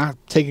not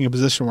taking a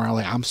position where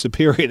I'm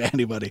superior to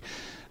anybody.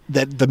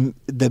 That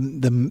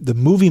the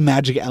movie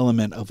magic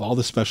element of all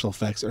the special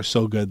effects are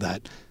so good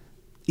that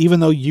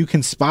even though you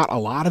can spot a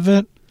lot of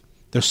it,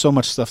 there's so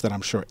much stuff that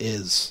I'm sure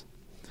is,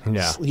 when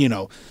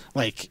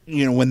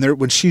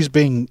she's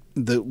when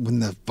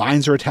the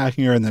vines are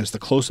attacking her and there's the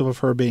close up of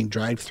her being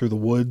dragged through the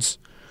woods,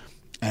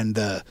 and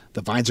the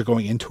vines are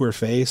going into her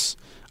face.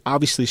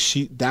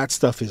 Obviously, that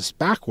stuff is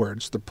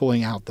backwards. They're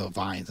pulling out the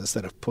vines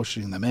instead of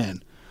pushing them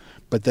in.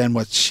 But then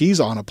she's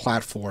on a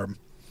platform,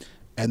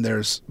 and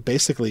there's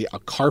basically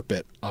a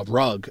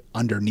rug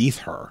underneath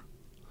her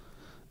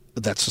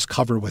that's just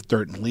covered with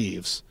dirt and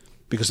leaves.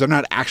 Because they're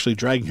not actually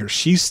dragging her.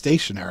 She's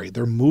stationary.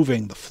 They're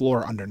moving the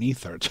floor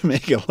underneath her to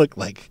make it look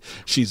like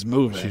she's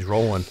moving. She's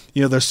rolling.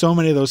 There's so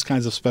many of those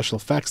kinds of special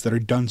effects that are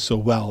done so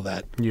well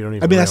that... You don't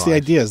even realize. That's the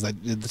idea, is that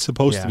it's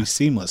supposed to be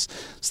seamless.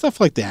 Stuff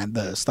like that,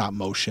 the stop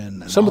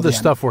motion. And some of the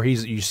stuff where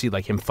you see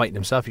like him fighting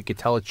himself, you could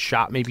tell it's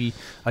shot maybe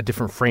a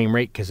different frame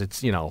rate because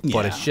it's,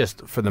 but it's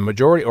just for the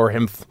majority, or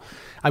him...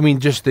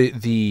 just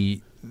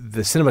the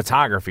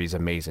cinematography is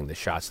amazing, the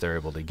shots they're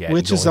able to get.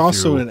 Which is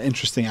also an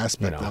interesting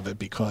aspect of it,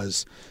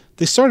 because...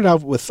 They started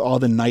out with all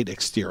the night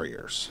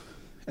exteriors,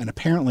 and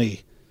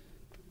apparently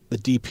the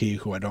DP,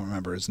 who I don't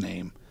remember his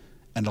name,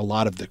 and a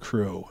lot of the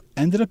crew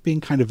ended up being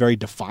kind of very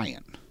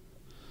defiant.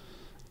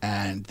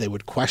 And they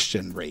would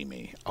question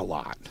Raimi a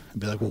lot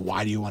and be like, well,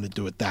 why do you want to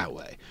do it that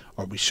way?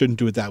 Or we shouldn't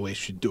do it that way, you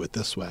should do it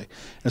this way.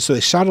 And so they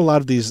shot a lot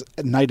of these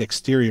night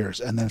exteriors,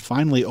 and then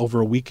finally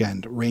over a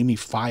weekend, Raimi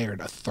fired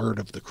a third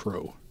of the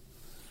crew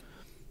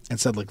and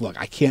said, like, look,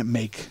 I can't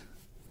make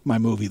my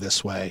movie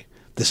this way.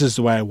 This is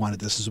the way I want it.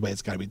 This is the way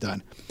it's got to be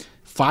done.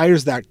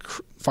 Fires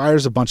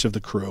a bunch of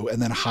the crew,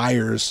 and then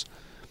hires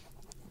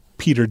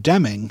Peter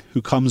Deming,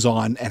 who comes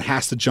on and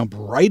has to jump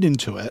right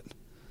into it.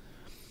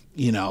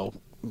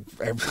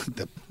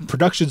 The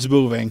production's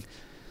moving.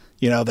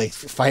 They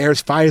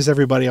fires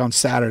everybody on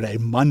Saturday.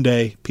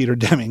 Monday, Peter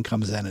Deming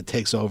comes in and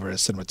takes over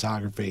as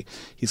cinematography.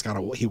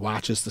 He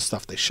watches the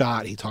stuff they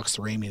shot. He talks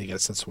to Raimi to get a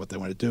sense of what they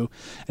want to do,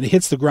 and he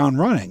hits the ground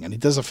running. And he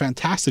does a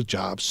fantastic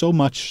job. So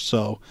much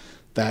so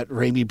that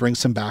Raimi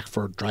brings him back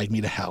for Drag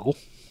Me to Hell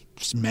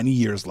just many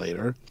years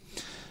later,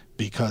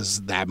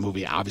 because that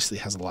movie obviously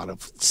has a lot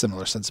of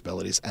similar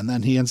sensibilities. And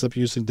then he ends up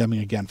using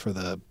Deming again for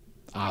the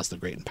Oz the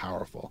Great and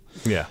Powerful.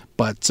 Yeah.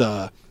 But,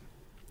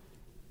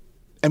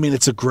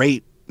 it's a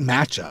great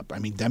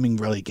matchup. Deming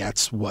really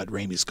gets what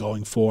Raimi's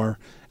going for.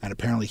 And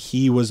apparently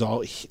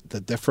the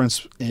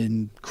difference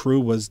in crew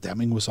was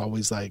Deming was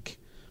always like,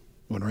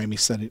 when Raimi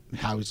said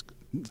how he's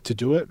to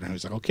do it, and he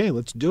was like, okay,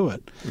 let's do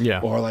it.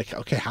 Yeah. Or like,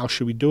 okay, how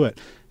should we do it?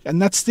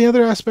 And that's the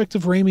other aspect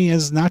of Raimi,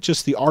 is not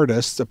just the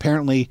artist.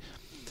 Apparently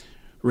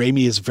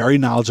Raimi is very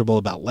knowledgeable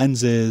about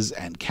lenses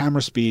and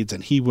camera speeds,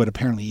 and he would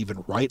apparently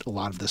even write a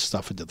lot of this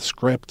stuff into the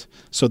script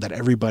so that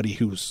everybody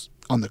who's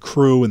on the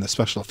crew and the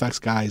special effects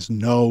guys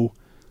know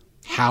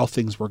how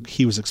things work.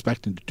 He was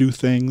expecting to do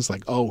things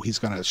like, oh, he's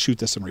going to shoot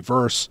this in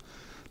reverse.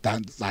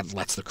 That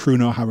lets the crew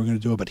know how we're going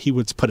to do it, but he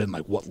would put in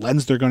like what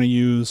lens they're going to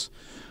use,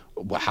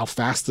 how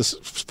fast this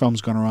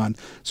film's going to run.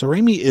 So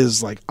Raimi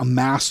is like a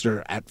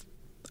master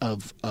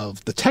of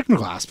the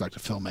technical aspect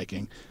of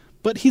filmmaking,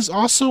 but he's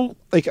also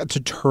like a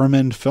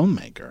determined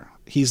filmmaker.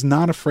 He's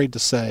not afraid to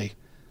say,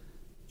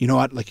 you know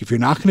what, like if you're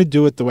not going to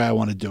do it the way I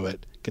want to do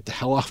it, get the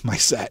hell off my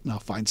set and I'll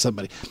find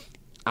somebody.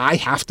 I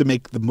have to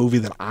make the movie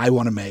that I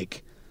want to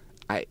make.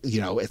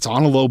 It's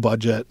on a low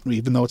budget,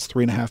 even though it's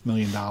 $3.5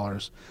 million.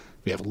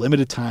 We have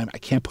limited time. I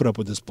can't put up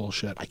with this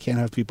bullshit. I can't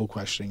have people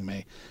questioning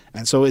me.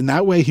 And so in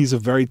that way, he's a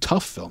very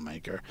tough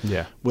filmmaker.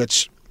 Yeah.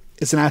 Which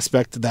is an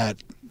aspect that,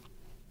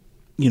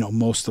 you know,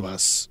 most of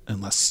us,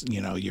 unless,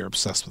 you know, you're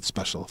obsessed with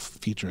special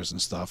features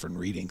and stuff and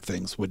reading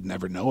things, would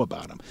never know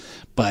about him.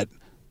 But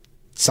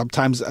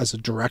sometimes as a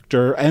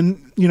director,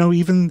 and, you know,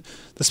 even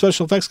the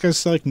special effects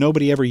guys, like,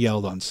 nobody ever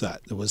yelled on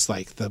set. It was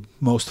like the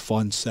most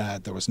fun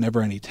set. There was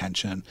never any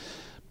tension.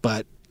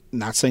 But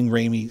not saying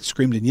Raimi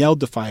screamed and yelled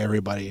to fire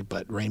everybody,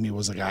 but Raimi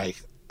was a guy,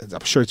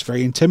 I'm sure it's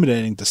very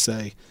intimidating to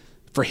say,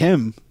 for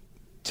him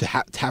to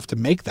have to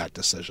make that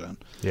decision.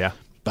 Yeah.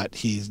 But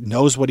he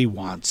knows what he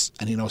wants,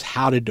 and he knows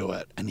how to do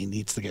it, and he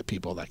needs to get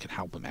people that can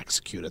help him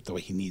execute it the way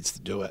he needs to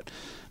do it.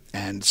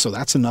 And so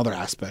that's another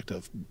aspect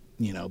of,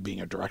 you know, being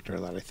a director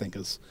that I think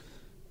is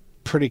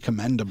pretty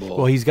commendable.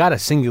 Well, he's got a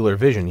singular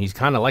vision. He's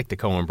kind of like the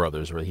Coen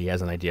brothers, where he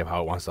has an idea of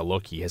how it wants to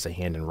look. He has a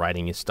hand in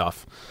writing his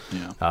stuff.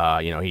 Yeah.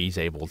 You know, he's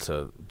able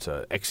to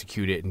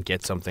execute it and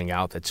get something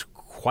out that's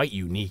quite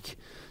unique.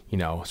 You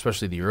know,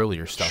 especially the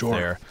earlier stuff Sure,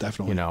 there.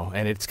 definitely. You know,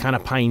 and it's kind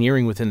of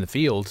pioneering within the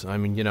field. I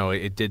mean, you know,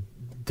 it did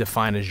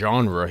define a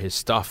genre, his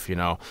stuff, you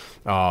know.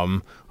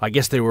 I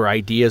guess there were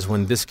ideas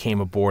when this came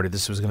aboard that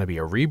this was going to be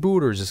a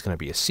reboot or is this going to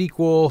be a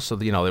sequel. So,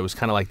 you know, it was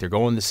kind of like they're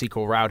going the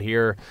sequel route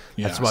here.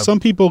 Yeah. That's why, Some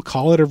people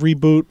call it a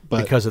reboot,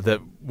 but because of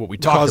what we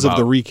talked because about.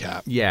 of the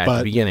recap. Yeah, at but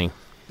the beginning.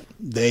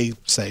 they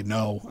say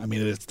no. I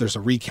mean, there's a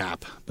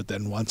recap, but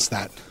then once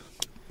that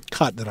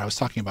cut that I was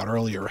talking about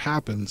earlier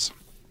happens,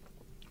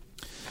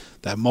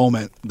 that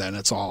moment, then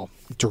it's all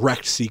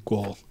direct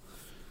sequel,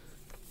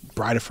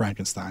 Bride of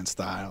Frankenstein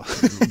style,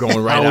 Going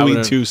right out Halloween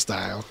with it. 2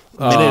 style.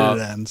 Minute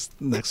it ends,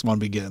 next one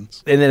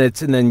begins. And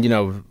then you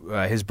know,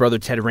 his brother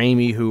Ted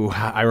Raimi, who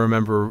I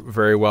remember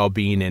very well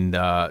being in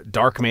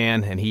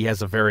Darkman, and he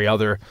has a very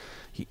other.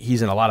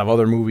 He's in a lot of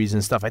other movies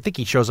and stuff. I think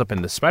he shows up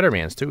in the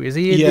Spider-Mans too. Is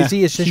he? Yeah. Is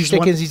he as He's thick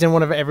one- as he's in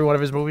every one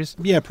of his movies?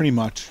 Yeah, pretty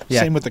much. Yeah.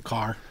 Same with the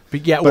car.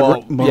 But yeah,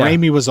 But well, yeah.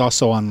 Raimi was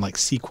also on like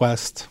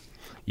Sequest.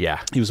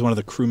 Yeah. He was one of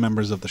the crew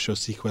members of the show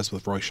Sequest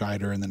with Roy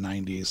Scheider in the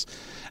 90s.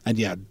 And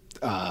yeah,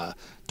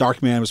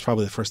 Darkman was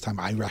probably the first time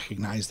I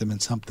recognized him in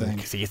something.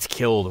 Because he gets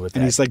killed with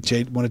And that. he's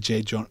like one of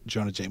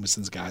Jonah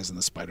Jameson's guys in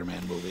the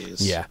Spider-Man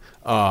movies. Yeah,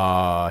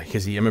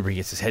 because I remember he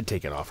gets his head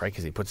taken off, right?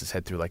 Because he puts his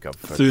head through like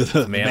Through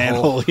the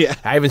manhole, yeah.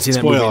 I haven't seen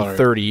that movie Spoiler in alert.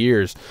 30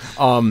 years.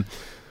 But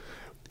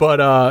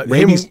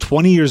Raimi's him,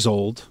 20 years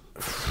old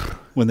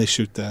when they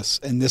shoot this,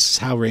 and this is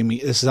how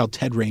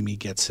Ted Raimi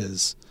gets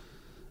his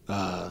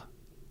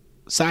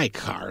SAG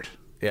card.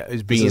 yeah, is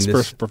This being is his this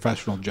first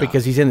professional job.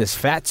 because he's in this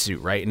fat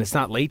suit, right? And it's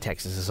not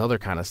latex; it's this other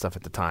kind of stuff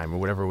at the time, or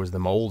whatever was the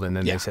mold. And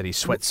then Yeah. they said he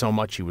sweat so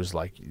much he was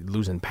like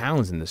losing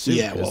pounds in the suit.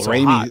 yeah, 'cause well, it's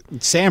so hot.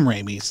 Sam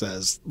Raimi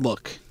says,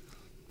 look,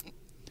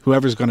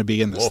 whoever's going to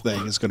be in this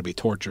thing is going to be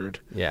tortured.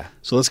 Yeah,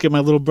 So let's get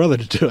my little brother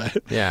to do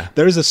it. Yeah.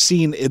 There's a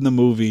scene in the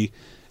movie,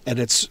 and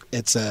it's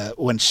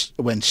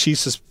when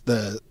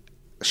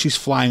she's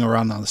flying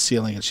around on the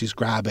ceiling and she's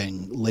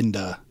grabbing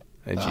Linda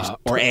And she's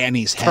or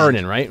Annie's head.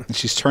 turning, right? And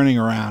she's turning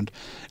around,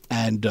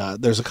 and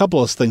there's a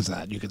couple of things in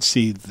that you can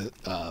see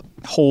the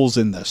holes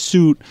in the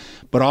suit,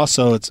 but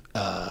also it's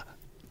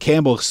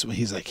Campbell.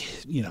 He's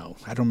like, you know,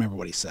 I don't remember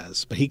what he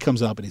says, but he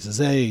comes up and he says,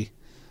 "Hey,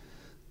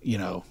 you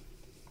know."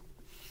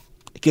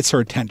 It gets her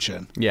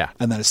attention. Yeah.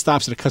 And then it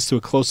stops and it cuts to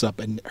a close-up,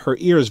 and her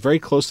ear is very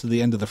close to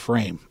the end of the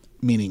frame,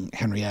 meaning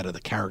Henrietta,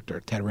 the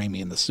character, Ted Raimi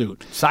in the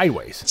suit,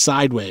 Sideways,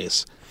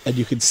 sideways. And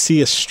you can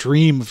see a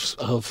stream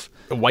of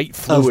the white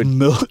fluid.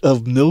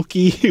 of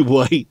milky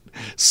white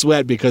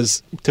sweat,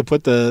 because to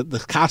put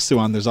the costume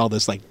on, there's all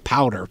this like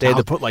powder. They had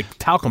to put like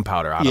talcum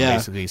powder on him, yeah.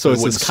 basically. So it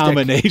it's wouldn't this stick.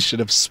 combination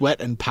of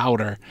sweat and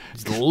powder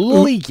It's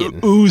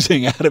leaking.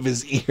 oozing out of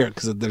his ear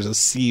because there's a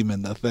seam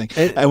in the thing.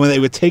 It- And when they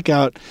would take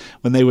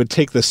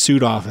the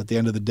suit off at the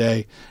end of the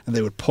day, and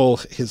they would pull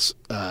his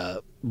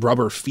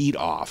rubber feet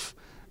off,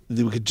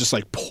 they could just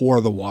like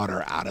pour the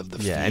water out of the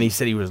feet. Yeah, and he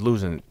said he was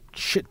losing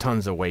shit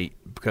tons of weight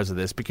because of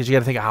this. Because you got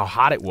to think of how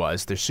hot it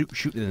was. They're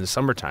shooting in the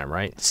summertime,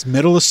 right? It's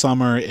middle of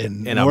summer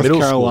in In a North middle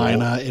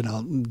Carolina in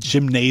a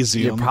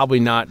gymnasium. You're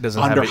probably not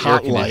doesn't Under have air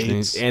hot conditioning.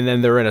 lights. And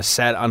then they're in a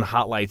set on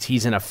hot lights.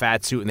 He's in a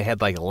fat suit, and they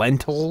had like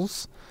lentil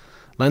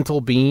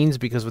beans,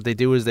 because what they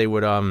do is they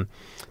would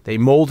they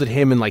molded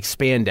him in like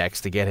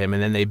spandex to get him,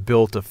 and then they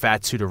built a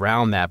fat suit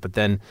around that. But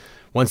then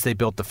once they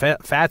built the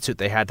fat suit,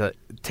 they had to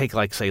take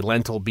like say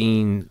lentil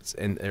beans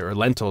or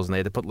lentils, and they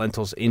had to put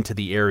lentils into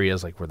the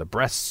areas like where the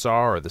breasts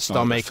are or the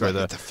stomach or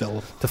the to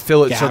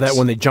fill it so that gaps.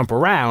 when they jump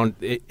around,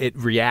 it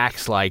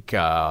reacts like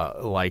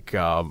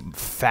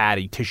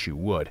fatty tissue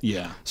would.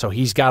 Yeah. So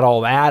he's got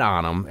all that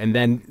on him, and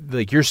then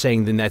like you're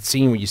saying, in that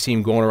scene where you see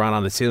him going around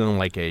on the ceiling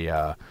like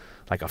a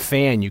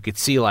fan, you could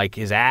see like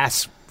his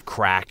ass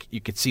crack.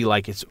 You could see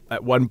like it's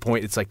at one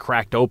point it's like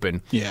cracked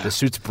open. Yeah. The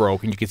suit's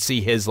broke, and you could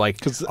see his like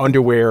 'Cause-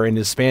 underwear and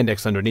his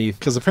spandex underneath.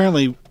 Because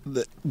apparently,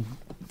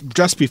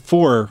 just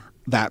before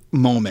that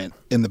moment,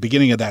 in the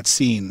beginning of that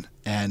scene,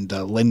 and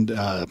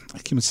Linda, I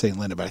keep saying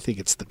Linda, but I think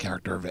it's the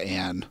character of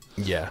Anne.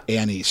 Yeah.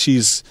 Annie.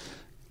 She's,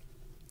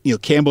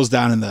 Campbell's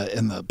down in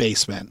the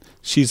basement.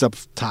 She's up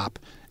top,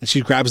 and she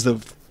grabs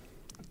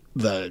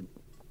the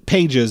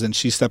pages and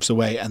she steps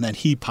away, and then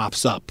he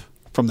pops up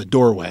from the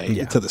doorway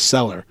into the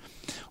cellar.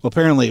 Well,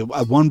 apparently,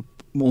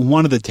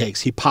 one of the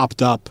takes, he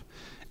popped up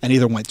and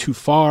either went too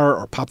far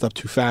or popped up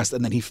too fast,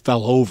 and then he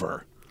fell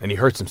over. And he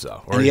hurts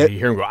himself. Or you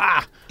hear him go,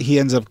 ah! He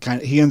ends up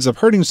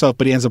hurting himself,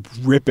 but he ends up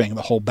ripping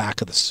the whole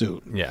back of the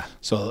suit. Yeah.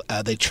 So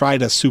they try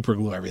to super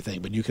glue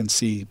everything, but you can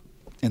see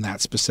in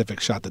that specific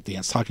shot that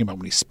Dan's talking about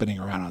when he's spinning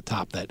around on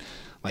top that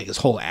like his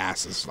whole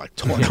ass is like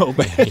torn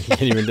open.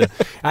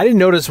 I didn't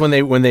notice when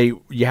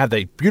you have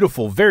the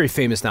beautiful, very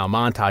famous now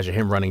montage of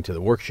him running to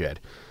the work shed.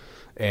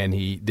 And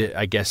he did,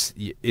 I guess,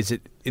 is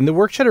it in the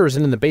work shed or is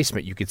it in the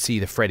basement? You could see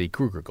the Freddy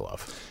Krueger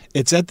glove.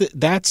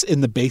 That's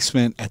in the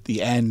basement at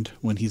the end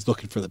when he's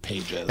looking for the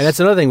pages. And that's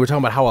another thing. We're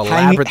talking about how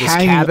elaborate this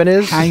cabin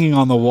is. Hanging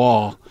on the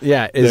wall.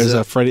 Yeah. There's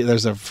a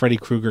Freddy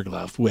Krueger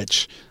glove,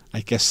 which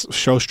I guess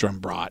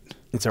Sjostrom brought.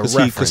 It's a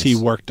reference. Because he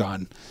worked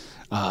on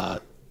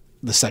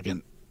the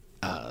second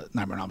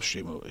Nightmare on Elm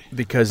Street movie.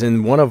 Because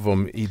in one of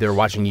them, they're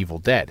watching Evil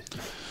Dead.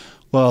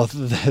 Well,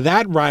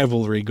 that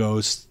rivalry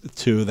goes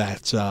to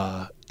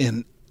that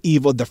in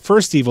the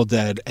first Evil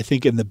Dead, I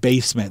think in the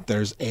basement,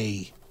 there's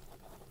a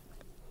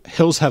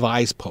Hills Have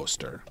Eyes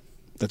poster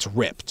that's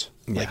ripped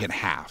like in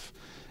half.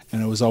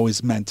 And it was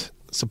always meant,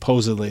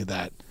 supposedly,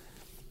 that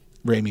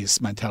Raimi's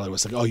mentality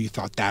was like, oh, you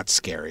thought that's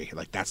scary.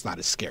 Like, that's not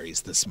as scary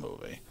as this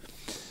movie.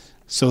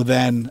 So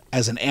then,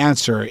 as an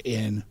answer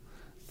in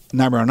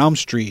Nightmare on Elm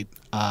Street,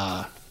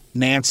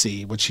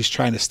 Nancy, when she's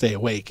trying to stay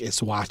awake,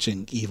 is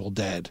watching Evil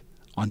Dead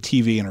on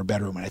TV in her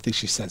bedroom, and I think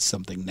she said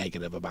something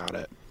negative about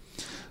it.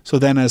 So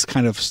then, as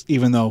kind of,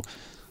 even though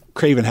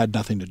Craven had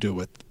nothing to do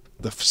with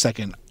the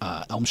second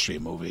Elm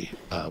Street movie,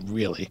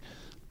 really,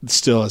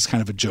 still as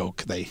kind of a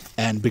joke,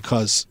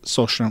 because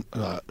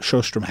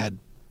Sjostrom had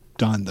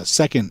done the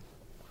second,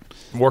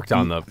 worked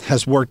on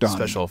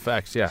special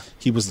effects. Yeah,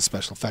 he was the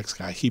special effects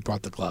guy. He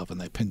brought the glove and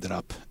they pinned it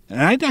up,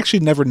 and I'd actually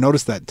never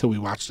noticed that until we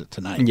watched it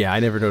tonight. Yeah, I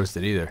never noticed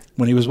it either.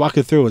 When he was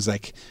walking through, it was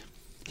like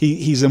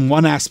he's in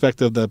one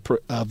aspect of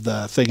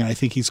the thing, and I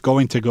think he's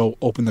going to go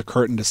open the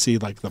curtain to see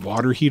like the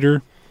water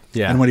heater.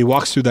 Yeah, and when he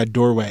walks through that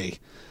doorway,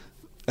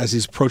 as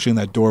he's approaching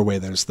that doorway,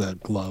 there's the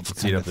glove.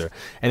 See it up there,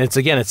 and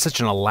it's such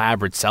an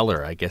elaborate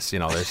cellar. I guess you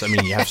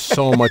have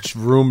so much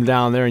room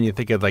down there, and you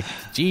think of like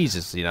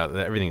Jesus,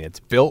 everything that's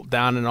built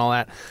down and all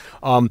that.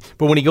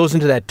 But when he goes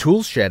into that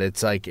tool shed,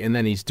 it's like, and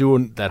then he's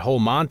doing that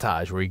whole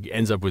montage where he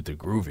ends up with the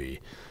groovy.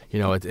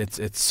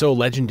 It's so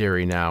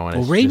legendary now.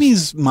 And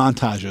Raimi's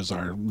montages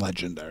are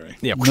legendary.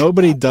 Yeah,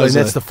 nobody does.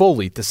 And that's the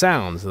Foley, the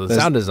sounds, the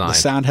sound design. The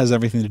sound has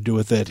everything to do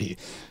with it. He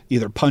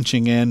either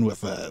punching in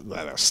with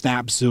a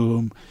snap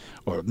zoom,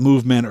 or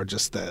movement, or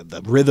just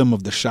the rhythm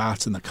of the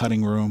shots in the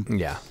cutting room.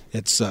 Yeah,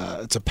 it's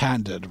a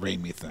patented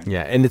Raimi thing.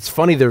 Yeah, and it's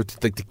funny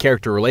the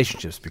character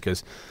relationships,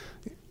 because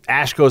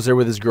Ash goes there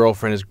with his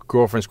girlfriend. His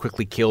girlfriend's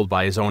quickly killed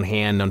by his own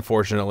hand.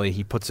 Unfortunately,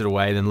 he puts it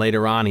away. Then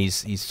later on,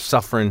 he's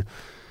suffering.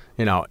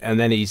 And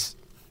then he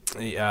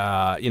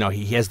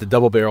has the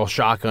double barrel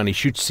shotgun. He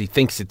shoots. He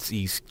thinks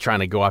he's trying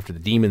to go after the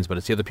demons, but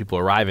it's the other people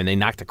arriving. They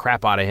knock the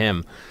crap out of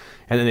him,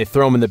 and then they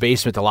throw him in the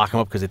basement to lock him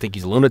up because they think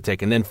he's a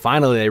lunatic. And then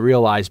finally, they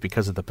realize,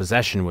 because of the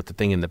possession with the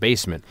thing in the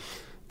basement,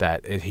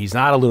 that he's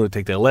not a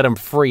lunatic. They let him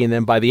free, and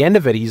then by the end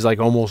of it, he's like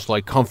almost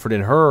like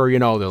comforting her.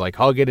 They're like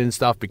hugging and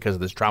stuff because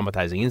of this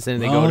traumatizing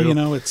incident they go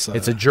to. It's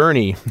a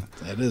journey.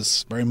 It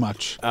is very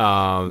much.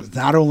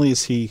 Not only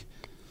is he,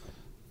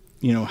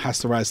 has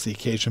to rise to the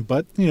occasion,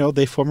 but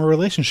they form a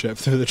relationship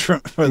through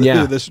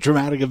this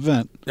dramatic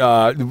event.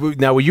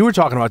 Now, what you were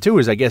talking about too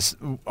is, I guess,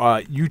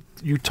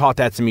 you taught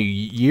that to me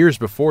years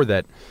before,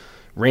 that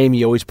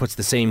Raimi always puts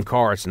the same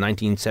car. It's a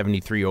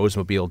 1973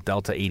 Oldsmobile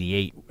Delta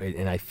 88,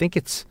 and I think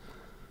it's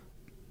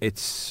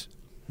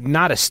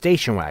not a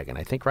station wagon.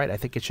 I think, right? I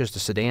think it's just a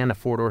sedan, a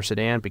 4-door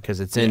sedan, because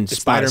it's in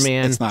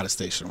Spider-Man. It's not a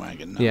station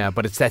wagon. No. Yeah,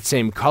 but it's that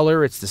same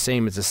color. It's the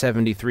same. It's a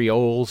 73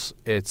 Olds.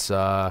 It's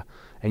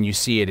and you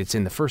see it. It's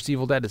in the first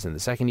Evil Dead. It's in the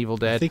second Evil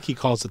Dead. I think he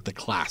calls it the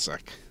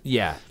classic.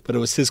 Yeah. But it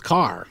was his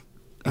car,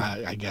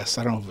 I guess.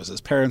 I don't know if it was his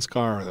parents'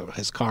 car or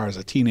his car as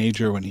a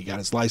teenager when he got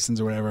his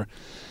license or whatever.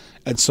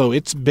 And so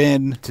it's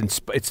in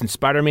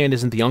Spider-Man.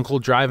 Isn't the uncle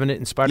driving it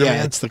in Spider-Man?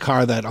 Yeah, it's the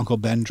car that Uncle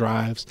Ben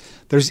drives.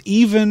 There's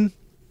even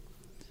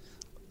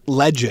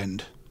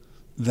legend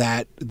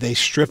that they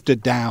stripped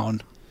it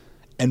down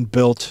and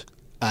built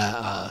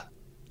a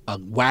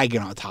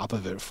wagon on top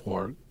of it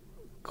for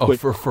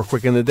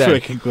Quick in the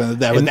Dead. But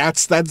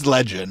that's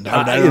legend.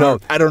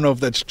 I don't know if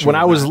that's true. When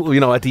I was,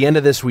 at the end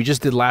of this, we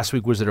just did last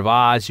week Wizard of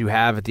Oz. You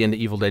have at the end of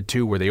Evil Dead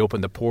 2 where they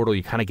open the portal,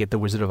 you kind of get the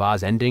Wizard of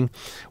Oz ending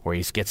where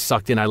he gets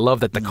sucked in. I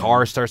love that the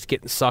car starts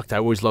getting sucked. I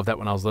always loved that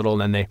when I was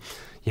little. And then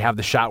you have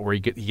the shot where he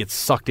gets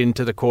sucked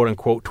into the quote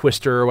unquote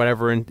twister or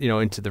whatever, and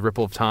into the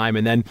ripple of time.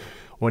 And then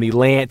when he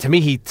lands, to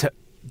me,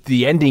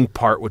 the ending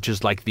part, which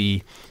is like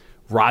the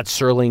Rod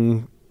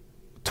Serling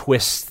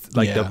twist,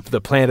 like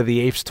the Planet of the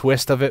Apes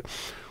twist of it,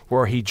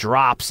 where he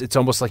drops, it's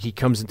almost like he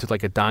comes into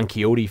like a Don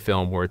Quixote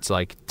film where it's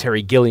like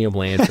Terry Gilliam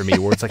land for me,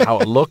 where it's like how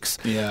it looks.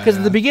 Because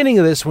at the beginning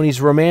of this, when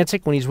he's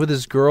romantic, when he's with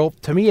his girl,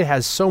 to me it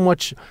has so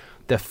much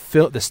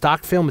the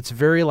stock film, it's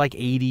very like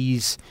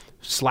 80s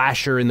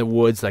slasher in the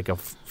woods, like a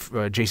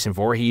Jason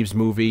Voorhees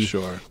movie.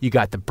 Sure. You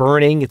got The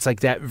Burning. It's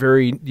like that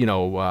very,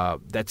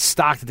 that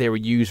stock that they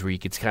would use where you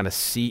could kind of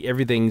see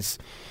everything's,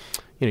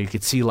 you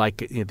could see like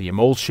the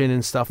emulsion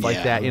and stuff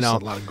like that. A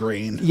lot of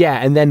grain. Yeah,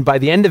 and then by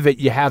the end of it,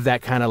 you have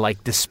that kind of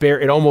like despair.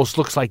 It almost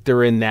looks like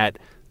they're in that.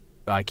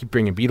 I keep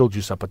bringing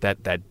Beetlejuice up, but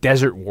that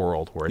desert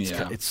world where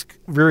it's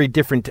very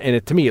different.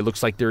 And to me, it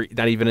looks like they're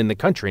not even in the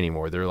country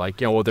anymore. They're like,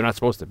 they're not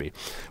supposed to be.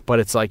 But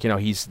it's like,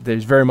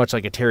 there's very much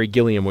like a Terry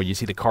Gilliam where you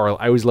see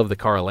I always love the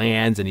Carl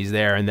Lands, and he's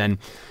there. And then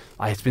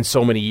it's been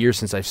so many years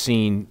since I've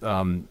seen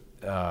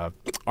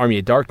Army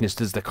of Darkness.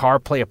 Does the car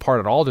play a part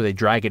at all? Do they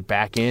drag it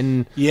back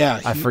in? Yeah,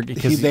 I forget.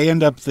 They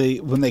end up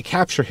when they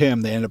capture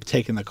him, they end up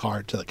taking the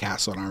car to the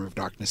castle in Army of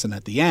Darkness, and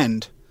at the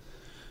end,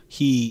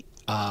 he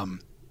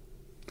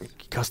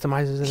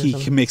customizes it.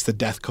 He makes the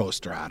death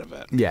coaster out of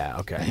it. Yeah.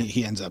 Okay.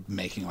 He ends up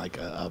making like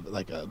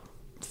a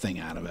thing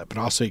out of it, but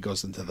also he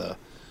goes into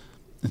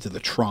the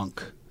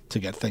trunk to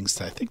get things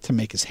to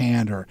make his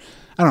hand, or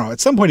I don't know. At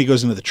some point, he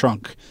goes into the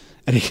trunk.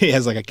 And he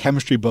has like a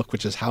chemistry book,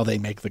 which is how they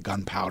make the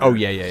gunpowder. Oh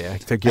yeah.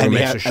 To give him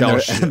extra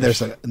shells. And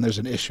there's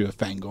an issue of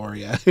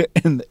Fangoria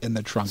in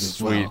the trunk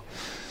as well.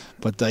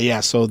 But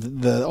so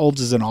the Olds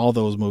is in all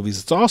those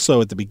movies. It's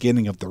also at the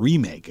beginning of the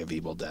remake of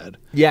Evil Dead.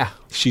 Yeah,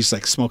 she's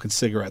like smoking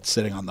cigarettes,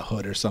 sitting on the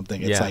hood or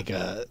something. It's like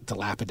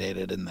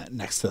dilapidated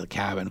next to the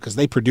cabin because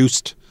they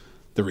produced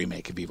the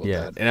remake of Evil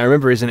Dead. And I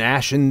remember, isn't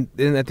Ash in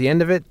at the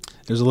end of it?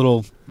 There's a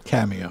little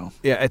cameo.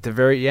 Yeah, at the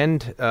very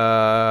end,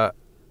 and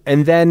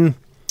then.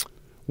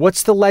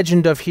 What's the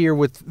legend of here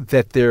with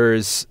that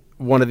there's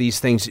one of these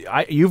things?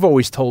 You've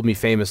always told me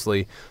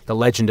famously the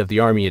legend of the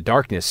Army of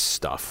Darkness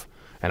stuff.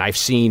 And I've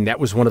seen that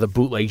was one of the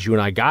bootlegs you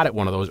and I got at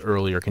one of those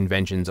earlier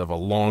conventions of a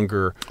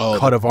longer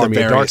cut of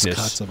Army of Darkness.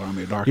 Cuts of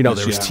Army of Darkness.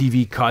 There was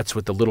TV cuts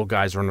with the little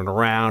guys running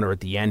around, or at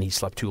the end he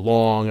slept too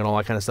long and all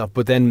that kind of stuff.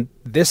 But then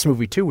this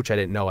movie too, which I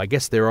didn't know, I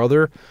guess there are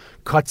other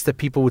cuts that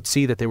people would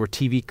see that they were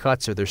TV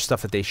cuts, or there's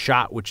stuff that they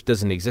shot which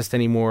doesn't exist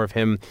anymore of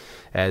him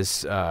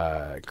as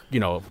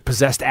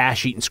possessed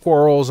Ash eating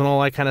squirrels and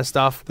all that kind of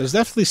stuff. There's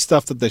definitely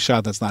stuff that they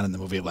shot that's not in the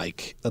movie.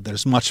 Like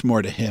there's much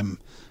more to him.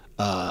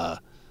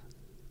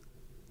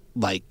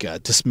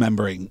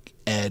 Dismembering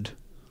Ed,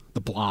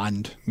 the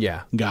blonde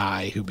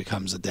guy who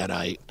becomes a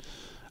Deadite.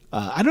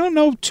 I don't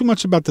know too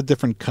much about the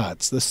different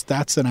cuts.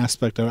 That's an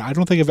aspect of it. I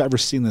don't think I've ever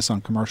seen this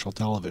on commercial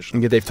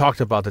television. Yeah, they've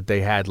talked about that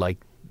they had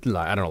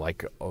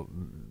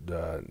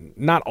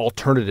not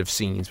alternative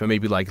scenes, but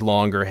maybe like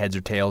longer heads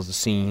or tails of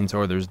scenes,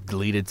 or there's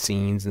deleted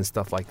scenes and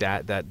stuff like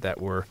that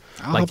were,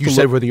 like you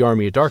said, were the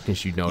Army of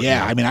Darkness, you'd know.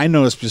 Yeah, I mean, I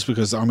noticed just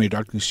because the Army of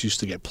Darkness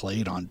used to get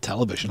played on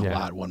television a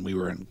lot when we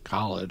were in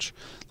college,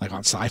 like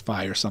on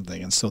Sci-Fi or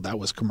something, and so that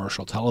was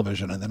commercial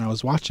television. And then I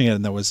was watching it,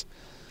 and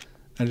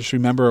I just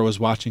remember I was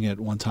watching it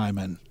one time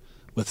and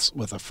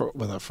with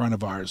a friend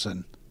of ours,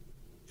 and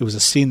it was a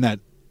scene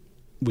that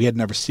we had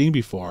never seen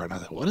before, and I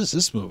thought, what is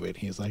this movie? And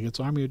he's like, it's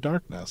Army of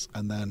Darkness.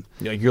 And then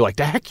you're like,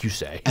 the heck you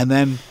say? And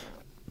then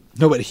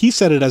no, but he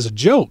said it as a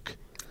joke.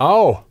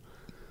 Oh.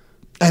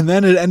 And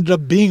then it ended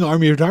up being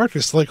Army of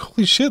Darkness. Like,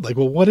 holy shit, like,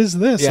 well, what is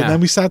this? Yeah. And then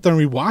we sat there and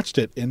we watched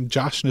it in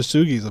Josh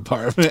Nasugi's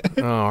apartment.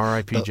 Oh,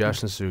 R.I.P.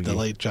 Josh Nasugi. The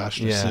late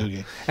Josh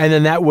Nasugi. And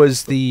then that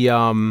was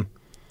the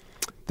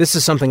this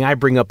is something I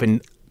bring up in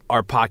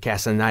our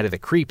podcast on Night of the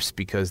Creeps,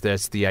 because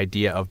that's the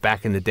idea of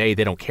back in the day.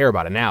 They don't care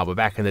about it now, but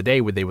back in the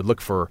day they would look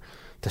for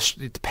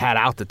to pad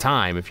out the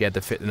time. If you had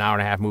to fit an hour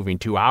and a half movie in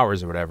 2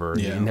 hours or whatever,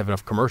 you didn't have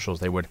enough commercials,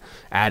 they would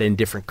add in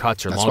different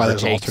cuts or that's longer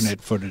takes. That's why there's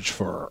alternate footage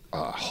for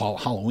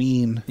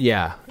Halloween.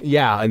 Yeah,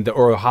 and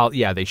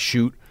they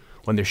shoot.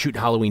 When they're shooting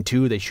Halloween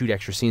 2, they shoot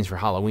extra scenes for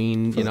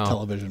Halloween. For the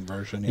television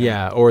version.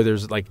 Yeah, or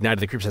there's like Night of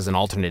the Creeps has an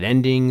alternate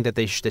ending that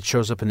that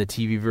shows up in the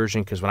TV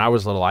version. Because when I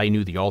was little, I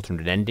knew the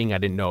alternate ending. I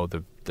didn't know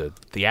the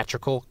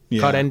theatrical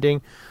cut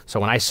ending. So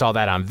when I saw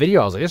that on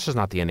video, I was like, this is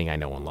not the ending I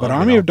know and love. But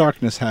Army of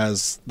Darkness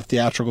has the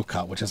theatrical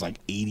cut, which is like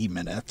 80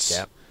 minutes.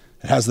 Yep.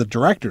 It has the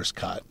director's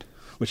cut,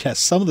 which has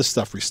some of the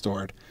stuff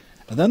restored.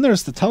 And then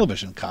there's the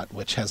television cut,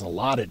 which has a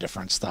lot of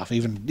different stuff,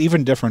 even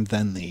different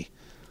than the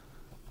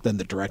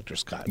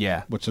director's cut.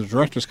 Yeah. Which the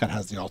director's cut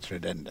has the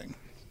alternate ending.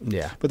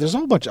 Yeah. But there's a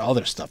whole bunch of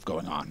other stuff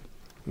going on.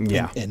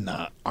 Yeah. In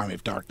Army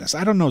of Darkness.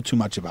 I don't know too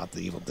much about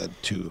the Evil Dead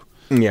 2.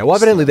 Yeah, well,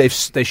 evidently they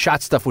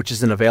shot stuff which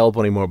isn't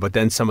available anymore, but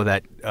then some of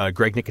that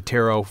Greg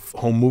Nicotero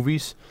home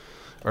movies,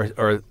 or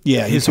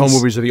his home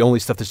movies are the only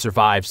stuff that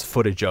survives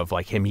footage of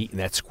like him eating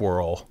that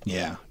squirrel.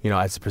 Yeah.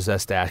 As the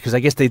possessed Ash. Because I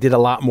guess they did a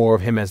lot more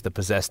of him as the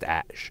possessed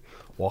Ash,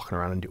 walking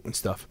around and doing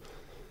stuff.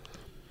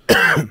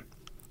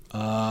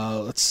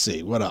 Let's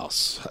see, what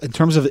else? In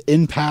terms of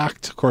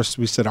impact, of course,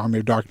 we said Army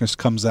of Darkness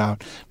comes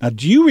out. Now,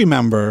 do you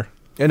remember?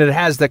 And it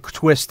has the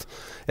twist.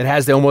 It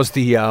has the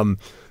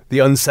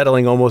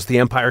unsettling, almost the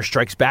Empire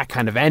Strikes Back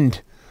kind of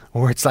end,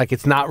 where it's like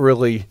it's not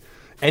really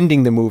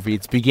ending the movie;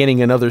 it's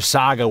beginning another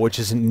saga, which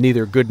is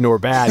neither good nor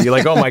bad. You're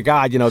like, oh my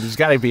god, there's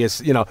got to be a.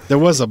 There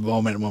was a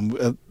moment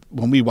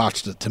when we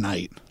watched it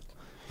tonight.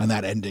 and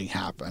that ending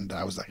happened,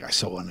 I was like, I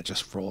so want to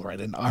just roll right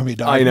into Army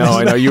Dog. I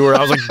know. You were.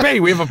 I was like,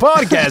 babe, we have a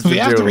podcast. We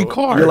have to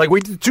record. You're like,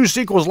 we did 2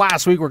 sequels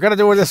last week. We're gonna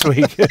do it this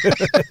week.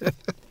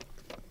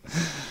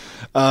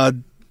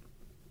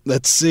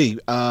 Let's see.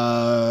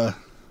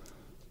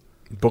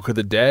 Book of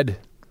the Dead,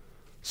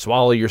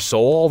 Swallow Your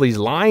Soul. All these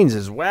lines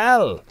as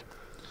well.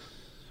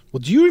 Well,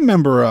 do you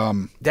remember?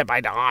 Dead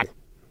by Dawn.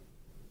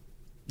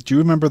 Do you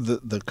remember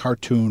the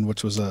cartoon,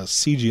 which was a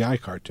CGI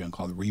cartoon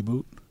called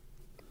Reboot?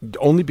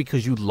 Only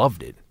because you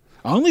loved it.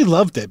 I only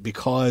loved it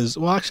because,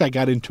 well, actually, I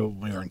got into it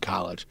when we were in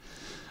college.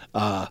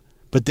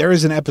 But there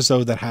is an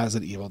episode that has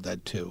an Evil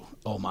Dead 2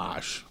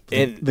 homage.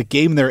 And the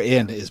game they're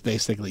in is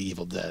basically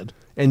Evil Dead.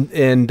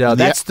 And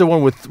that's the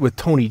one with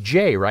Tony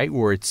J, right?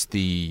 Where it's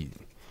the...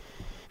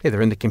 Hey,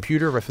 they're in the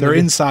computer. They're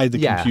inside the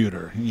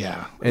computer,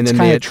 yeah. And it's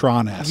kind of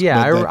Tron-esque. Yeah,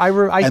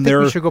 I think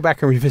we should go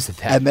back and revisit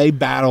that. And they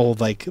battle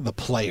like the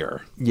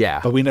player.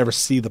 Yeah, but we never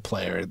see the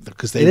player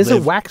because they. And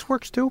isn't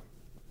Waxworks too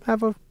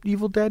have a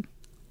Evil Dead?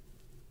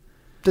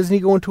 Doesn't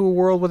he go into a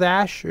world with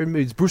Ash? Or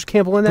is Bruce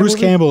Campbell in that? Bruce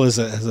movie? Campbell has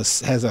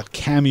a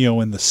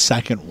cameo in the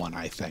second one,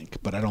 I think,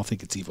 but I don't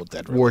think it's Evil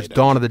Dead related. Or it's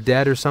Dawn of the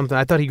Dead or something.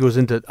 I thought he goes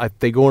into.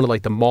 They go into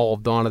like the mall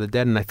of Dawn of the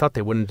Dead, and I thought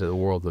they went into the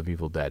world of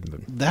Evil Dead. But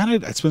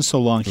it's been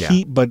so long.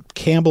 Yeah. But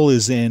Campbell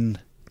is in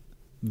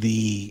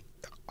the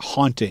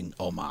Haunting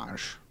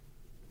homage.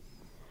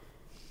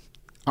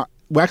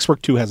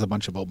 Waxwork 2 has a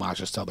bunch of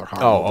homages to other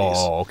horror movies.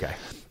 Oh, okay.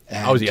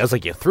 I was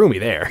like, you threw me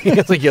there.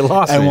 It's like you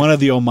lost me. And one of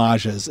the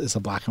homages is a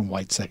black and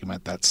white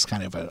segment that's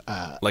kind of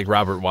a... like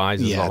Robert Wise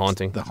is The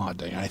Haunting? The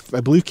Haunting. I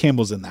believe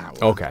Campbell's in that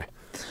one. Okay.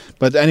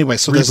 But anyway,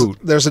 so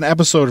there's an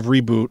episode of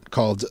Reboot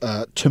called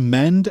To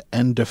Mend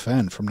and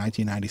Defend from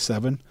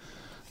 1997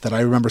 that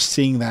I remember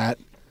seeing that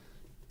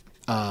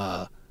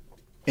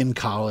in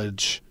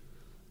college,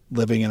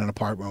 living in an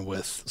apartment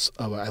with...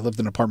 I lived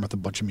in an apartment with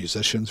a bunch of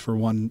musicians for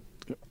one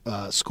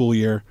school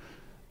year,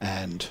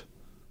 and...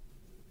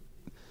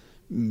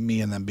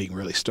 me and them being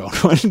really stoned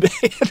one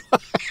day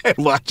and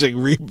watching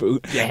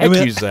Reboot. Yeah,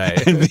 heck you say.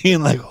 And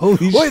being like,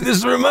 holy shit. Wait,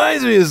 this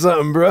reminds me of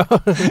something, bro.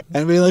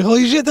 And being like,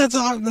 holy shit, that's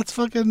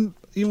fucking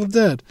Evil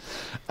Dead.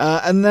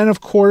 And then,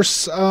 of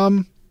course,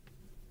 like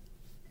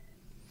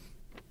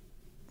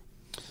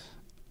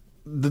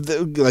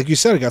you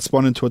said, it got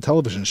spun into a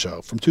television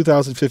show. From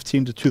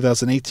 2015 to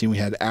 2018, we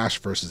had Ash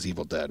versus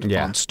Evil Dead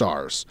on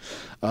Starz.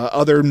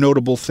 Other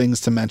notable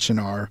things to mention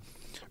are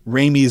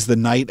Raimi's The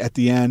Knight at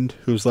the end,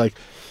 who's like,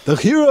 the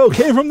hero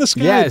came from the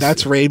sky. Yes.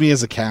 That's Raimi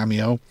as a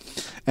cameo.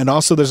 And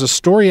also there's a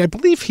story, I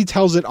believe he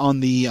tells it on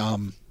the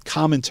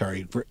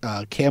commentary.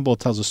 Campbell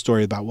tells a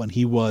story about when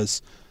he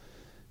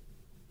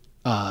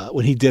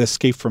did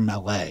Escape from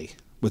L.A.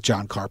 with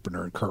John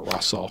Carpenter and Kurt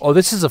Russell. Oh,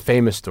 this is a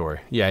famous story.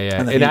 Yeah.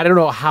 And I don't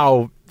know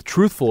how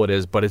truthful it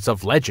is, but it's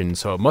of legend,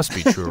 so it must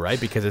be true,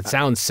 right? Because it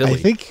sounds silly. I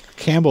think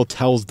Campbell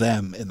tells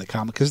them in the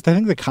comment, because I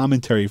think the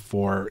commentary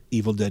for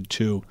Evil Dead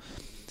 2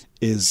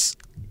 is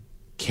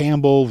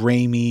Campbell,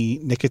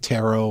 Raimi,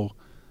 Nicotero,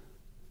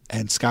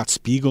 and Scott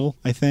Spiegel,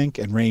 I think.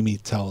 And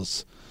Raimi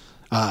tells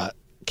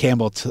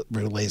Campbell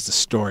relays the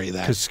story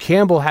that because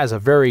Campbell has a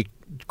very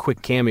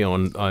quick cameo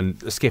on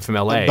Escape from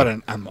L.A., but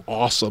an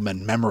awesome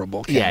and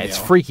memorable cameo. Yeah, it's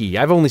freaky.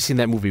 I've only seen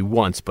that movie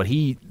once, but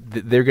he's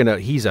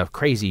a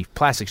crazy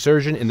plastic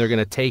surgeon, and they're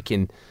gonna take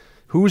in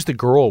who's the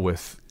girl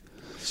with?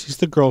 She's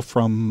the girl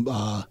from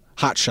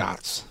Hot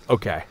Shots.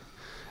 Okay.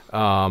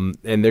 And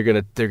they're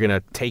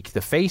gonna take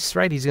the face,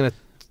 right? He's gonna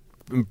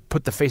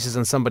put the faces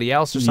on somebody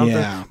else or something.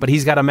 Yeah. But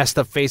he's got a messed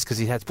up face because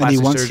he has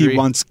plastic surgery.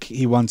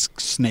 He wants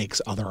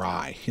Snake's other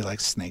eye. He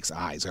likes Snake's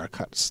eye. He's got to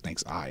cut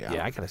Snake's eye out.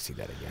 Yeah, I gotta see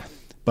that again.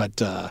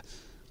 But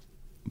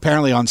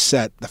apparently on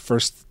set, the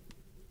first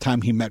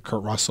time he met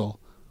Kurt Russell,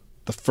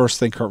 the first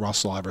thing Kurt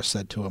Russell ever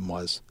said to him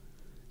was,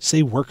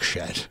 "Say work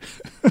shed."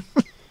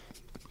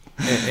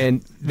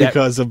 and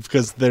because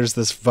there's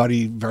this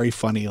very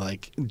funny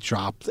like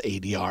dropped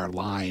ADR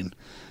line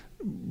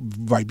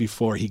right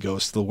before he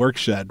goes to the work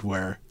shed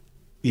where,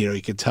 you know,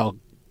 you could tell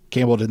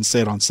Campbell didn't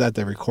say it on set.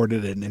 They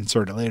recorded it and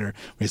inserted it later. Where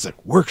he's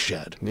like, work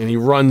shed. And he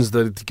runs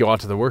to go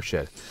out to the work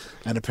shed.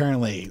 And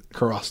apparently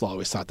Kurt Russell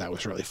always thought that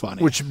was really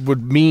funny. Which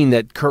would mean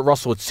that Kurt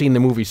Russell had seen the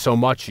movie so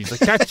much. He's like,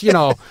 that's, you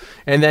know.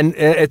 And then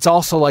it's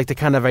also like the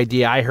kind of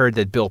idea I heard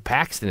that Bill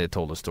Paxton had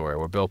told a story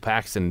where Bill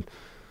Paxton,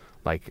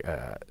 like,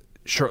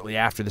 shortly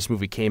after this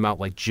movie came out,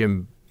 like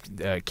Jim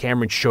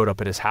Cameron showed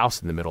up at his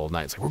house in the middle of the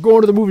night. It's like, we're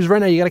going to the movies right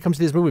now. You got to come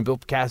see this movie. And Bill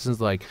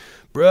Paxton's like,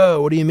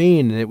 bro, what do you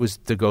mean? And it was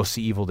to go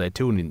see Evil Dead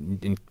 2.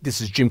 And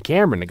this is Jim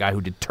Cameron, the guy who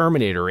did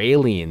Terminator,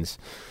 Aliens,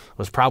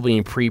 was probably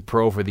in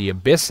pre-pro for The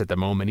Abyss at the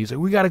moment. He's like,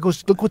 we got to go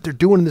look what they're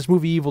doing in this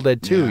movie Evil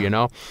Dead 2, you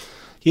know?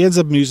 He ends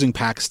up using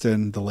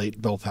Paxton, the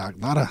late Bill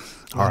Paxton.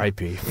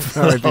 R.I.P.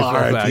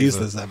 R.I.P.'s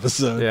this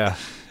episode. Yeah.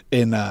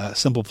 In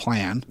Simple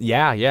Plan.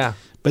 Yeah.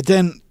 But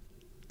then,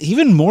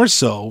 even more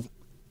so,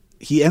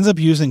 he ends up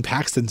using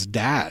Paxton's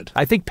dad.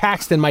 I think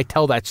Paxton might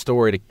tell that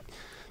story.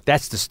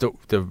 That's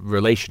the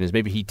relation is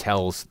maybe he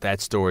tells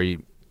that story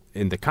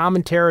in the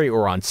commentary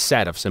or on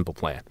set of Simple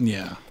Plan.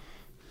 Yeah.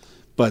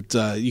 But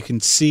you can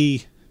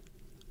see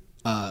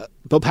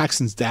Bill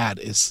Paxton's dad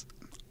is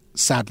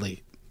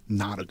sadly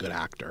not a good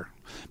actor,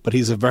 but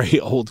he's a very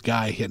old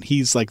guy, and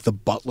he's like the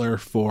butler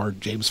for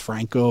James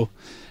Franco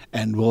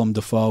and Willem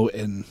Dafoe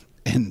in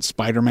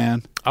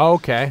Spider-Man. Oh,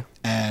 okay.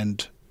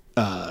 And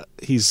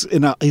he's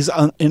in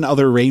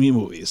other Raimi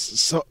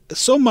movies.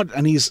 So much,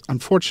 and he's,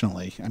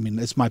 unfortunately, I mean,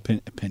 it's my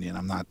opinion.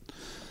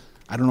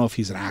 I don't know if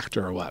he's an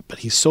actor or what, but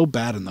he's so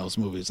bad in those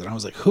movies. And I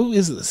was like, who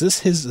is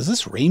this? Is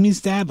this Raimi's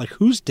dad? Like,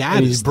 whose dad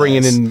And is he's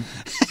bringing this? in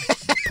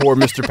poor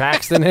Mr.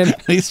 Paxton in.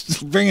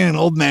 He's bringing in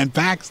old man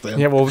Paxton.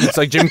 Yeah, well, it's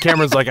like Jim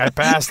Cameron's like, I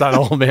passed on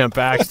old man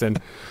Paxton.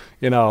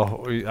 You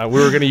know, we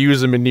were going to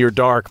use him in Near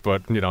Dark,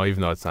 but, you know,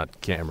 even though it's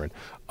not Cameron.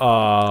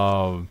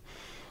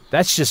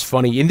 That's just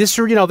funny. And this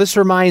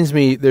reminds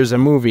me, there's a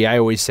movie I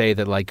always say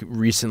that, like,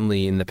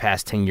 recently in the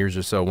past 10 years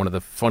or so, one of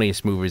the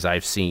funniest movies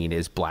I've seen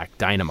is Black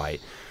Dynamite.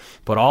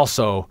 But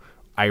also,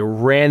 I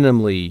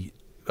randomly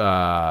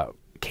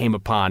came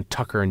upon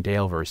Tucker and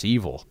Dale vs.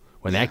 Evil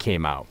when that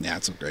came out. Yeah,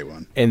 it's a great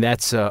one. And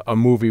that's a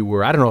movie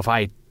where, I don't know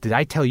if did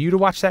I tell you to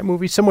watch that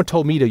movie? Someone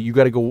told me you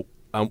got to go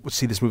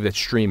see this movie that's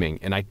streaming.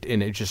 And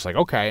it's just like,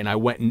 okay. And I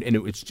went and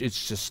it's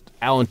just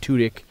Alan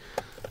Tudyk.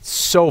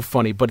 So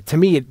funny. But to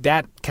me,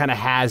 that kind of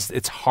has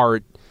its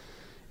heart,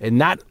 and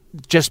not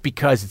just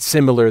because it's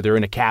similar, they're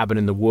in a cabin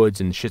in the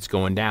woods and shit's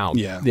going down.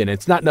 Yeah. And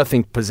it's not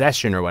nothing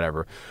possession or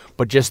whatever,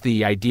 but just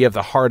the idea of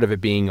the heart of it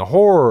being a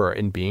horror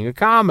and being a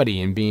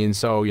comedy and being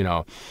so, you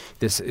know,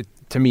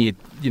 to me,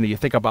 you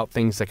think about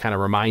things that kind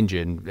of remind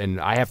you,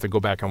 and I have to go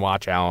back and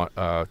watch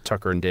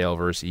Tucker and Dale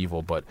vs.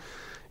 Evil, but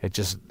it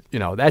just,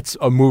 that's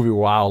a movie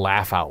where I'll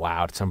laugh out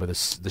loud. Some of the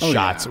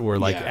shots where,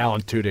 like,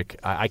 Alan Tudyk,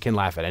 I can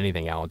laugh at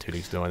anything Alan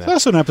Tudyk's doing. There's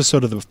also an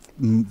episode of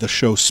the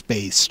show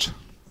Spaced.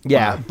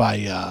 Yeah.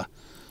 By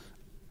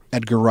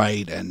Edgar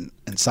Wright and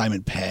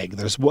Simon Pegg.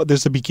 There's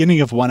the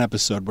beginning of one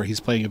episode where he's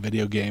playing a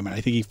video game, and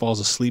I think he falls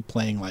asleep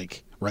playing,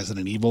 like,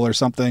 Resident Evil or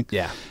something.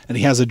 Yeah. And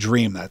he has a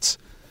dream that's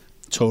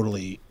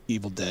totally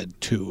Evil Dead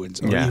 2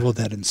 or Evil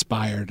Dead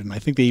inspired, and I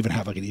think they even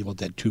have, like, an Evil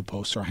Dead 2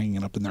 poster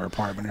hanging up in their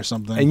apartment or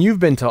something. And you've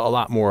been to a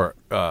lot more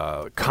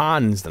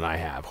cons than I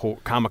have,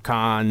 Comic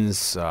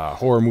Cons,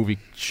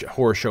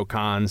 horror show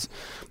cons,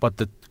 but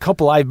the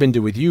couple I've been to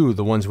with you,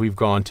 the ones we've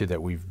gone to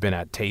that we've been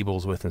at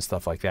tables with and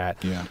stuff like that,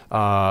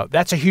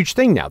 that's a huge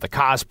thing now, the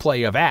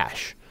cosplay of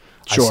Ash.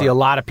 Sure. I see a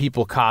lot of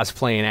people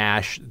cosplaying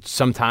Ash.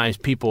 Sometimes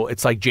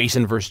it's like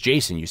Jason versus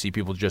Jason. You see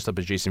people dressed up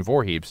as Jason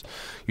Voorhees.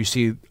 You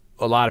see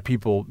a lot of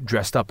people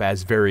dressed up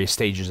as various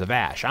stages of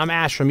Ash. I'm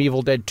Ash from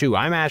Evil Dead 2.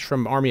 I'm Ash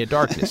from Army of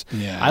Darkness.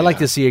 I like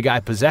to see a guy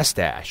possessed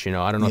Ash.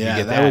 I don't know if you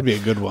get that. That would be a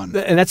good one.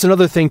 And that's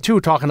another thing,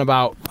 too, talking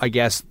about, I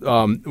guess,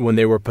 when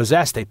they were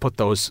possessed, they put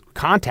those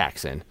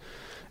contacts in.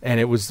 And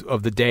it was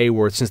of the day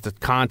where, since the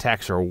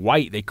contacts are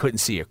white, they couldn't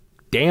see a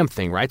damn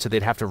thing, right? So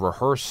they'd have to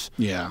rehearse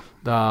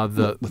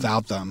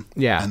without them,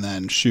 and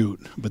then shoot,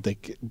 but they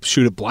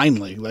shoot it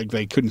blindly, like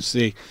they couldn't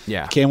see.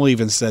 Campbell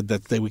even said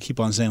that they would keep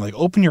on saying, like,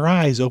 open your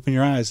eyes, and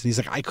he's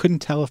like, I couldn't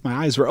tell if my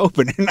eyes were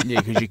open or not.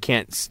 Because you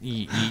can't I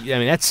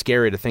mean, that's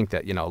scary to think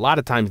that, a lot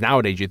of times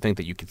nowadays you'd think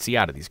that you could see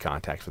out of these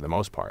contacts for the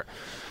most part,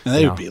 and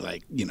they would be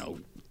like,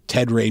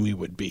 Ted Raimi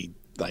would be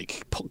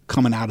like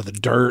coming out of the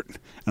dirt,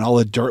 and all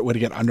the dirt would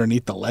get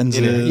underneath the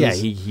lenses.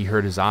 He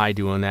hurt his eye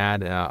doing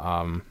that.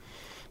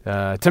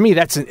 To me,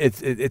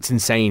 it's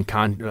insane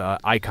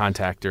eye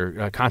contact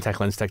or contact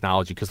lens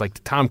technology, because,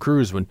 like, Tom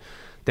Cruise, when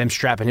them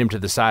strapping him to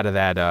the side of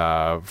that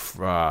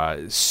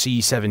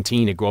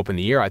C-17 to go up in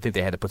the air, I think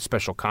they had to put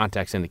special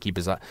contacts in to keep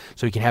his eye,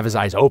 so he can have his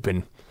eyes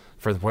open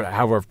for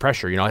however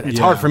pressure. It's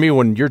hard for me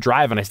when you're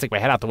driving. I stick my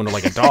head out the window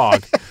like a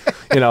dog,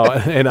 and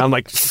I'm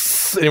like,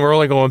 and we're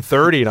only going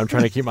 30, and I'm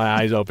trying to keep my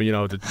eyes open,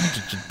 to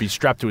be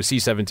strapped to a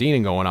C-17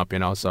 and going up,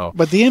 so.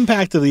 But the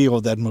impact of the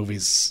Evil Dead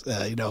movies,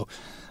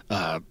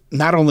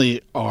 not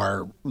only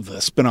are the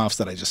spin-offs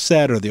that I just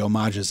said, or the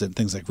homages and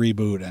things like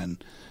Reboot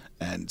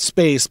and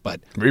Space, but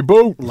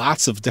Reboot,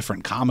 lots of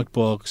different comic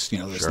books.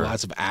 There's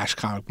lots of Ash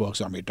comic books,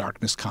 Army of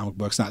Darkness comic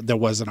books. Now, there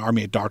was an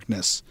Army of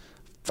Darkness,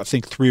 I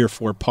think 3 or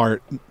 4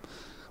 part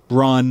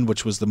run,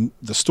 which was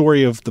the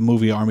story of the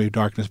movie Army of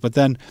Darkness. But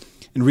then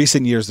in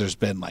recent years, there's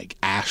been like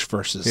Ash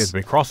versus. There's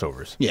been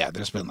crossovers. Yeah,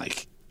 there's been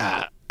like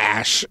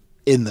Ash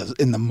in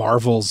the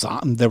Marvel.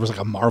 There was like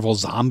a Marvel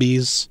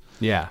Zombies.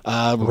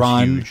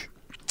 Run. Huge.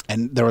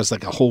 And there was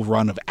like a whole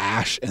run of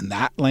Ash in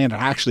that land. I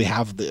actually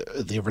have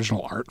the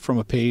original art from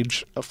a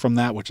page from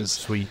that, which is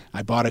sweet.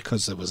 I bought it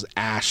because it was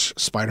Ash,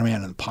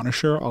 Spider-Man, and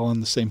Punisher all on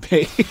the same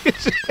page.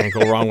 Can't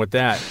go wrong with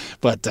that.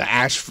 But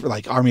Ash,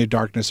 like Army of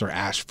Darkness, or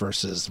Ash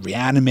versus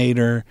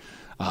Reanimator,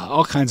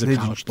 all kinds of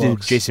comic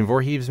books. Jason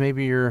Voorhees,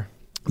 maybe you're.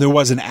 There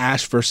was an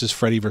Ash versus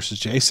Freddy versus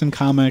Jason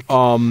comic.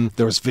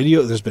 There's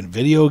been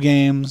video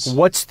games.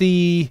 What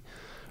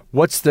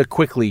was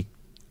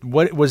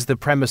the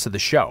premise of the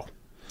show?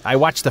 I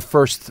watched the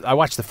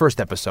first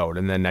episode,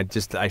 and then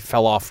I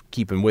fell off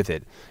keeping with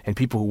it. And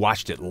people who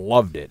watched it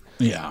loved it.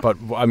 Yeah, but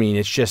I mean,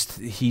 it's just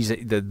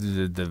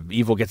the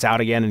evil gets out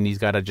again, and he's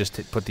got to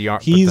just put the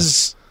arm.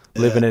 He's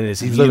living in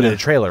a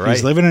trailer, right?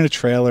 He's living in a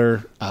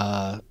trailer,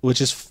 which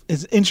is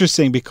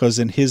interesting because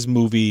in his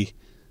movie,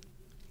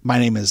 my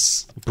name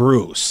is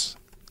Bruce,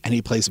 and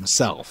he plays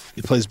himself.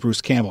 He plays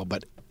Bruce Campbell,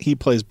 but he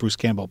plays Bruce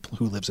Campbell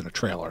who lives in a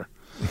trailer.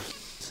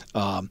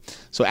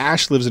 So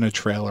Ash lives in a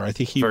trailer. I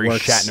think he Very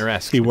works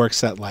Shatner-esque. He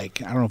works at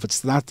like, I don't know if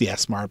it's not the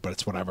S-Mart, but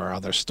it's whatever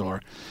other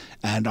store.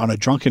 And on a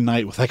drunken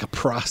night with like a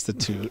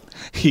prostitute,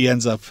 he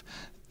ends up,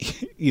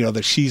 you know,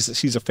 that she's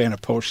a fan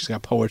of poetry. She's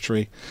got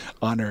poetry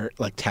on her,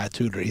 like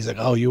tattooed her. He's like,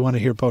 oh, you want to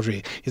hear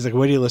poetry? He's like,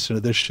 where do you listen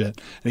to this shit?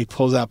 And he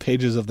pulls out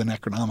pages of the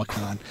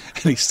Necronomicon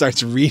and he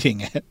starts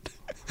reading it.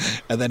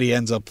 And then he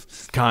ends up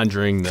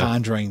Conjuring the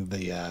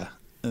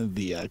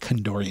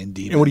Kandorian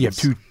demons. And what do you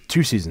have?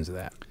 Two seasons of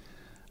that?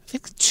 I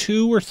think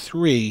 2 or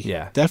 3.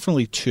 Yeah.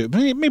 Definitely 2.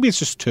 Maybe it's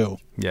just 2.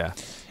 Yeah.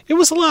 It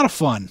was a lot of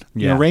fun.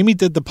 You Yeah. know, Raimi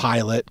did the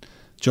pilot.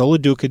 Joe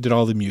LaDuca did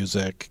all the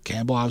music.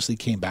 Campbell obviously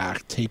came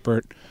back.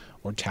 Tapert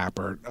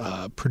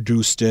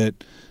produced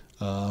it.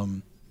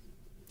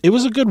 It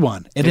was a good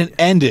one. And it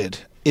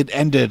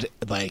ended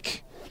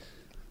like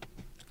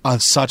on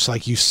such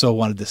like you so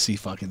wanted to see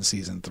fucking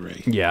season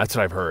 3. Yeah, that's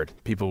what I've heard.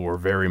 People were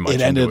very much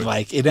It into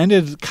ended it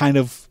ended kind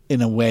of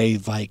in a way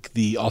like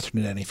the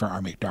alternate ending for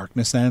Army of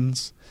Darkness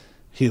ends.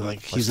 He's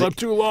slept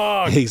too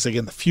long. He's like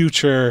in the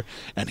future,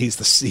 and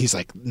he's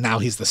like now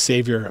he's the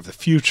savior of the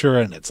future,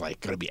 and it's like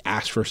going to be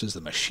Ash versus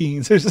the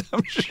machines or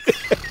some shit.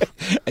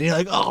 And you're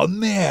like, oh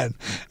man!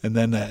 And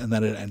then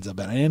it ends up,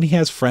 and he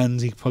has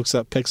friends. He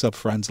picks up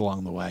friends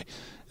along the way.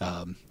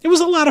 It was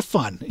a lot of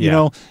fun. You Yeah.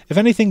 know, if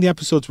anything, the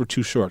episodes were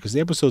too short because the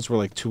episodes were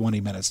like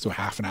 20 minutes to a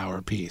half an hour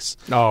apiece.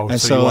 Oh,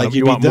 and so you like want- you'd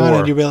you be want done, more.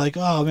 and you'd be like,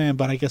 oh man,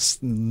 but I guess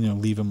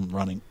leave him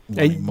running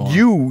more.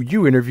 And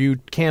you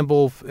interviewed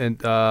Campbell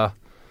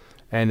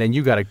and then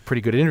you got a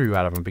pretty good interview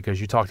out of him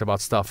because you talked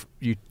about stuff.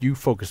 You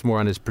focused more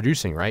on his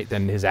producing, right,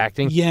 than his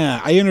acting?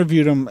 Yeah, I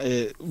interviewed him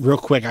real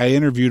quick. I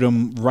interviewed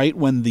him right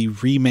when the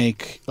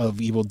remake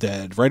of Evil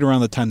Dead, right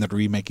around the time that the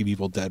remake of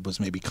Evil Dead was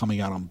maybe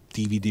coming out on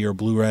DVD or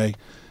Blu-ray,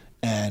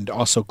 and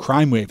also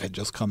Crime Wave had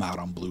just come out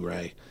on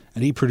Blu-ray,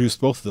 and he produced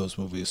both of those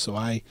movies. So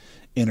I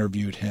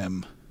interviewed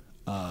him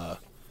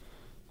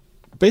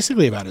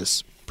basically about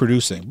his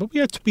producing. But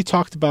we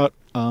talked about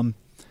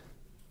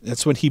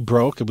that's when he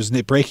broke. It was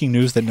breaking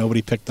news that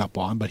nobody picked up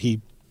on, but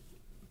he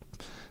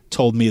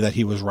told me that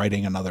he was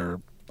writing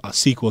a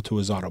sequel to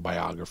his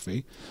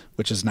autobiography,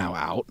 which is now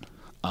out,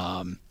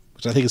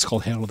 which I think is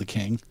called Hail to the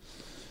King.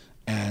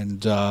 And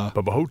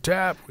Bubba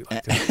Hotep. We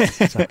like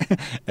that.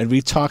 and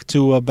we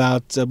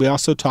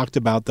also talked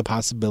about the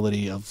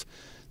possibility of,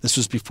 this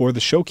was before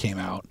the show came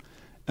out,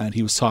 and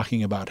he was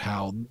talking about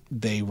how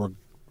they were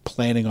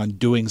planning on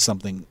doing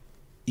something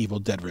Evil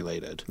Dead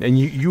related. And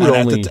you would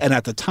only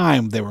at the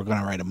time they were going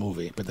to write a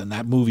movie, but then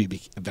that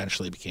movie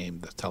eventually became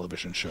the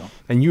television show.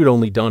 and you'd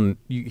only done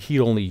he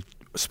only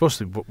supposed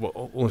to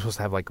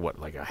have like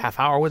a half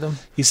hour with him,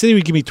 He said he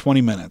would give me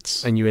 20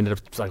 minutes, and you ended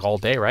up like all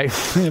day, right?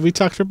 we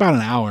talked for about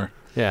an hour.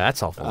 Yeah,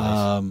 that's awful.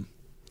 Nice.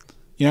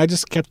 You know, I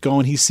just kept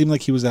going. He seemed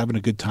like he was having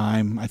a good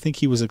time. I think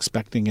he was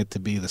expecting it to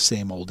be the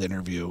same old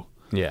interview,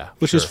 Yeah,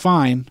 which sure. is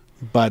fine.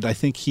 But I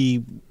think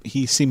he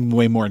seemed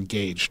way more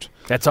engaged.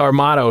 That's our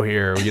motto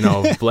here, you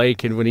know.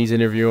 Blake, and when he's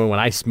interviewing, when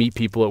I meet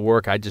people at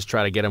work, I just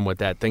try to get them with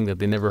that thing that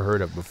they never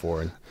heard of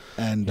before.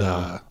 And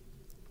it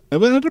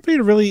ended up being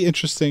a really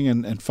interesting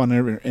and fun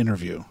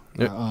interview.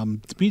 Yeah.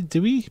 Did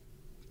we?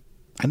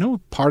 I know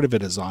part of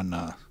it is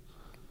on.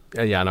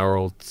 Yeah, on our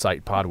old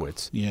site,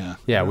 Podwits. Yeah.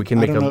 Yeah, we can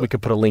I don't know- we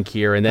could put a link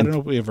here, and I then don't know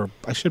if we ever.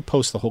 I should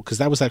post the whole, because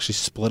that was actually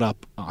split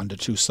up onto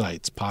 2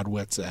 sites,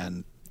 Podwits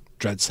and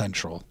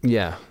DreadCentral.com.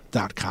 yeah,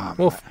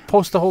 we'll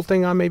post the whole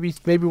thing on maybe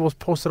we'll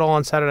post it all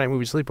on Saturday Night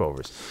Movie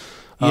Sleepovers.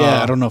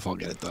 Yeah, I don't know if I'll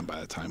get it done by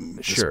the time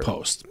this Sure.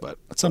 post, but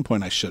at some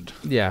point I should.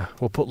 Yeah,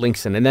 we'll put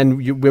links in. And then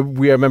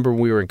we remember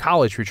when we were in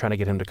college, we were trying to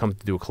get him to come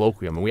to do a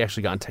colloquium. And we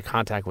actually got into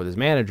contact with his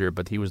manager,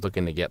 but he was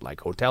looking to get like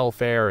hotel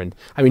fare and,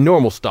 I mean,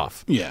 normal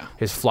stuff. Yeah.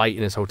 His flight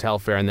and his hotel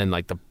fare, and then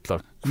like the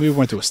We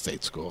went to a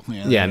state school.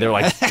 yeah, and they're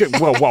like,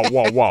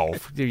 whoa.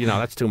 You know,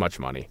 that's too much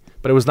money.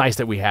 But it was nice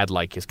that we had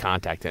like his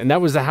contact. And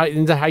that was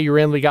isn't that how you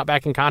randomly got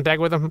back in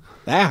contact with him?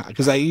 Yeah,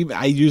 because I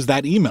used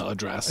that email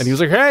address. And he was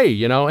like, hey,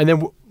 you know, and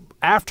then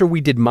after we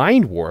did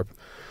Mind Warp,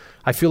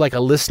 I feel like a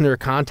listener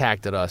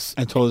contacted us.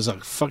 and told us a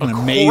fucking A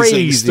amazing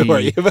crazy-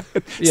 story.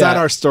 It's Yeah. not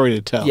our story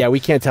to tell. Yeah, we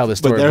can't tell the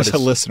story. but there's a it's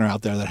listener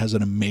out there that has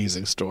an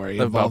amazing story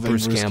about involving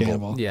Bruce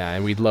Campbell. Yeah,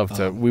 and we'd love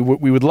to. We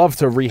would love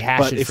to rehash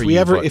But it if for we you.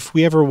 ever but if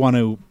we ever want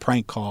to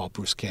prank call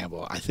Bruce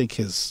Campbell, I think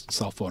his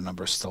cell phone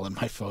number is still in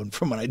my phone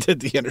from when I did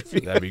the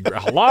interview. that'd be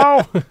great.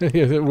 Hello,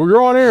 we're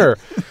on air.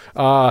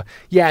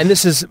 Yeah, and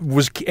this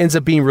ends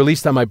up being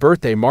released on my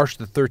birthday, March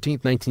the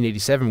 13th,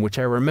 1987, which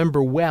I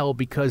remember well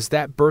because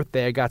that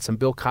birthday I got some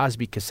Bill Cosby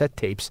cassette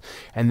tapes,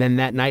 and then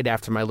that night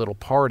after my little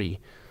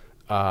party,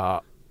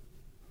 The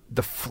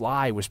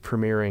Fly was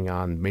premiering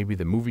on maybe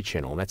the Movie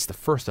Channel, and that's the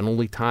first and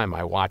only time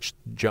I watched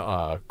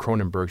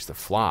Cronenberg's The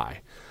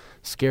Fly.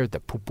 scared the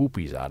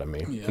poopies out of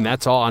me. Yeah. And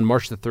that's all on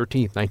March the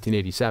 13th,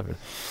 1987.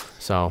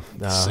 So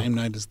same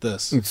night as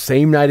this.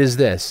 Same night as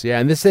this, yeah.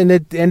 And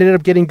it ended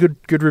up getting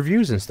good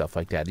reviews and stuff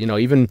like that. You know,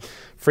 even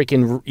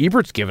freaking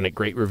Ebert's giving it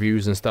great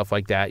reviews and stuff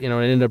like that. You know,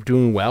 it ended up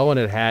doing well, and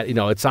it had, you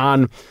know, it's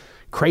on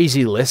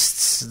crazy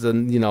lists.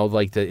 You know,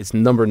 like it's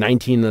number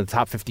 19 in the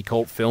top 50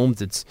 cult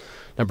films. It's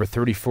number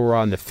 34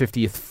 on the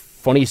 50th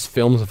funniest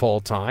films of all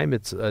time.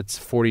 It's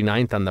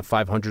 49th on the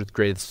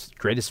 500th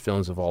greatest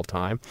films of all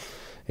time.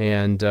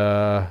 And,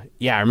 I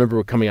remember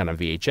it coming out on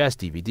VHS,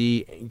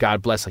 DVD.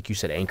 God bless, like you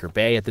said, Anchor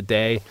Bay at the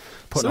day,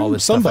 putting all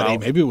this stuff out.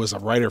 Maybe it was a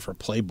writer for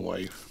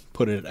Playboy,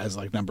 put it as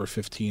like number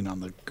 15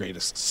 on the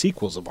greatest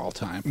sequels of all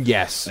time.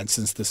 Yes. And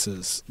since this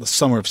is the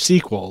summer of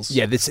sequels.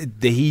 Yeah,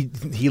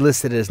 he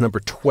listed it as number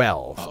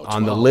 12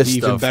 on the list.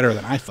 Even better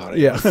than I thought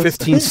it was.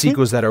 15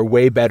 sequels that are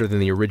way better than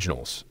the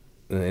originals.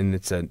 And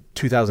it's a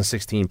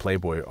 2016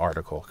 Playboy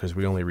article, because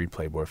we only read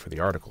Playboy for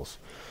the articles.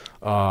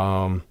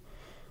 I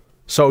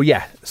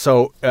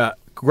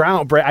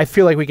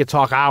feel like we could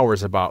talk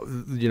hours about,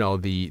 you know,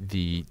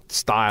 the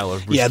style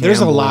of Bruce Campbell. There's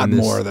a lot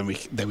more than we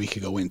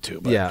could go into.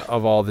 But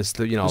of all this,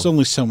 you know, there's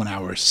only so many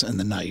hours in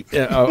the night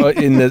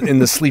in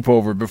the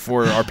sleepover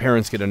before our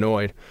parents get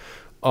annoyed.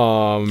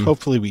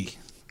 Hopefully, we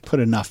put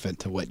enough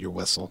into Wet Your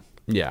Whistle.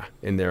 Yeah,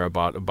 in there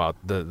about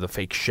the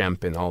fake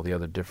Shemp and all the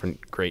other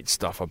different great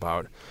stuff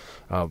about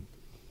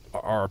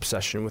our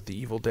obsession with the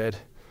Evil Dead.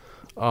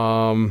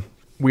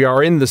 We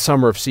are in the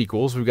summer of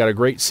sequels. We've got a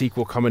great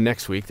sequel coming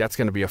next week. That's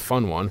going to be a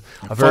fun one.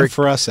 Fun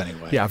for us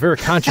anyway. Yeah, a very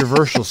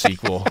controversial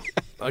sequel.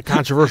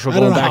 Controversial.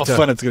 I don't know how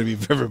fun it's going to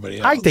be for everybody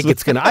else. I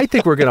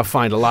think we're going to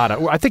find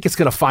I think it's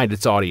going to find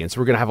its audience.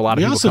 We're going to have a lot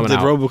of people coming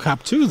out. We also did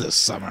RoboCop 2 this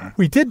summer.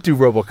 We did do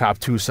RoboCop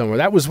 2 summer.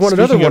 That was one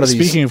of these.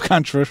 Speaking of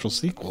controversial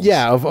sequels.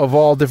 Yeah, of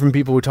all different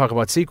people who talk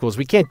about sequels.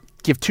 We can't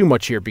give too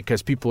much here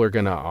because people are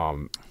going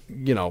to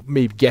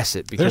maybe guess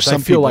it. Because there's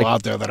some people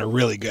out there that are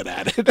really good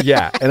at it.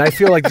 Yeah, and I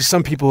feel like there's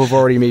some people who've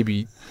already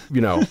maybe,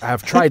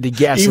 have tried to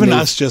guess. Even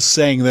us just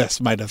saying this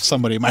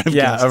somebody might have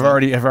guessed.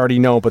 Yeah, I've already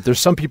known, but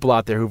there's some people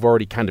out there who've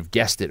already kind of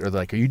guessed it, or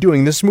like, are you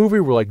doing this movie?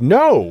 We're like,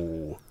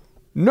 no.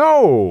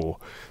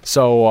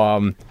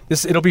 So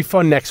it'll be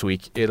fun next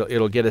week.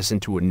 It'll get us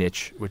into a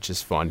niche, which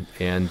is fun.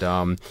 And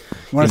I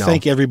want to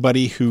thank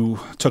everybody who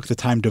took the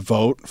time to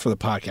vote for the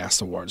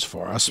podcast awards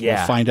for us. Yeah.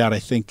 We'll find out, I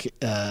think,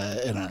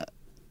 in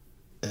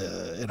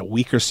a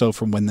week or so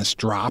from when this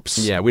drops.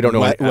 Yeah, we don't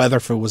know whether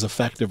if it was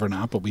effective or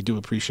not, but we do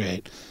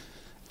appreciate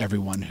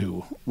everyone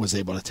who was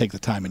able to take the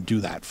time and do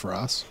that for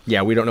us.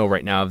 Yeah, we don't know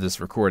right now of this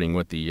recording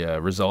what the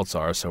results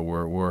are, so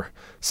we're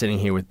sitting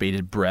here with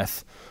bated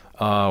breath.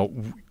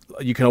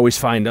 You can always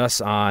find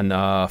us on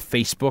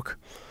Facebook,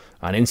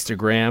 on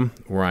Instagram,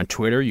 we're on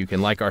Twitter. You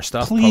can like our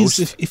stuff.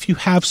 Please, if you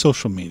have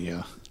social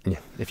media,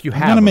 if you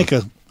have, I'm going to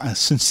make a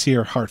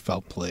sincere,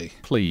 heartfelt plea.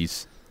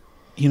 Please.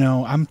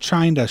 I'm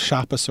trying to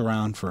shop us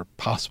around for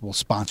possible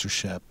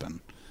sponsorship, and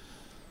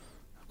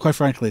quite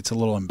frankly, it's a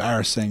little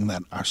embarrassing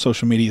that our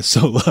social media is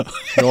so low.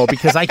 No,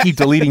 because I keep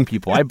deleting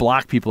people. I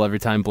block people every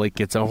time Blake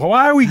gets on.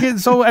 Why are we getting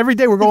so every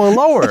day we're going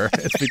lower?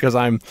 It's because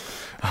I'm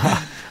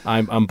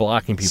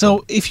blocking people.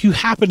 So if you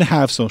happen to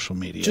have social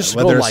media, just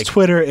whether it's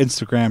Twitter,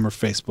 Instagram, or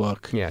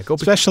Facebook,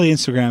 especially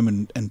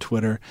Instagram and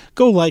Twitter,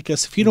 go like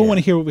us. If you don't want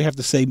to hear what we have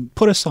to say,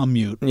 put us on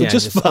mute. Yeah,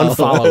 just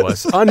unfollow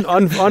us.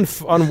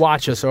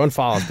 Unwatch us or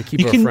unfollow us, but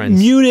keep our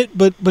friends. You can mute it,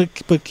 but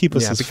keep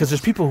us. Yeah, because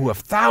there's people who have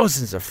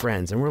thousands of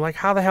friends, and we're like,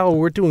 how the hell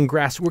we're doing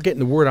we're getting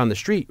the word on the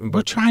street. But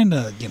we're trying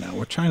to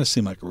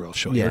seem like a real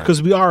show here,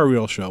 because we are a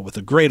real show with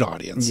a great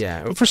audience.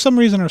 Yeah. But for some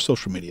reason, our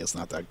social media is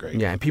not that great.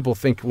 Yeah, and people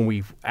think when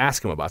we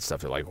ask them about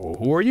stuff, they're like, well,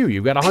 who are you?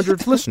 You've got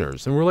 100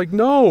 listeners. And we're like,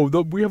 no,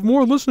 we have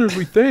more listeners,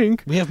 we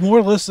think. We have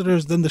more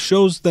listeners than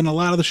a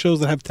lot of the shows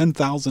that have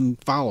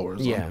 10,000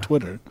 followers on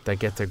Twitter. That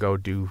get to go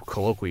do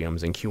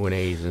colloquiums and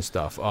Q&As and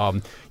stuff.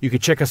 You can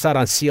check us out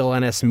on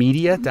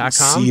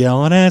clnsmedia.com.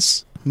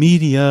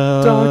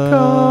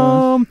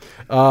 clnsmedia.com.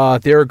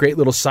 They're a great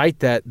little site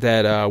that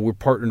we're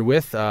partnered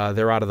with.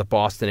 They're out of the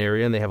Boston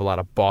area, and they have a lot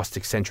of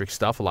Boston-centric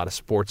stuff, a lot of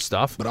sports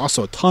stuff. But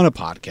also a ton of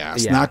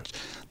podcasts. Yeah.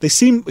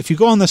 If you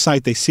go on the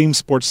site, they seem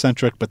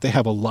sports-centric, but they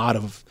have a lot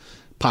of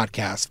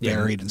podcasts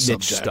varied in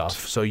subject.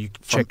 Stuff. So you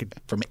check it.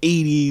 From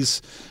 80s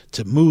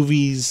to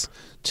movies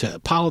to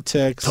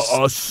politics. To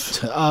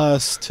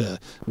us. To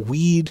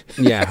weed.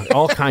 Yeah,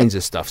 all kinds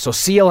of stuff. So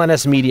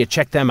CLNS Media,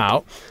 check them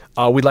out.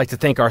 We'd like to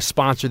thank our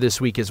sponsor this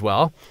week as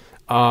well.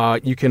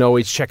 You can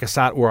always check us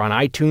out. We're on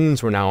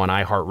iTunes. We're now on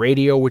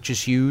iHeartRadio, which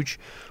is huge.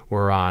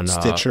 We're on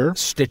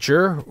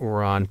Stitcher.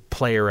 We're on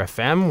Player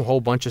FM, a whole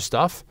bunch of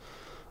stuff.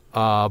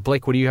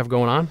 Blake, what do you have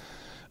going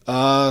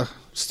on?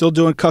 Still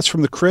doing Cuts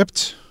from the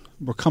Crypt.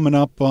 We're coming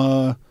up,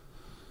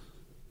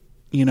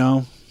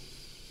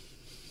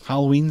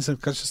 Halloween's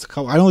just a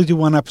couple. I only do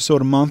one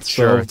episode a month.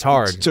 Sure, so it's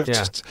hard.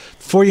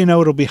 Before you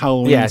know, it'll be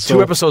Halloween. Yeah,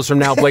 2 episodes from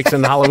now, Blake's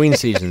in the Halloween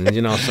season.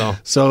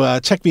 So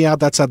check me out.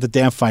 That's at the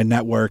Damn Fine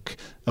Network.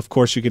 Of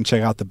course, you can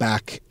check out the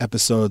back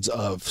episodes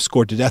of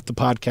Scored to Death, the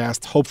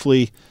podcast.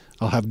 Hopefully,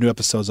 I'll have new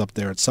episodes up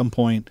there at some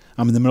point.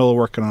 I'm in the middle of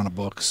working on a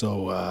book,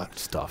 so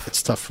It's tough.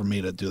 It's tough for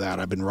me to do that.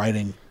 I've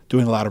been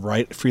doing a lot of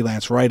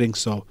freelance writing,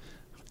 so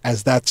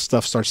as that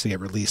stuff starts to get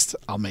released,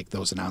 I'll make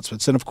those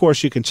announcements. And of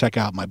course, you can check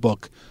out my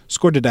book,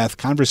 Scored to Death,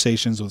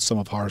 Conversations with Some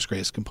of Horror's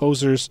Greatest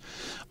Composers,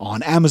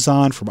 on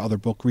Amazon, from other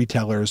book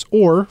retailers,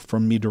 or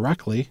from me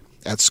directly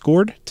at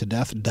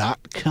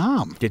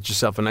scoredtodeath.com. Get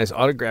yourself a nice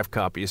autographed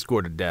copy of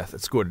Scored to Death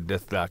at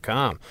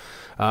scoredtodeath.com.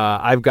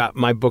 I've got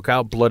my book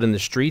out, Blood in the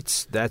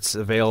Streets. That's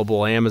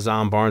available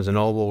Amazon, Barnes &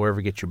 Noble,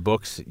 wherever you get your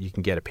books. You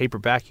can get a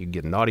paperback. You can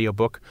get an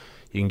audiobook.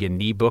 You can get an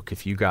ebook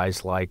if you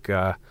guys like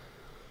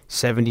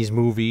 70s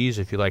movies,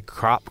 if you like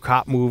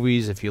cop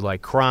movies, if you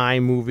like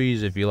crime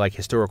movies, if you like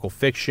historical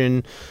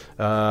fiction.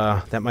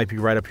 That might be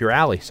right up your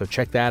alley. So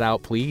check that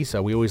out, please.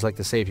 We always like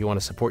to say if you want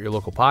to support your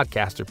local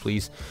podcaster,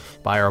 please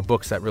buy our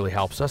books. That really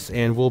helps us.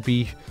 And we'll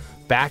be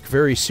back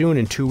very soon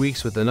in 2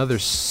 weeks with another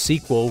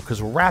sequel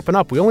because we're wrapping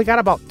up. We only got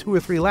about 2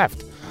 or 3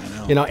 left.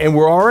 I know. And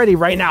we're already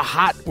right now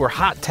we're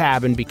hot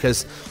tabbing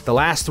because the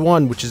last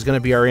one, which is going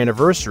to be our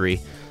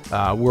anniversary,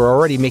 we're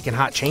already making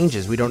hot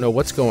changes. We don't know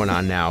what's going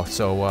on now.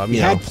 So, we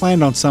had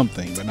planned on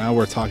something, but now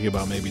we're talking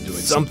about maybe doing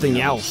something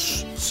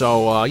else.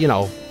 So,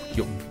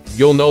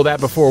 you'll know that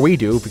before we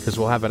do because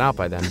we'll have it out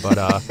by then.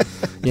 But,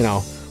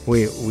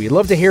 we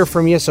love to hear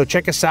from you. So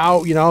check us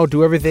out,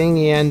 do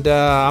everything. And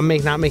I'm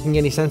not making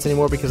any sense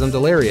anymore because I'm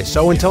delirious.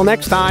 So until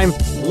next time.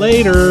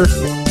 Later.